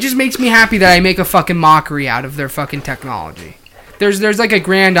 It just makes me happy that I make a fucking mockery out of their fucking technology. there's like a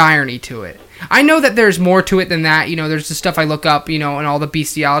grand irony to it. I know that there's more to it than that. You know, there's the stuff I look up, you know, and all the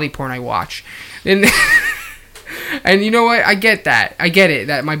bestiality porn I watch. And and you know what? I get that. I get it.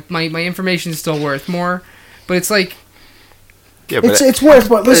 That my information is still worth more. But it's like... Yeah, but it's worth,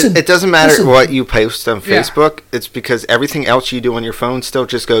 but listen. It doesn't matter listen. what you post on Yeah. Facebook. It's because everything else you do on your phone still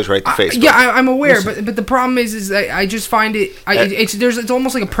just goes right to Facebook. Yeah, I'm aware, but the problem is that I just find it... it's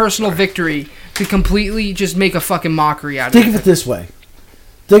almost like a personal victory to completely just make a fucking mockery out of Think it. of it this way.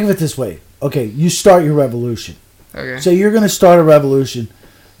 Okay, you start your revolution. Okay. So you're going to start a revolution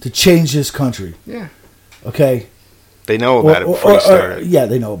to change this country. Yeah. Okay? They know about it before you start it. Yeah,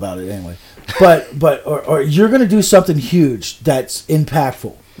 they know about it anyway. But you're going to do something huge that's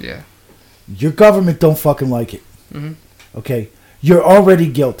impactful. Yeah. Your government don't fucking like it. Mhm. Okay? You're already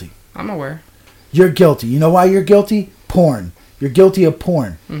guilty. I'm aware. You're guilty. You know why you're guilty? Porn. You're guilty of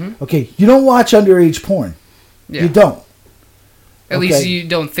porn. Mhm. Okay? You don't watch underage porn. Yeah. You don't. At least Okay. you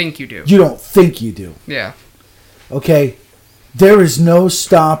don't think you do. You don't think you do. Yeah. Okay? There is no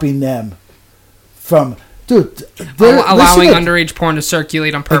stopping them from... Dude, they're- Allowing listen to- underage porn to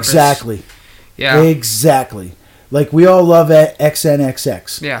circulate on purpose. Exactly. Yeah. Exactly. Like, we all love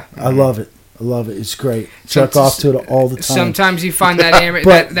XNXX. Yeah. I love it. It's great. Jerk off to it all the time. Sometimes you find that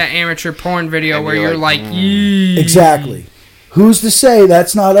But- that amateur porn video And where you're you're like, like, "Yee." Exactly. Who's to say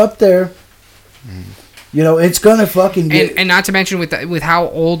that's not up there? You know, it's gonna fucking get... And not to mention with how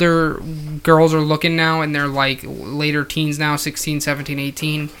older girls are looking now, and they're like later teens now, 16, 17,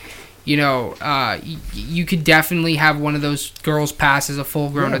 18. You know, you could definitely have one of those girls pass as a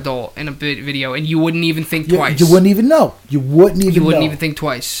full-grown Yeah. adult in a video, and you wouldn't even think you, twice. you wouldn't even know. You wouldn't even think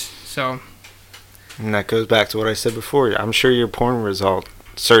twice. So And that goes back to what I said before. I'm sure your porn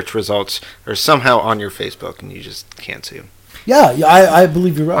search results are somehow on your Facebook, and you just can't see them. Yeah, I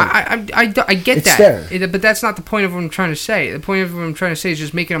believe you're right. I get It's that, there. But that's not the point of what I'm trying to say. The point of what I'm trying to say is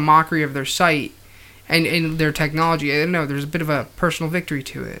just making a mockery of their site and their technology. I don't know. There's a bit of a personal victory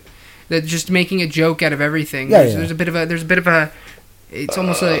to it. That just making a joke out of everything. Yeah, There's yeah. There's a bit of a. It's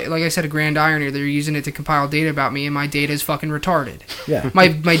almost like I said, a grand irony. They're using it to compile data about me, and my data is fucking retarded. Yeah. My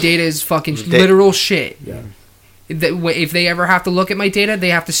data is fucking literal shit. Yeah. If they ever have to look at my data, they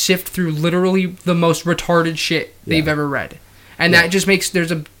have to sift through literally the most retarded shit they've Yeah. ever read, and that just makes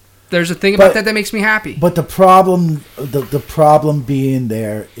there's a thing But- about that makes me happy. But the problem being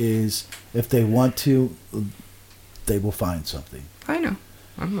there is if they want to, they will find something. I know,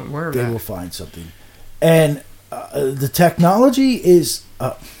 I'm aware of They that. will find something. And the technology is...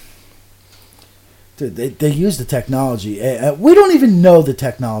 dude, they use the technology. We don't even know the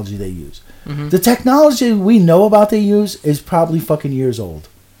technology they use. Mm-hmm. The technology we know about they use is probably fucking years old.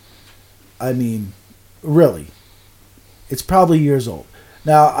 I mean, really. It's probably years old.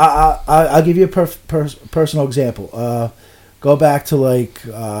 Now, I'll give you a personal example. Go back to like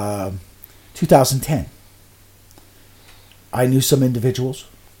 2010. I knew some individuals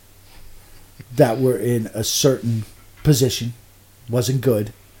that were in a certain position. Wasn't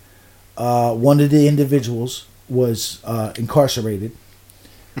good. One of the individuals was incarcerated.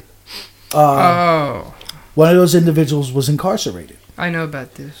 Oh, One of those individuals was incarcerated. I know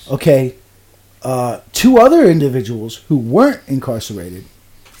about this. Okay. Two other individuals who weren't incarcerated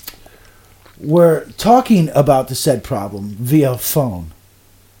were talking about the said problem via phone,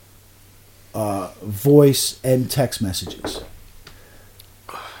 voice, and text messages.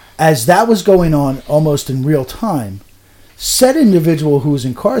 As that was going on almost in real time, said individual who was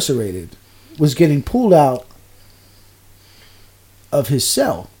incarcerated was getting pulled out of his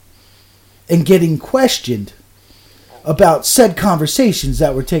cell and getting questioned about said conversations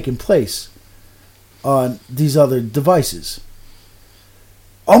that were taking place on these other devices.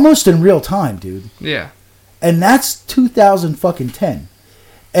 Almost in real time, dude. Yeah. And that's 2010.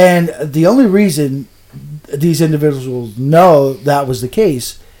 And the only reason these individuals know that was the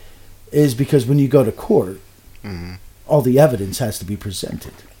case is because when you go to court, all the evidence has to be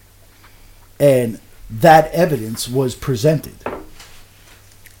presented. And that evidence was presented.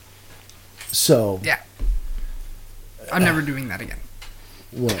 So, Yeah. I'm never doing that again.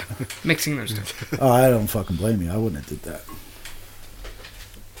 what? Mixing those two. Oh, I don't fucking blame you. I wouldn't have did that.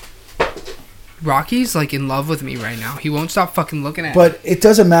 Rocky's like in love with me right now. He won't stop fucking looking at me. But it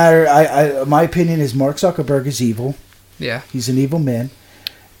doesn't matter. My opinion is Mark Zuckerberg is evil. Yeah. He's an evil man.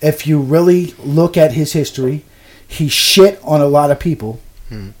 If you really look at his history, he shit on a lot of people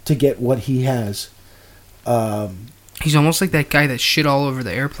to get what he has. He's almost like that guy that shit all over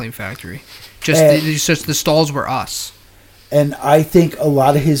the airplane factory. Just And- it's just the stalls were us. And I think a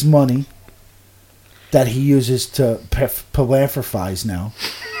lot of his money that he uses to philanthropize now,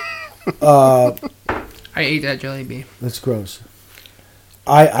 I ate that jelly bean. that's gross.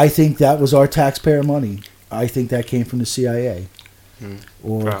 I think that was our taxpayer money. I think that came from the CIA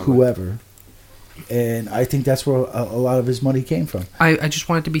or probably. whoever. And I think that's where a lot of his money came from. I just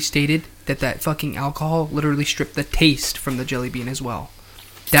want it to be stated that fucking alcohol literally stripped the taste from the jelly bean as well.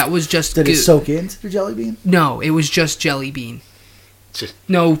 That was just Did goo. it soak into the jelly bean? No, it was just jelly bean. Just-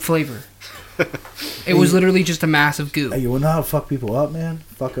 No flavor. It was literally just a massive goo. Hey, you want to know how to fuck people up, man?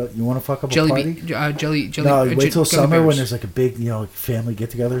 Fuck up. You want to fuck up Jelly a party? bean, jelly. No, you wait till gummy summer when bears. there's like a big, like family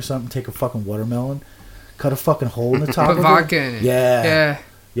get together or something. Take a fucking watermelon, cut a fucking hole in the top Put of vodka it. in it. Yeah.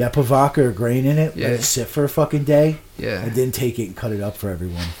 Yeah, put vodka or grain in it. Yeah. Let it sit for a fucking day. Yeah. And then take it and cut it up for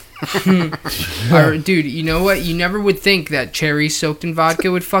everyone. Dude, you know what? You never would think that cherry soaked in vodka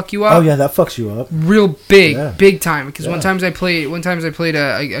would fuck you up. Oh yeah, that fucks you up. Real big, Yeah. big time. Because Yeah. one time I played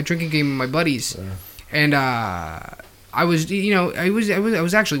a drinking game with my buddies, and I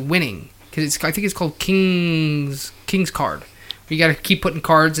was actually winning because I think it's called King's Card. You got to keep putting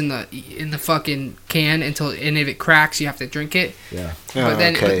cards in the fucking can and if it cracks, you have to drink it. Yeah. But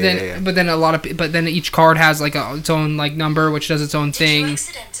then each card has like its own like number, which does its own Did you thing.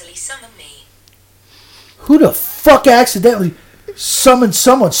 accidentally summon me? Who the fuck accidentally summoned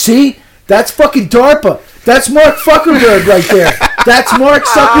someone? See? That's fucking DARPA. That's Mark Zuckerberg right there. That's Mark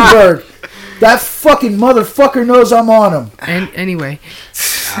Zuckerberg. That fucking motherfucker knows I'm on him. And anyway,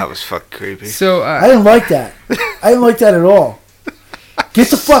 That was fucking creepy. so I didn't like that. I didn't like that at all. Get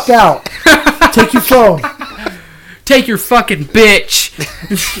the fuck out. Take your phone. take your fucking bitch.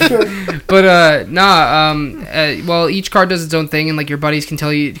 But well, each card does its own thing, and like your buddies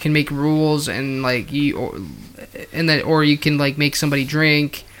can make rules, and like or you can like make somebody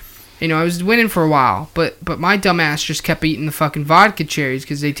drink. You know, I was winning for a while, but my dumbass just kept eating the fucking vodka cherries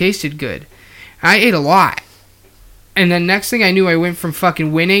because they tasted good. I ate a lot. And then next thing I knew, I went from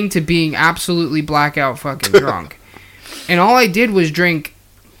fucking winning to being absolutely blackout fucking drunk. And all I did was drink...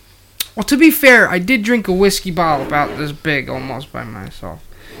 Well, to be fair, I did drink a whiskey bottle about this big almost by myself.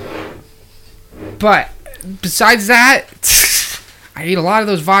 But besides that, I ate a lot of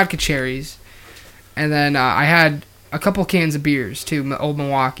those vodka cherries. And then I had a couple cans of beers, too, Old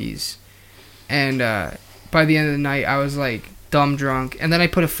Milwaukee's. And by the end of the night, I was like dumb drunk. And then I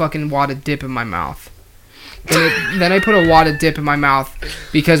put a fucking wad of dip in my mouth. Then I put a wad of dip in my mouth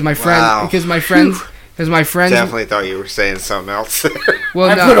because my friend, Wow. because my friends. Definitely thought you were saying something else there. Well,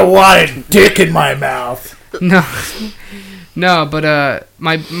 I no, put a wad of dick in my mouth. no, but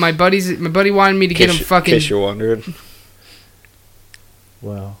my buddy wanted me to get him fucking. In case you're wondering.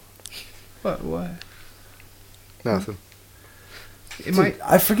 Wow. What? Nothing. It might.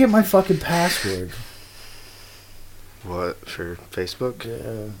 I forget my fucking password. What, for Facebook?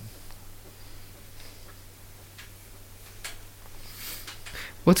 Yeah.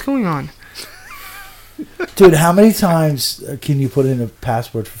 What's going on? Dude, how many times can you put in a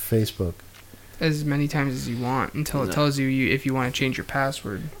password for Facebook? As many times as you want until it tells you if you want to change your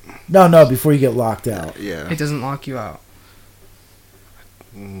password. No, before you get locked out. Yeah. It doesn't lock you out.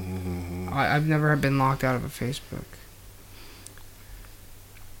 I've never been locked out of a Facebook.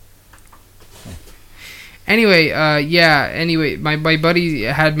 Anyway, my buddy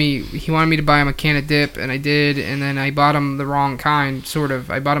had me, he wanted me to buy him a can of dip, and I did, and then I bought him the wrong kind, sort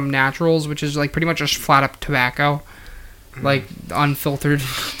of. I bought him Naturals, which is like pretty much just flat up tobacco. Like unfiltered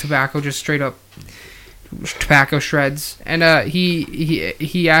tobacco, just straight up tobacco shreds. And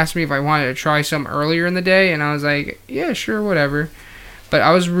he asked me if I wanted to try some earlier in the day, and I was like, yeah, sure, whatever. But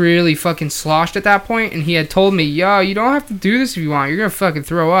I was really fucking sloshed at that point, and he had told me, yo, you don't have to do this if you want, you're gonna fucking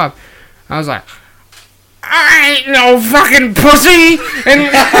throw up. I was like, I ain't no fucking pussy!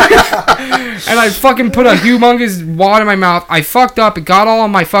 And I fucking put a humongous wad in my mouth. I fucked up. It got all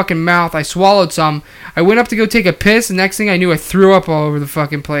in my fucking mouth. I swallowed some. I went up to go take a piss. The next thing I knew, I threw up all over the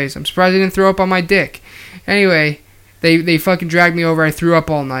fucking place. I'm surprised I didn't throw up on my dick. Anyway, they fucking dragged me over. I threw up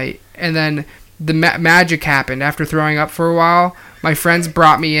all night. And then the magic happened. After throwing up for a while, my friends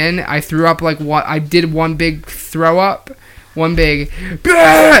brought me in. I threw up like what? I did one big throw up. One big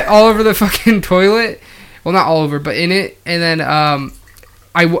all over the fucking toilet. Well, not all over, but in it. And then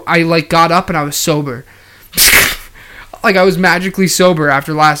I like got up and I was sober. Like I was magically sober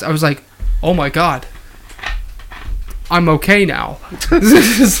after last. I was like, oh my god, I'm okay now.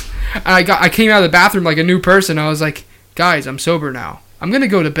 And I came out of the bathroom like a new person. I was like, guys, I'm sober now. I'm gonna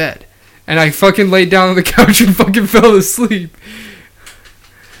go to bed. And I fucking laid down on the couch and fucking fell asleep.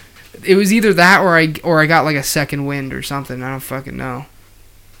 It was either that or I got like a second wind or something. I don't fucking know.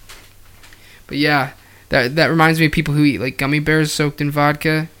 But yeah. That reminds me of people who eat like gummy bears soaked in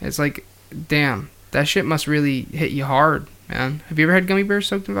vodka. It's like, damn, that shit must really hit you hard, man. Have you ever had gummy bears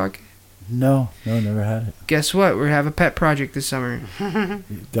soaked in vodka? No, never had it. Guess what? We have a pet project this summer.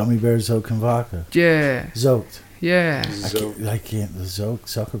 Gummy bears, Zoke, and vodka. Yeah. Zoked. Yeah. I can't. The Zoke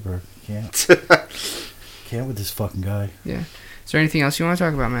Zuckerberg. Can't. Can't with this fucking guy. Yeah. Is there anything else you want to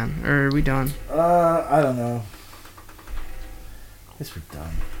talk about, man? Or are we done? I don't know. Guess we're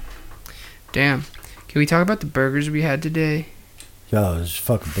done. Damn. Can we talk about the burgers we had today? Yo, there's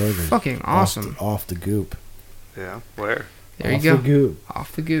fucking burgers. Fucking awesome. Off the goop. Yeah, where? There Off you go. the goop.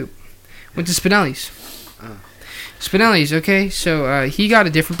 Off the goop. Went to Spinelli's. Spinelli's, okay. So he got a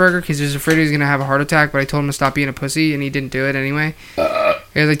different burger because he was afraid he was gonna have a heart attack. But I told him to stop being a pussy, and he didn't do it anyway.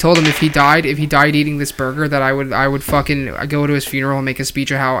 Because I told him if he died eating this burger, that I would fucking go to his funeral and make a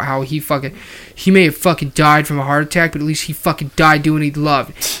speech of how he may have fucking died from a heart attack, but at least he fucking died doing what he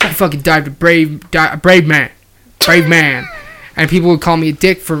loved. He fucking died a brave man. And people would call me a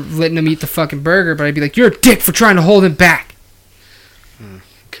dick for letting him eat the fucking burger, but I'd be like, you're a dick for trying to hold him back.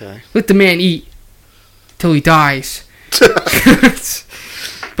 Okay. Let the man eat till he dies.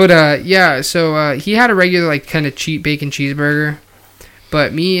 But yeah, so he had a regular like kind of cheap bacon cheeseburger.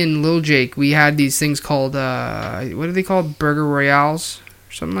 But me and Lil Jake, we had these things called what are they called? Burger Royales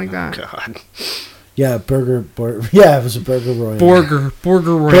or something like that. God. Yeah, yeah, it was a burger royal. Burger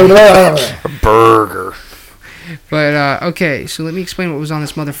Royale. Burger. But okay, so let me explain what was on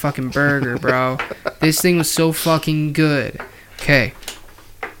this motherfucking burger, bro. This thing was so fucking good. Okay.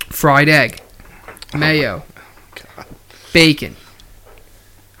 Fried egg, mayo, bacon.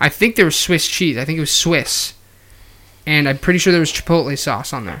 I think there was Swiss cheese. I think it was Swiss. And I'm pretty sure there was Chipotle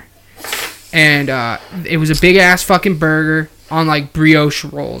sauce on there. And it was a big ass fucking burger on like brioche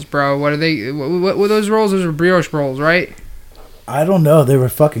rolls, bro. What are they? What were those rolls? Those were brioche rolls, right? I don't know. They were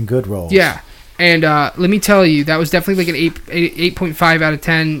fucking good rolls. Yeah. And let me tell you, that was definitely like an 8.5 out of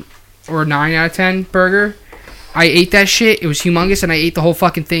 10 or 9 out of 10 burger. I ate that shit. It was humongous, and I ate the whole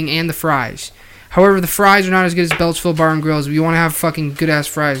fucking thing and the fries. However, the fries are not as good as Beltsville Bar and Grills. If you want to have fucking good-ass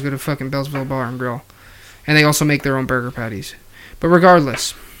fries, go to fucking Beltsville Bar and Grill. And they also make their own burger patties. But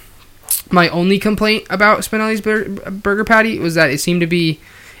regardless, my only complaint about Spinelli's burger patty was that it seemed to be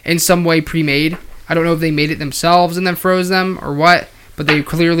in some way pre-made. I don't know if they made it themselves and then froze them or what, but they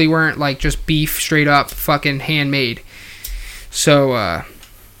clearly weren't like just beef straight up fucking handmade. So,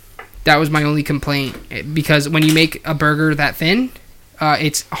 that was my only complaint, because when you make a burger that thin,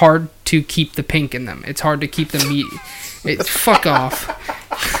 it's hard to keep the pink in them. It's hard to keep the meat. Fuck off.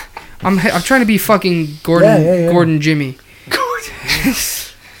 I'm trying to be fucking Gordon Jimmy.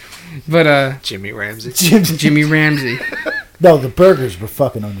 But Jimmy Ramsey. Jimmy Ramsey. No, the burgers were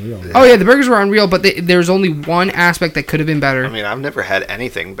fucking unreal. Oh yeah, the burgers were unreal, but there's only one aspect that could have been better. I mean, I've never had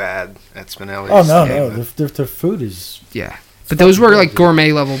anything bad at Spinelli's. Oh no, their food is. Yeah. But those were like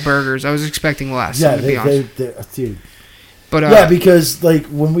gourmet level burgers. I was expecting less. Yeah, to be honest. dude. But yeah, because like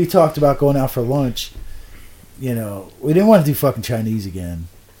when we talked about going out for lunch, you know, we didn't want to do fucking Chinese again.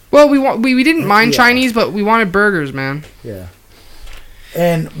 Well, we didn't mind Chinese, but we wanted burgers, man. Yeah.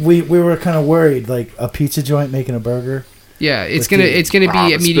 And we were kind of worried, like a pizza joint making a burger. Yeah, it's gonna be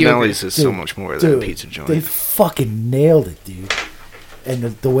a mediocre. Spinelli's is so much more than a pizza joint. They fucking nailed it, dude. And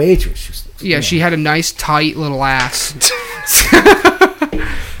the waitress, she had a nice tight little ass.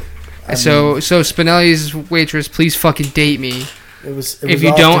 So Spinelli's waitress, please fucking date me. It was if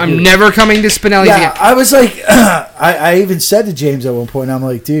you don't, I'm never coming to Spinelli's again. I was like, I even said to James at one point, I'm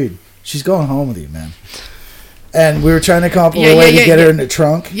like, dude, she's going home with you, man. And we were trying to come up with a way to get her in the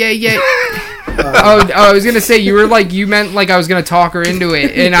trunk. Yeah. I was gonna say you meant like I was gonna talk her into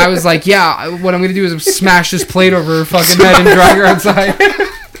it, and I was like, yeah, what I'm gonna do is smash this plate over her fucking head and drag her outside.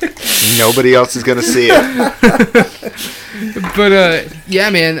 Nobody else is gonna see it. But yeah,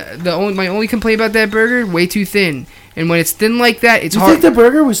 man, my only complaint about that burger, way too thin. And when it's thin like that, it's hard. You think the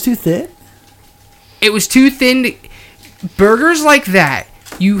burger was too thin? It was too thin. Burgers like that,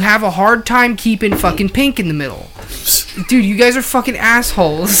 you have a hard time keeping fucking pink in the middle. Dude, you guys are fucking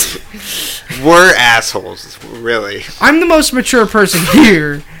assholes. We're assholes, really. I'm the most mature person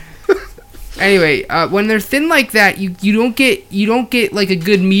here. Anyway, when they're thin like that, you don't get like a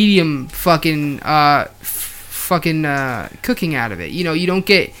good medium fucking cooking out of it. You know, you don't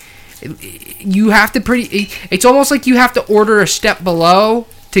get. You have to it's almost like you have to order a step below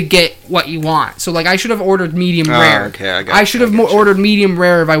to get what you want. So like I should have ordered medium rare. Okay, I should have ordered medium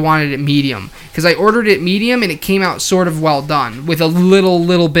rare if I wanted it medium, because I ordered it medium and it came out sort of well done with a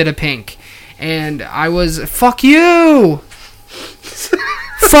little bit of pink, and I was fuck you.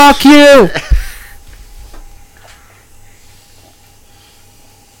 Fuck you.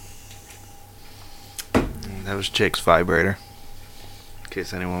 That was Jake's vibrator. In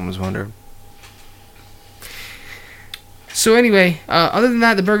case anyone was wondering. So anyway, other than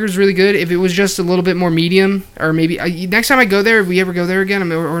that, the burger's really good. If it was just a little bit more medium, or maybe next time I go there, if we ever go there again,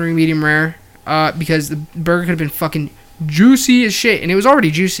 I'm ordering medium rare because the burger could have been fucking juicy as shit, and it was already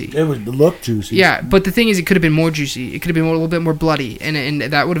juicy. It would look juicy. Yeah, but the thing is, it could have been more juicy. It could have been a little bit more bloody, and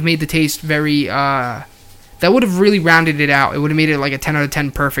that would have made the taste very. That would have really rounded it out. It would have made it like a 10 out of 10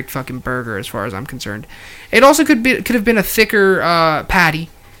 perfect fucking burger, as far as I'm concerned. It also could have been a thicker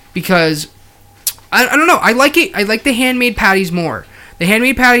patty, because I don't know. I like it. I like the handmade patties more. The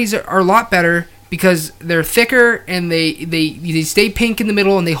handmade patties are a lot better because they're thicker and they stay pink in the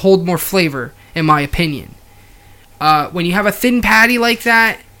middle and they hold more flavor, in my opinion. When you have a thin patty like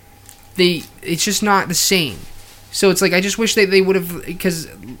that, it's just not the same. So it's like, I just wish they would have, because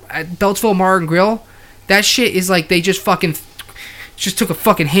at Beltsville Bar and Grill, that shit is like they just took a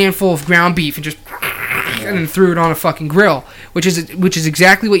fucking handful of ground beef and then threw it on a fucking grill, which is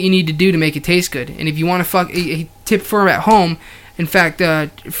exactly what you need to do to make it taste good. And if you want to a tip for at home, in fact,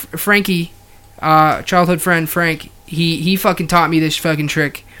 Frankie, childhood friend Frank, he fucking taught me this fucking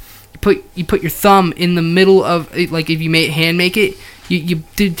trick. You put your thumb in the middle of it, like if you hand make it, you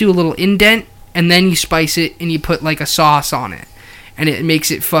do a little indent, and then you spice it and you put like a sauce on it, and it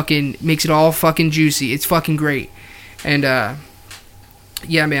makes it all fucking juicy. It's fucking great. And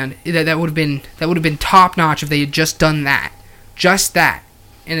yeah, man, that would have been top notch if they had just done that,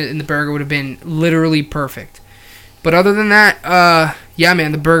 and the burger would have been literally perfect. But other than that, yeah,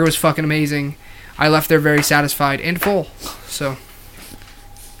 man, the burger was fucking amazing. I left there very satisfied and full. So.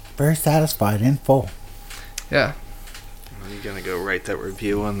 Very satisfied and full. Yeah. Are you gonna go write that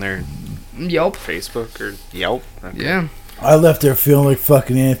review on their Yelp, Facebook or Yelp? Okay. Yeah. I left there feeling like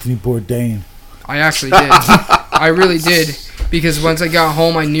fucking Anthony Bourdain. I actually did. I really did, because once I got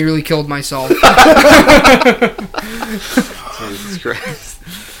home, I nearly killed myself. Jesus Christ.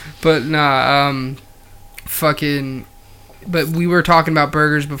 But nah, But we were talking about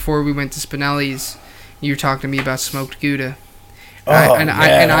burgers before we went to Spinelli's. You were talking to me about smoked Gouda.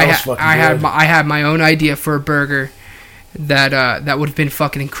 I had my own idea for a burger that would have been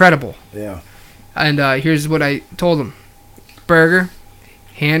fucking incredible. Yeah. And here's what I told him: burger,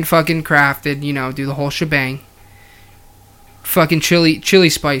 hand fucking crafted, do the whole shebang. Fucking chili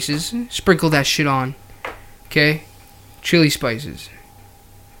spices, sprinkle that shit on. Okay, chili spices.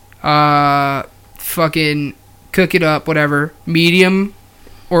 Fucking cook it up, whatever, medium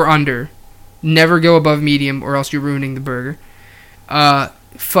or under. Never go above medium, or else you're ruining the burger.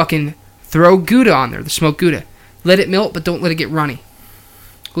 Fucking throw Gouda on there, the smoked Gouda. Let it melt, but don't let it get runny.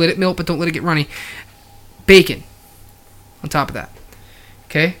 Bacon on top of that.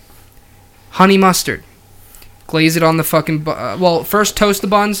 Okay? Honey mustard. Glaze it on the fucking... first toast the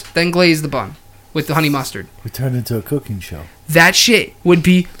buns, then glaze the bun with the honey mustard. We turned into a cooking show. That shit would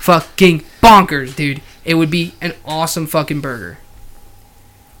be fucking bonkers, dude. It would be an awesome fucking burger.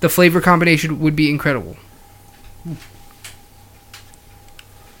 The flavor combination would be incredible.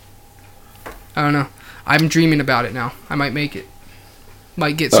 I don't know. I'm dreaming about it now. I might make it.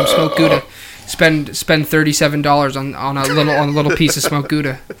 Might get some smoked Gouda. Spend $37 on a little piece of smoked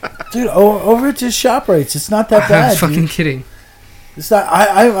Gouda. Dude, over at just ShopRites, it's not that bad. I'm fucking dude. kidding. It's not.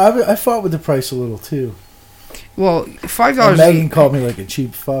 I fought with the price a little too. Well, $5. And Megan called me like a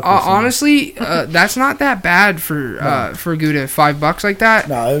cheap fuck. Honestly, that's not that bad for Gouda. $5 like that.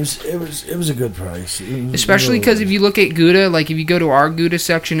 No, it was a good price. Especially because if you look at Gouda, like if you go to our Gouda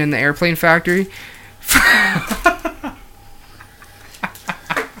section in the Airplane Factory.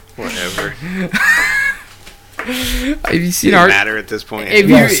 Whatever. Have you seen Doesn't matter at this point.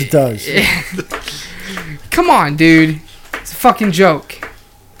 Yes, it does. Come on, dude. It's a fucking joke.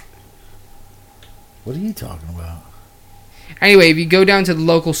 What are you talking about? Anyway, if you go down to the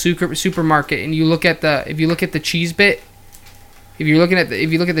local supermarket and you look at the cheese bit, if you look at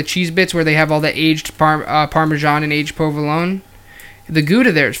the cheese bits where they have all the aged Parmesan and aged provolone, the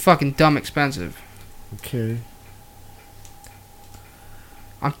Gouda there is fucking dumb expensive. Okay.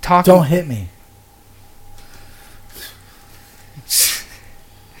 I'm talking. Don't hit me.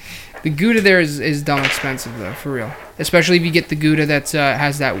 The Gouda there is dumb expensive though, for real. Especially if you get the Gouda that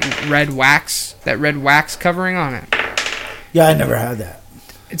has that red wax covering on it. Yeah, I never had that.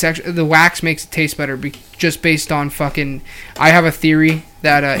 It's actually the wax makes it taste better, just based on fucking. I have a theory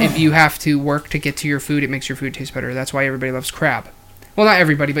that if you have to work to get to your food, it makes your food taste better. That's why everybody loves crab. Well, not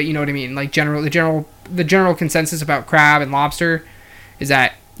everybody, but you know what I mean. Like the general consensus about crab and lobster is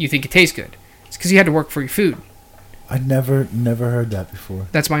that you think it tastes good. It's because you had to work for your food. I never heard that before.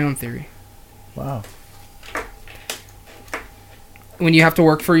 That's my own theory. Wow. When you have to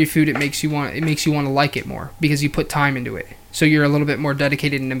work for your food, it makes you want to like it more because you put time into it. So you're a little bit more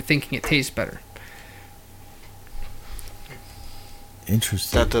dedicated into thinking it tastes better.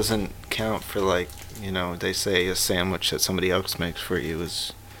 Interesting. That doesn't count for, like, you know, they say a sandwich that somebody else makes for you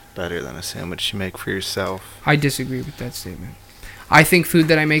is better than a sandwich you make for yourself. I disagree with that statement. I think food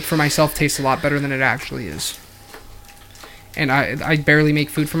that I make for myself tastes a lot better than it actually is. And I barely make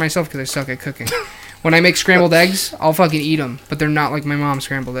food for myself because I suck at cooking. When I make scrambled eggs, I'll fucking eat them, but they're not like my mom's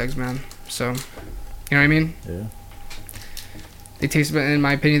scrambled eggs, man. So, you know what I mean? Yeah. They taste, in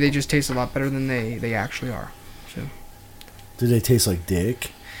my opinion, they just taste a lot better than they actually are. So. Do they taste like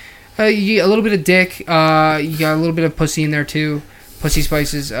dick? You get a little bit of dick. You got a little bit of pussy in there too. Pussy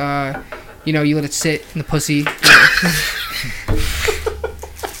spices. You know, you let it sit in the pussy.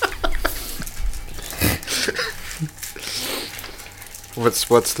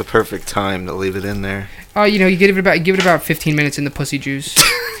 What's the perfect time to leave it in there? You know, you give it about 15 minutes in the pussy juice.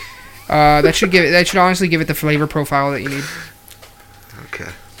 That should honestly give it the flavor profile that you need.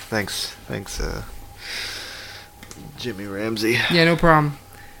 Okay. Thanks, Jimmy Ramsey. Yeah, no problem.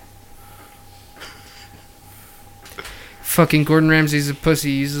 Fucking Gordon Ramsay's a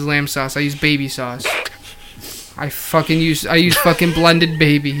pussy. He uses lamb sauce. I use baby sauce. I use fucking blended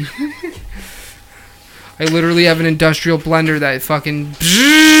baby. I literally have an industrial blender that fucking.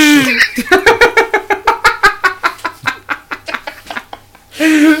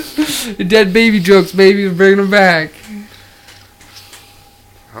 Dead baby jokes, baby. We're bringing them back.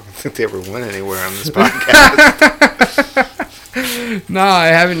 I don't think they ever went anywhere on this podcast. Nah, I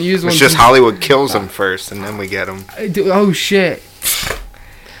haven't used one. It's just Hollywood kills them first, and then we get them. Oh shit.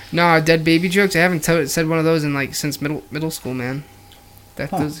 Nah, dead baby jokes. I haven't said one of those in like since middle school, man.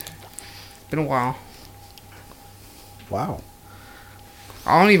 That's been a while. Wow.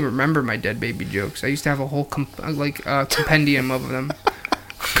 I don't even remember my dead baby jokes. I used to have a whole compendium of them.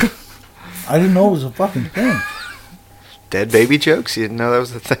 I didn't know it was a fucking thing. Dead baby jokes? You didn't know that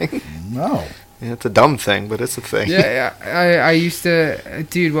was a thing? No. Yeah, it's a dumb thing, but it's a thing. Yeah. I used to,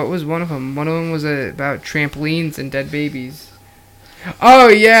 dude. What was one of them? One of them was about trampolines and dead babies. Oh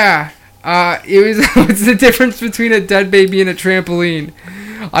yeah. It was. What's the difference between a dead baby and a trampoline?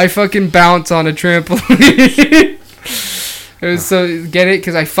 I fucking bounce on a trampoline. It was so get it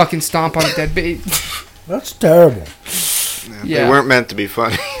because I fucking stomp on a dead baby. That's terrible. Yeah. They weren't meant to be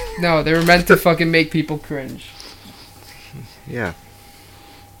funny. No, they were meant to fucking make people cringe. Yeah.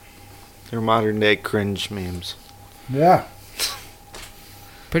 They're modern day cringe memes. Yeah.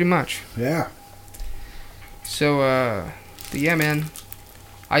 Pretty much. Yeah. So, but yeah, man.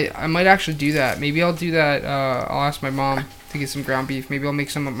 I might actually do that. Maybe I'll do that. I'll ask my mom to get some ground beef. Maybe I'll make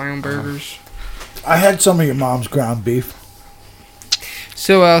some of my own burgers. I had some of your mom's ground beef.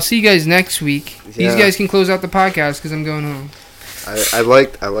 So I'll see you guys next week. Yeah. These guys can close out the podcast because I'm going home. I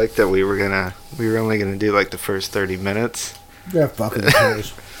liked that we were only gonna do like the first 30 minutes. Yeah, fucking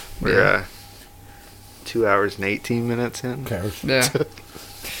cares. We're 2 hours and 18 minutes in. Cares. Yeah.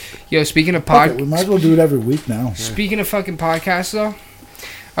 Yo, speaking of Fuck it, we might as well do it every week now. Speaking of fucking podcasts, though,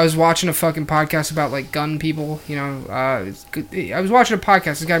 I was watching a fucking podcast about like gun people. You know, I was watching a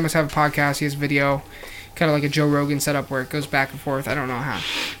podcast. This guy must have a podcast. He has video, kind of like a Joe Rogan setup where it goes back and forth. I don't know how.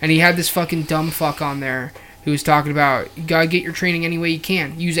 And he had this fucking dumb fuck on there who was talking about you gotta get your training any way you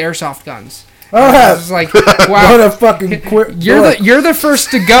can. Use airsoft guns. I was like, wow, what a fucking you're the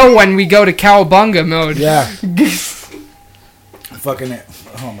first to go when we go to cowabunga mode. Yeah. Fucking it.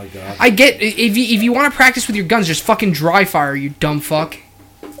 Oh my god. I get if you want to practice with your guns, just fucking dry fire, you dumb fuck.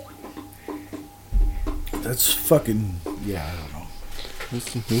 That's fucking I don't know.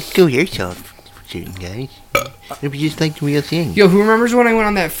 Let's go yourself shooting, guys. It'll be just like the real thing. Yo, who remembers when I went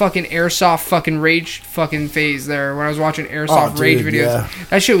on that fucking airsoft fucking rage fucking phase there when I was watching airsoft rage videos? Yeah.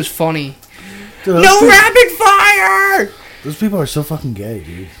 That shit was funny. Dude, no rapid fire! Those people are so fucking gay,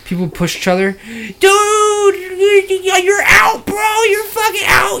 dude. People push each other. Dude, you're out, bro. You're fucking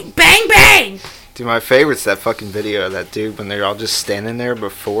out. Bang, bang. Dude, my favorite's that fucking video of that dude when they're all just standing there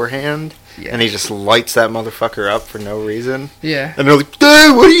beforehand. Yeah. And he just lights that motherfucker up for no reason. Yeah. And they're like,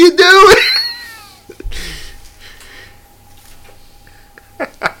 dude, what are you doing?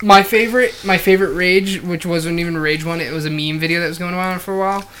 My favorite rage, which wasn't even a rage one, it was a meme video that was going on for a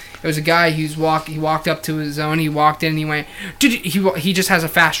while. It was a guy he walked up to his zone, he walked in and he went, he just has a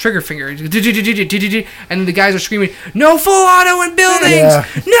fast trigger finger, and the guys are screaming, no full auto in buildings! Yeah.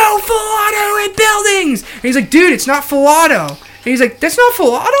 No full auto in buildings! And he's like, dude, it's not full auto. And he's like, that's not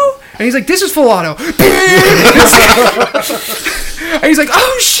full auto? And he's like, this is full auto. And he's like,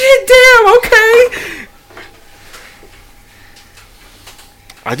 oh shit, damn, okay.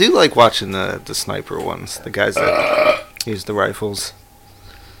 I do like watching the sniper ones, the guys that use the rifles.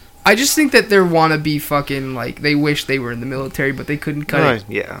 I just think that they're wannabe fucking, like, they wish they were in the military, but they couldn't cut it.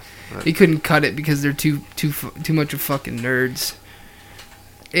 Yeah. They couldn't cut it because they're too much of fucking nerds.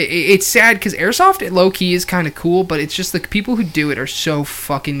 it's sad because airsoft low key is kind of cool, but it's just the people who do it are so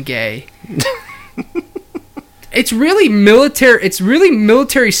fucking gay. It's really military. It's really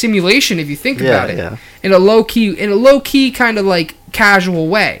military simulation if you think about it. Yeah. In a low key kind of like casual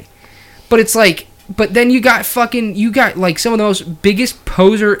way. But it's like, but then you got like some of the most biggest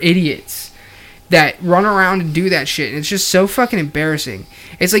poser idiots that run around and do that shit, and it's just so fucking embarrassing.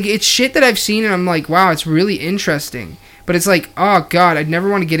 It's like, it's shit that I've seen, and I'm like, wow, it's really interesting. But it's like, oh god, I'd never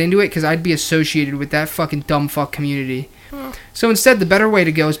want to get into it because I'd be associated with that fucking dumb fuck community. So instead, the better way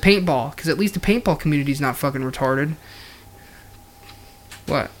to go is paintball, because at least the paintball community's not fucking retarded.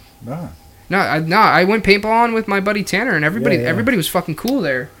 What? Nah. No, I went paintballing with my buddy Tanner, and everybody was fucking cool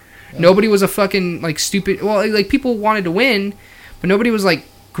there. Yeah. Nobody was a fucking like stupid. Well, like people wanted to win, but nobody was like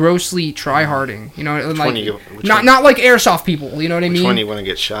grossly tryharding. You know, like not like airsoft people. You know what I mean? Which one do you want to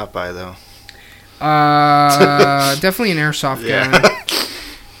get shot by though? Definitely an airsoft guy.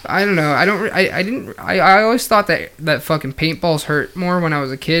 I don't know. I always thought that fucking paintballs hurt more when I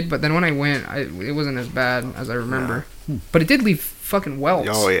was a kid, but then when I went, it wasn't as bad as I remember. Yeah. But it did leave fucking welts.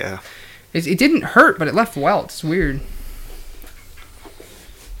 Oh yeah. It didn't hurt, but it left welts. It's weird.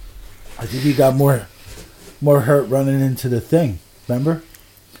 I think you got more hurt running into the thing. Remember?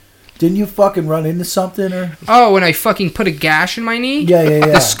 Didn't you fucking run into something or? Oh, when I fucking put a gash in my knee? Yeah.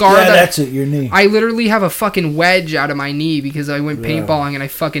 The scar. Yeah, that's it, your knee. I literally have a fucking wedge out of my knee because I went paintballing and I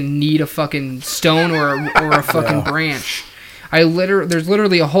fucking need a fucking stone or a fucking branch. There's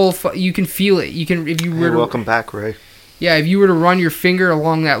literally a whole. You can feel it. You can if you were. Welcome back, Ray. Yeah, if you were to run your finger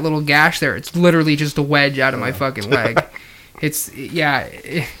along that little gash there, it's literally just a wedge out of my fucking leg. It's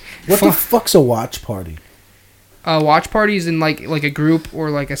What the fuck's a watch party? Watch parties in like a group or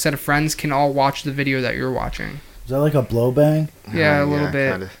like a set of friends can all watch the video that you're watching. Is that like a blow bang? Yeah, a little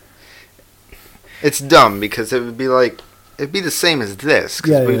bit. Kinda. It's dumb because it'd be the same as this.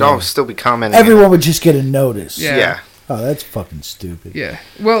 Because we'd all still be commenting. Everyone would just get a notice. Yeah. Oh, that's fucking stupid. Yeah.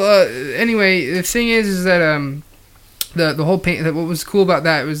 Well, anyway, the thing is that the whole paint. What was cool about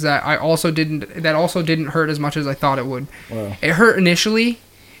that was that that also didn't hurt as much as I thought it would. Wow. It hurt initially.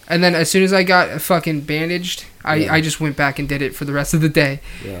 And then as soon as I got fucking bandaged, I just went back and did it for the rest of the day.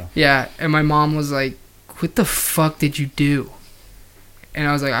 Yeah. Yeah. And my mom was like, "What the fuck did you do?" And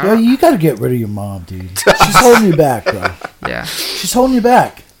I was like, "Yo, you got to get rid of your mom, dude. She's holding you back, bro. Yeah. She's holding you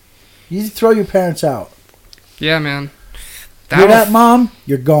back. You need to throw your parents out. Yeah, man. You're that mom,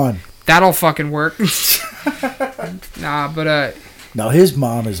 you're gone. That'll fucking work." Nah, but No, his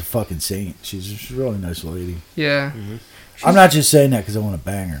mom is a fucking saint. She's a really nice lady. Yeah. Mm-hmm. I'm not just saying that because I want to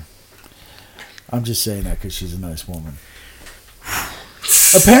bang her. I'm just saying that because she's a nice woman.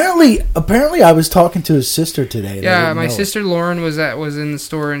 Apparently, I was talking to his sister today. Yeah, my sister Lauren was in the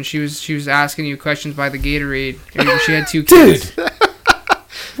store and she was asking you questions by the Gatorade. She had 2 kids. Dude,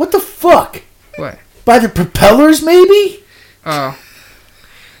 what the fuck? What? By the propellers, maybe? Oh,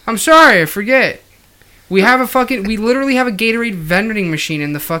 I'm sorry, I forget. We literally have a Gatorade vending machine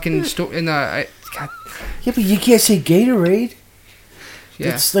in the fucking store God. Yeah, but you can't say Gatorade.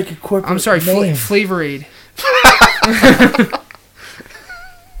 Yeah. It's like a corporate I'm sorry, name. Flavorade.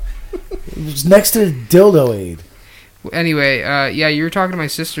 It was next to the Dildo Aid. Anyway, yeah, you were talking to my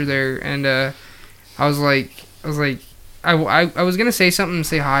sister there, and I was like, I was gonna say something and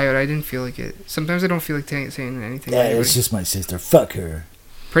say hi, but I didn't feel like it. Sometimes I don't feel like saying anything. Yeah, it's just my sister. Fuck her.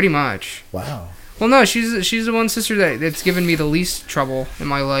 Pretty much. Wow. Well, no, she's the one sister that's given me the least trouble in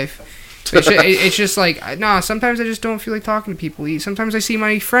my life. It's just like, nah, sometimes I just don't feel like talking to people. Sometimes I see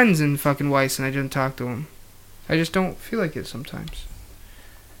my friends in fucking Weiss and I don't talk to them. I just don't feel like it sometimes.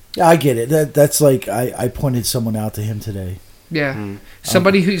 Yeah, I get it. That's like, I pointed someone out to him today. Yeah.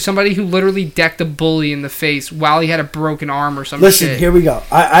 Somebody who literally decked a bully in the face while he had a broken arm or something. Listen, here we go.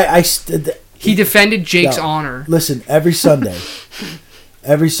 He defended Jake's honor. Listen, every Sunday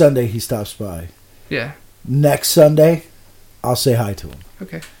he stops by. Yeah. Next Sunday, I'll say hi to him.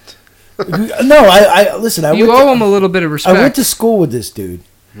 Okay. No, listen. You owe him a little bit of respect. I went to school with this dude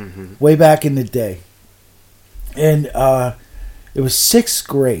way back in the day, and it was 6th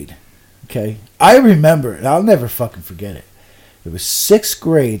grade. Okay, I remember, and I'll never fucking forget it. It was 6th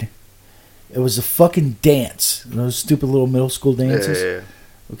grade. It was a fucking dance. Those stupid little middle school dances. Yeah.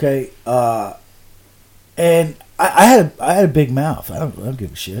 Okay, and I had a big mouth. I don't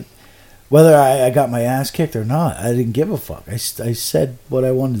give a shit. Whether I got my ass kicked or not, I didn't give a fuck. I said what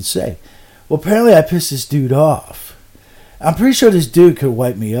I wanted to say. Well, apparently I pissed this dude off. I'm pretty sure this dude could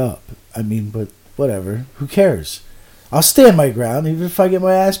wipe me up. I mean, but whatever. Who cares? I'll stand my ground even if I get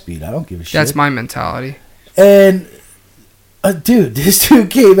my ass beat. I don't give a shit. That's my mentality. And, dude, this dude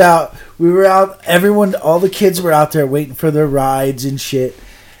came out. We were out. All the kids were out there waiting for their rides and shit.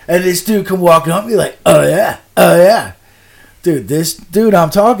 And this dude come walking up, be like, oh yeah. Dude, this dude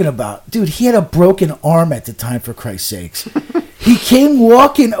I'm talking about, dude, he had a broken arm at the time, for Christ's sakes. He came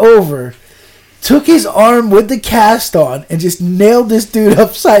walking over, took his arm with the cast on, and just nailed this dude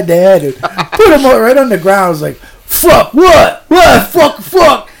upside the head and put him right on the ground. I was like, fuck, what?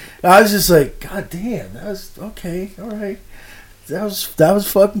 Fuck. And I was just like, God damn, that was, okay, alright. That was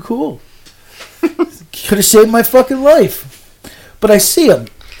fucking cool. Could have saved my fucking life. But I see him,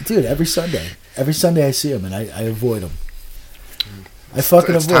 dude, every Sunday. Every Sunday I see him, and I avoid him. I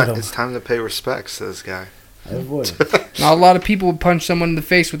fucking avoid him. It's time to pay respects to this guy. I avoid him. Not a lot of people would punch someone in the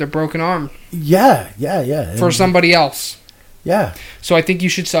face with their broken arm Yeah. for somebody else. Yeah. So I think you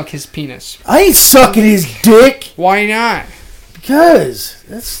should suck his penis. I ain't sucking his dick Why not? because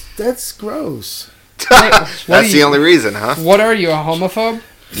that's gross. That's the only reason, huh? What are you, a homophobe?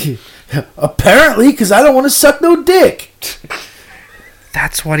 Apparently, because I don't want to suck no dick.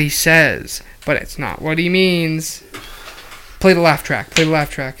 That's what he says, but it's not what he means. Play the laugh track.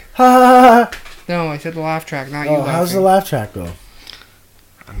 Ha ha ha. No, I said the laugh track, not you Oh, laughing. how's the laugh track go?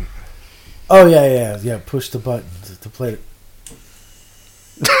 Oh yeah. Push the button to play it.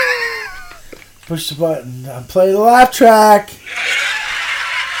 Push the button. Play the laugh track.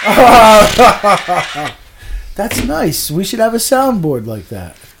 That's nice. We should have a soundboard like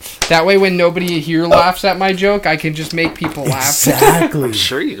that. That way, when nobody here laughs at my joke, I can just make people laugh. Exactly. I'm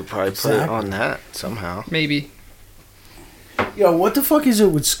sure you could probably put it on that somehow. Maybe. Yo, what the fuck is it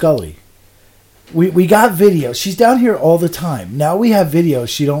with Scully? We got video. She's down here all the time. Now we have video.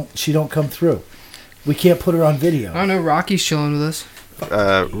 She don't come through. We can't put her on video. I don't know. Rocky's chilling with us.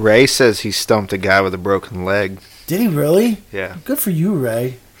 Ray says he stumped a guy with a broken leg. Did he really? Yeah. Good for you,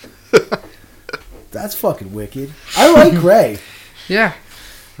 Ray. That's fucking wicked. I like Ray. Yeah.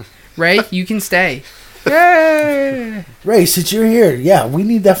 Ray, you can stay. Yay! Ray, since you're here, yeah, we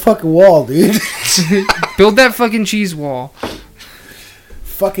need that fucking wall, dude. Build that fucking cheese wall.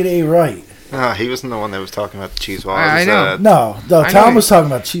 Fucking A right. He wasn't the one that was talking about the cheese wall. I It was, know. No, I Tom know. was talking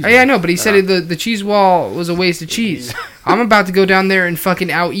about cheese. Oh, yeah, I know, but he said the cheese wall was a waste of cheese. I'm about to go down there and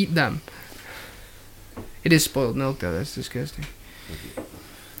fucking out-eat them. It is spoiled milk, though. That's disgusting.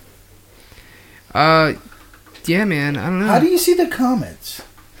 Yeah, man. I don't know. How do you see the comments?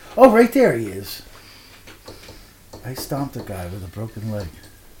 Oh, right there he is. I stomped a guy with a broken leg.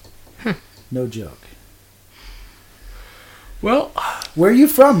 No joke. Well, Where are you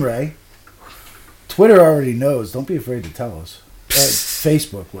from, Ray? Twitter already knows. Don't be afraid to tell us.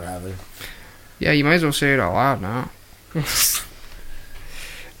 Facebook, rather. yeah, you might as well say it out loud now.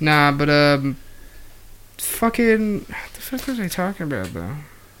 Nah, but, fucking... What the fuck was I talking about,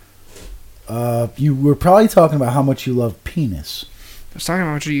 though? You were probably talking about how much you love penis. I was talking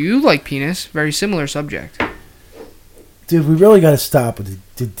about you like penis. Very similar subject. Dude, we really got to stop with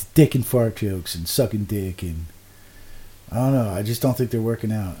the dick and fart jokes and sucking dick and... I don't know. I just don't think they're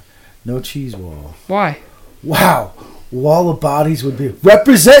working out. No cheese wall. Why? Wow. Wall of bodies would be...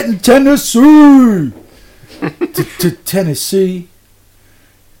 Representing Tennessee! to Tennessee.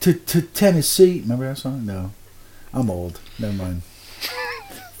 To Tennessee. Remember that song? No. I'm old. Never mind.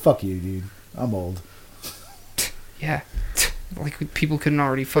 Fuck you, dude. I'm old. Yeah. Like people couldn't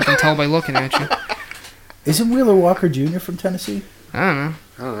already fucking tell by looking at you. Isn't Wheeler Walker Jr. from Tennessee? I don't know.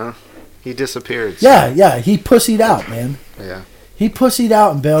 I don't know. He disappeared. Yeah. He pussied out, man. Yeah. He pussied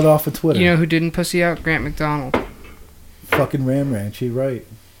out and bailed off of Twitter. You know who didn't pussy out? Grant McDonald. Fucking Ram Ranch. You're right.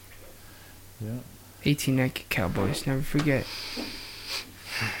 Yeah. 18 Nike Cowboys. Never forget.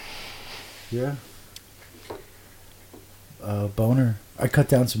 Yeah. Boner. I cut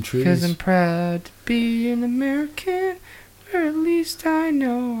down some trees. Because I'm proud to be an American, where at least I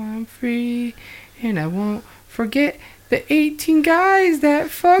know I'm free. And I won't forget the 18 guys that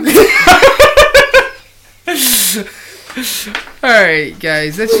fucked. Alright,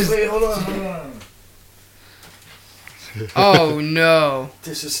 guys, that's just. Wait, hold on. Oh, no.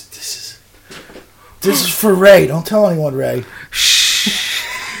 This is for Ray. Don't tell anyone, Ray. Shh.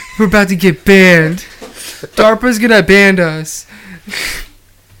 We're about to get banned. DARPA's gonna ban us.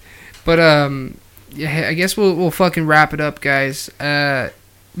 But, yeah, I guess we'll fucking wrap it up, guys.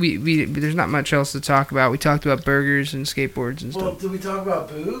 We there's not much else to talk about. We talked about burgers and skateboards and Well, stuff. did we talk about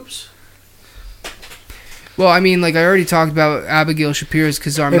boobs? Well, I mean, like I already talked about Abigail Shapiro's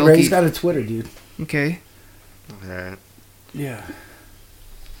Kazar Hey, Milky. Ray's got a Twitter, dude. Okay. Alright. Yeah.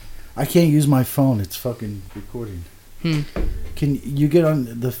 I can't use my phone. It's fucking recording. Can you get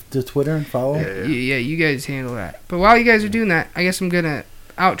on the Twitter and follow? Yeah, you guys handle that. But while you guys are doing that, I guess I'm gonna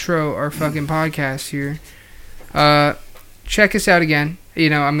outro our fucking podcast here. Check us out again. You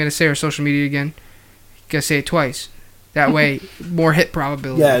know, I'm gonna say our social media again. Gotta say it twice. That way, more hit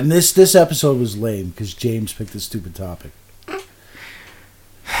probability. Yeah, and this episode was lame because James picked a stupid topic.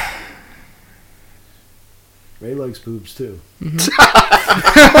 Ray likes boobs too.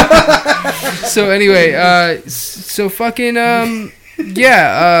 So anyway, so fucking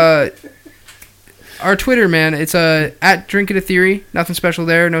our Twitter, man, it's at Drinking a Theory. Nothing special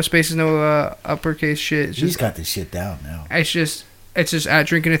there. No spaces, no uppercase shit. It's He's just got this shit down now. it's just at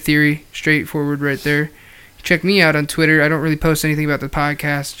Drinking a Theory, straightforward right there. Check me out on Twitter. I don't really post anything about the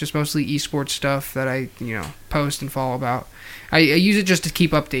podcast, just mostly esports stuff that I post and follow about. I use it just to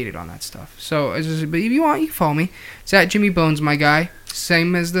keep updated on that stuff. So, but if you want, you can follow me. It's at Jimmy Bones, my guy.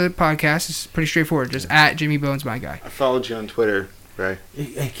 Same as the podcast. It's pretty straightforward. Just at Jimmy Bones, my guy. I followed you on Twitter, Ray.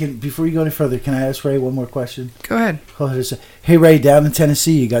 Hey, before you go any further, can I ask Ray one more question? Go ahead. Hold on a second. Hey, Ray, down in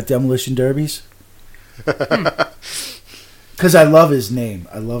Tennessee, you got demolition derbies? Because I love his name.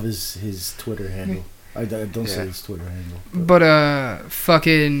 I love his Twitter handle. I don't say his Twitter handle. But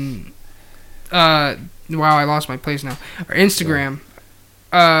fucking wow, I lost my place now. Our Instagram.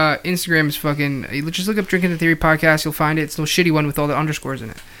 Instagram is fucking. Just look up Drinking the Theory podcast. You'll find it. It's the shitty one with all the underscores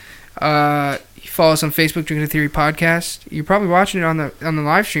in it. You follow us on Facebook, Drinking the Theory podcast. You're probably watching it on the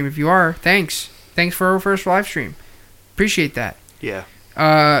live stream. If you are, thanks for our first live stream. Appreciate that. Yeah.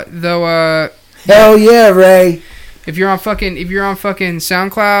 Though Hell yeah, Ray. if you're on fucking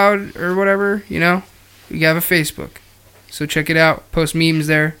SoundCloud or whatever, we have a Facebook. So check it out. Post memes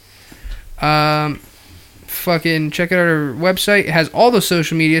there. Fucking check out our website. It has all the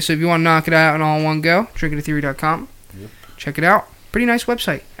social media, so if you want to knock it out and all in one go, drinkingtheory.com. Yep. Check it out. Pretty nice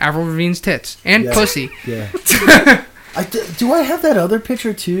website. Avril Ravigne's tits. And Yeah. pussy. Yeah. Do I have that other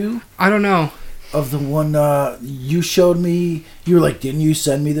picture too? I don't know. Of the one you showed me? You were like, didn't you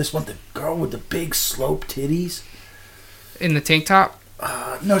send me this one? The girl with the big slope titties? In the tank top?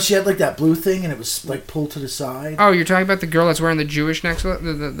 No, she had like that blue thing and it was like pulled to the side. Oh, you're talking about the girl that's wearing the Jewish necklace?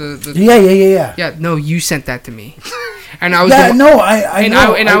 The Yeah. Yeah, no, you sent that to me. And I was Yeah, the, no, I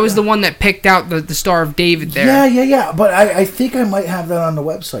know. I was the one that picked out the Star of David there. Yeah. But I think I might have that on the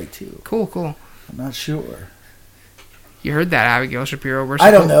website too. Cool. I'm not sure. You heard that, Abigail Shapiro.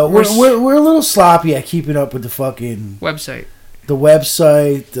 I don't know. We're a little sloppy at keeping up with the fucking website. The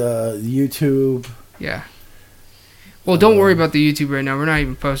website, YouTube. Yeah. Well, don't worry about the YouTube right now. We're not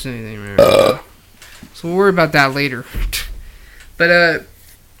even posting anything right now. So we'll worry about that later. But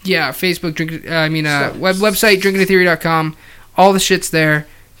yeah, Facebook, website drinkingthetheory.com. All the shit's there.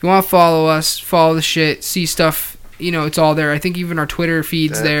 If you want to follow us, follow the shit, see stuff, it's all there. I think even our Twitter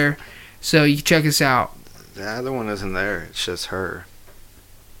feed's there. So you can check us out. The other one isn't there. It's just her.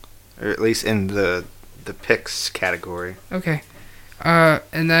 Or at least in the pics category. Okay.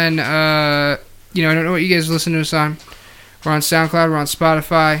 And then, I don't know what you guys listen to us on. We're on SoundCloud, we're on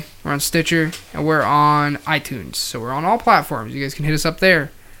Spotify, we're on Stitcher, and we're on iTunes. So we're on all platforms. You guys can hit us up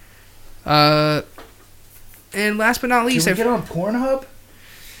there. And last but not least... Can we get on Pornhub?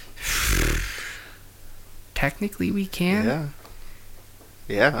 Technically, we can.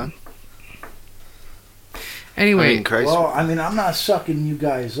 Yeah. Anyway... I'm not sucking you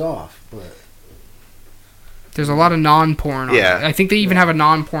guys off, but... There's a lot of non-porn on it. I think they even have a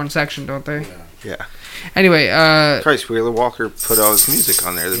non-porn section, don't they? Yeah. Anyway, Christ, Wheeler Walker put all his music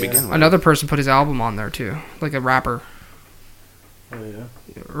on there to begin with. Another person put his album on there, too. Like a rapper. Oh, yeah?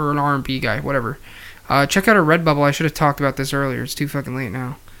 Or an R&B guy, whatever. Check out our Redbubble. I should have talked about this earlier. It's too fucking late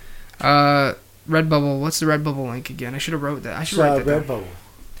now. Redbubble. What's the Redbubble link again? I should have wrote that. I should write that down. Redbubble.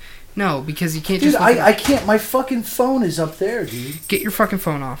 No, because you can't Dude, just... I can't. My fucking phone is up there, dude. Get your fucking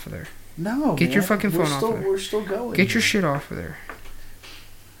phone off of there. No, Get your fucking phone off of there. We're still going. Get your shit off of there.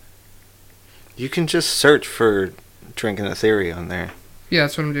 You can just search for Drinking a Theory on there. Yeah,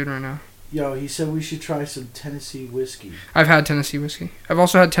 that's what I'm doing right now. Yo, he said we should try some Tennessee whiskey. I've had Tennessee whiskey. I've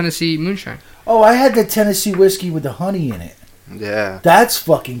also had Tennessee moonshine. Oh, I had the Tennessee whiskey with the honey in it. Yeah. That's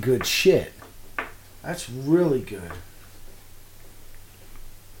fucking good shit. That's really good.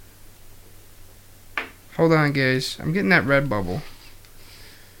 Hold on, guys. I'm getting that Redbubble.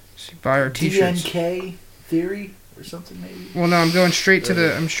 See, buy our t-shirts. DNK Theory or something maybe. Well, no, I'm going straight to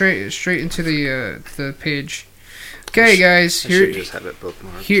the. I'm straight into the page. Okay, guys. I should just have it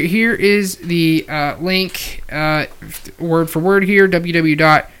bookmarked. Here is the link, word for word here.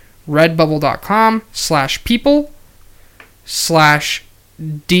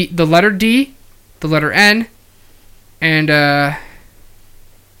 www.redbubble.com/people/D, the letter D, the letter N, and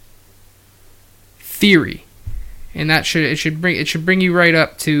theory, and that should bring you right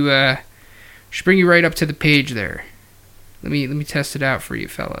up to the page there. Let me test it out for you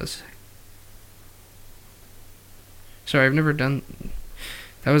fellas. Sorry, I've never done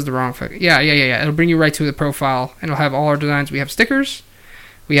That was the wrong Yeah. It'll bring you right to the profile, and it'll have all our designs. We have stickers.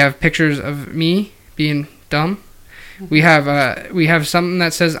 We have pictures of me being dumb. We have something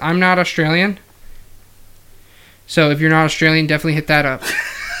that says I'm not Australian. So if you're not Australian, definitely hit that up.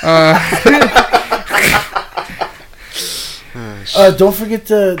 Don't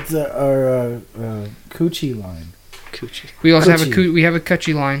forget our coochie line. Coochie. We also have Coochie. we have a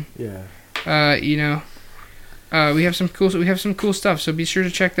coochie line. Yeah. We have some cool stuff. So be sure to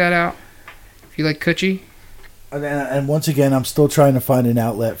check that out if you like coochie. And once again, I'm still trying to find an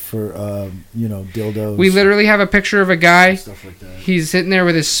outlet for dildos. We literally have a picture of a guy. and stuff like that. He's sitting there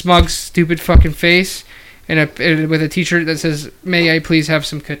with his smug, stupid fucking face, and with a T-shirt that says "May I please have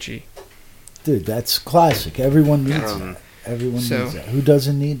some coochie." Dude, that's classic. Everyone needs Yeah. that. Everyone So- needs that. Who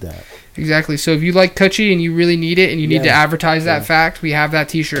doesn't need that? Exactly. So if you like coochie and you really need it, and you need to Yeah. advertise that Yeah. fact, we have that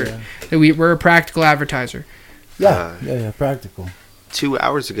T-shirt. Yeah. That we're a practical advertiser. Yeah, yeah, practical. 2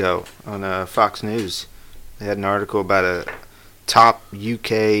 hours ago on Fox News, they had an article about a top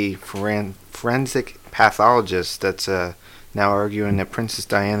UK forensic pathologist that's now arguing that Princess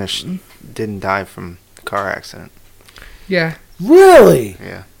Diana didn't die from the car accident. Yeah. Really?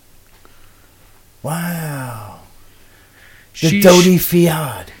 Yeah. Wow. The Dodi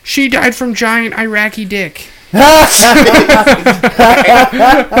Fiad. She died from giant Iraqi dick.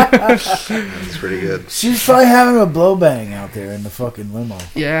 That's pretty good. She's probably having a blow bang out there in the fucking limo.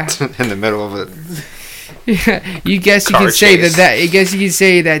 Yeah. In the middle of it. Yeah. You guess you Car can say chase. that. I guess you can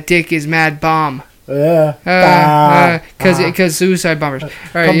say that dick is mad bomb. Yeah. Because suicide bombers. All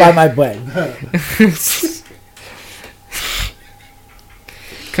right. Come Yeah. by my way.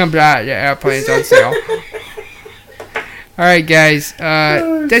 Come by, yeah, airplanes on sale. All right, guys.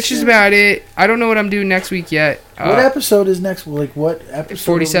 That's just about it. I don't know what I'm doing next week yet. What episode is next? Like what episode?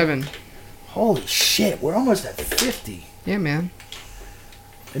 47. Holy shit, we're almost at 50. Yeah, man.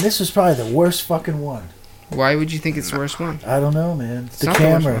 And this was probably the worst fucking one. Why would you think it's the worst one? I don't know, man. It's the not the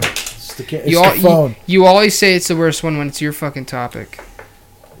worst camera. one. It's the, it's You, the phone. you always say it's the worst one when it's your fucking topic.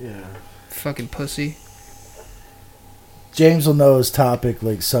 Yeah. Fucking pussy. James will know his topic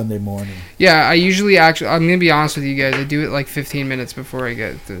like Sunday morning. Yeah, I usually I'm gonna be honest with you guys. I do it like 15 minutes before I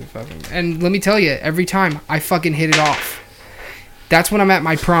get to the fucking. And let me tell you, every time I fucking hit it off. That's when I'm at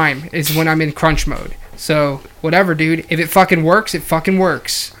my prime. Is when I'm in crunch mode. So whatever, dude. If it fucking works, it fucking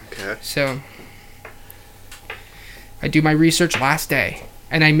works. Okay. So I do my research last day,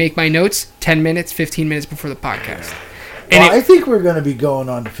 and I make my notes 10 minutes, 15 minutes before the podcast. And Well, I think we're going to be going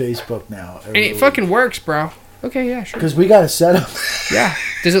on to Facebook now. and it fucking works, bro. Okay, yeah, sure. Because we got to set up. Yeah.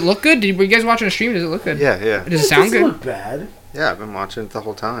 Does it look good? Were you guys watching a stream? Does it look good? Yeah, yeah. Does it sound doesn't good? look bad. Yeah, I've been watching it the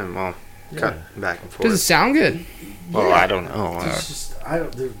whole time. Well, cut back and forth. Does it sound good? Well, Yeah. I don't know. It's just,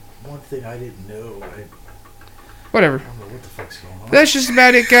 the one thing I didn't know. I Whatever. don't know what the fuck's going on. That's just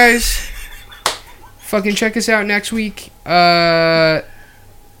about it, guys. Fucking check us out next week. That's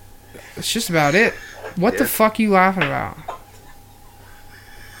just about it. What the Yeah. fuck you laughing about?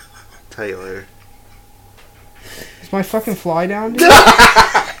 Tell you later. Is my fucking fly down, dude?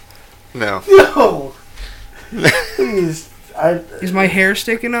 No. No! Please. Is my hair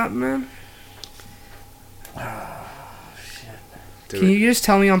sticking up, man? Do Can it. you just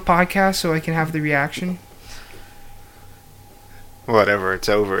tell me on podcast so I can have the reaction? Whatever, it's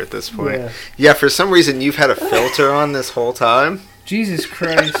over at this point. Yeah. Yeah, for some reason you've had a filter on this whole time. Jesus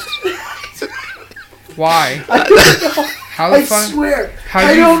Christ. Why? How I the fuck? swear. How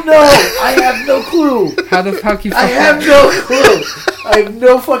I you- don't know. I have no clue. How the fuck you I fucking... have no clue. I have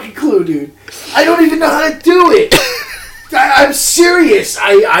no fucking clue, dude. I don't even know how to do it. I'm serious.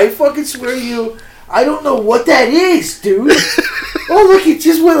 I fucking swear to you, I don't know what that is, dude. Oh, look, it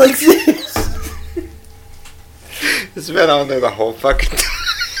just went like this. It's been on there the whole fucking time.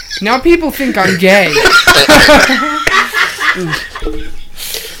 Now people think I'm gay.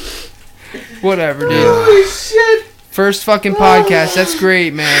 Whatever, dude. Holy shit. First fucking podcast. That's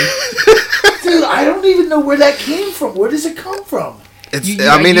great, man. Dude, I don't even know where that came from. Where does it come from? It's, You-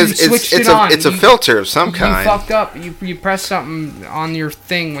 I mean, you it's switched it's it a on. it's a You- filter of some You kind. fucked up. You pressed something on your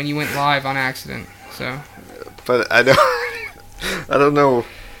thing when you went live on accident. So But I don't know.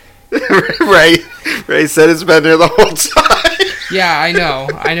 Ray said it's been there the whole time. yeah, I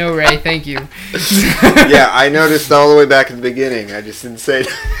know, Ray. Thank you, Yeah, I noticed all the way back at the beginning. I just didn't say.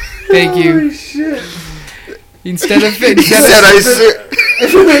 thank you. Holy shit. Instead of He said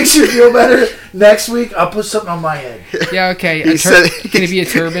If it makes you feel better, next week I'll put something on my head. yeah, okay. He said- Can it be a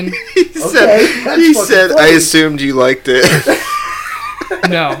turban? He Okay, said, that's he fucking said I funny. assumed you liked it.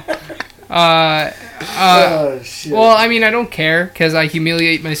 No. Oh, shit. Well, I mean, I don't care because I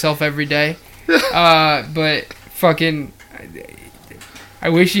humiliate myself every day. But fucking, I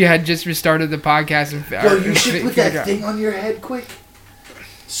wish you had just restarted the podcast and. Yo, you should put that thing on your head quick,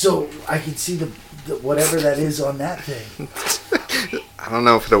 so I can see the whatever that is on that thing. I don't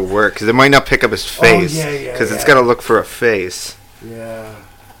know if it'll work because it might not pick up his face. Because it's got to look for a face. Yeah.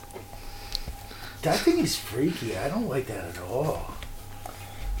 That thing is freaky. I don't like that at all.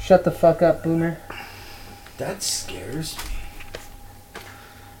 Shut the fuck up, Boomer. That scares me.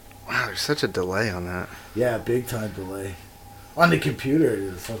 Wow, there's such a delay on that. Yeah, big time delay. On the computer,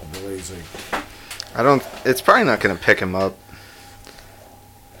 the fucking delay is like... It's probably not going to pick him up.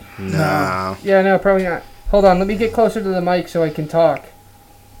 No. Yeah, no, probably not. Hold on, let me get closer to the mic so I can talk.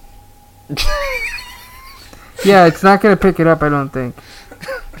 Yeah, it's not going to pick it up, I don't think.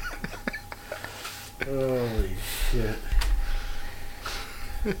 Holy shit.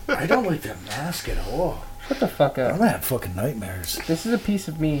 I don't like that mask at all. Shut the fuck I'm up. gonna have fucking nightmares. This is a piece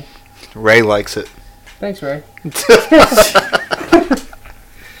of me. Ray likes it. Thanks, Ray.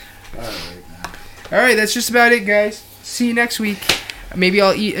 Alright, that's just about it, guys. See you next week. Maybe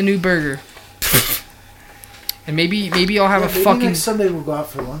I'll eat a new burger. And maybe I'll have a maybe fucking... next Sunday we'll go out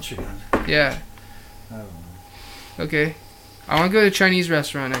for lunch again. Yeah. I don't know. Okay. I want to go to a Chinese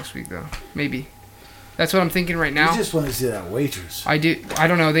restaurant next week, though. Maybe. That's what I'm thinking right now. You just want to see that waitress. I do. I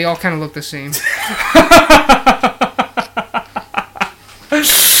don't know. They all kind of look the same.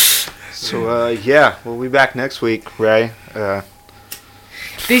 So, yeah, we'll be back next week, Ray.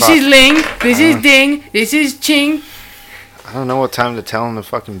 This Fuck. is Ling. This is Ding. This is Ching. I don't know what time to tell him to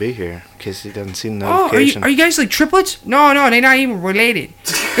fucking be here, in case he doesn't see the Oh, notification. are you guys like triplets? No, they're not even related.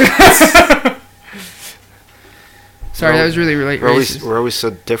 Sorry, that was really racist. We're always so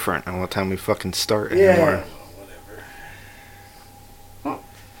different on what time we fucking start Yeah. anymore.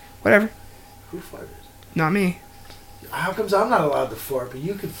 Whatever. Who farted? Not me. How comes I'm not allowed to fart, but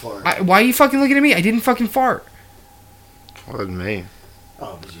you can fart? Why are you fucking looking at me? I didn't fucking fart. Wasn't me.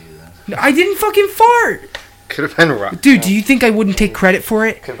 Oh, it was you then. No, I didn't fucking fart. Could have been Rock. Dude, do you think I wouldn't take credit for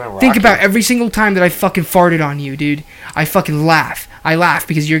it? Could've been Think Rocky. about every single time that I fucking farted on you, dude. I fucking laugh. I laugh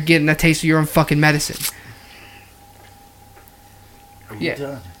because you're getting a taste of your own fucking medicine. Are you Yeah.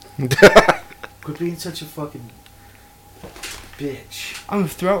 done? Quit being such a fucking bitch. I'm gonna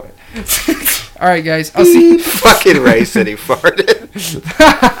throw it. Alright, guys. I'll see. Fucking Ray said he farted.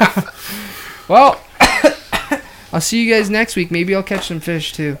 Well, I'll see you guys next week. Maybe I'll catch some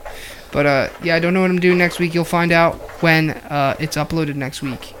fish too. But yeah, I don't know what I'm doing next week. You'll find out when it's uploaded next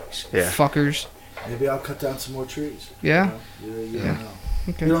week. Yeah. Fuckers. Maybe I'll cut down some more trees. Yeah? You Yeah. don't know.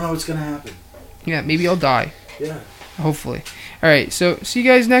 Okay. You don't know what's gonna happen. Yeah, maybe I'll die. Yeah. Hopefully. Alright, so see you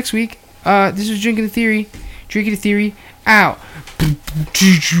guys next week. This was Drinking the Theory. Drinking the Theory. Out.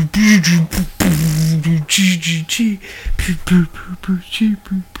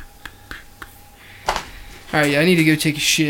 Alright, yeah, I need to go take a shit.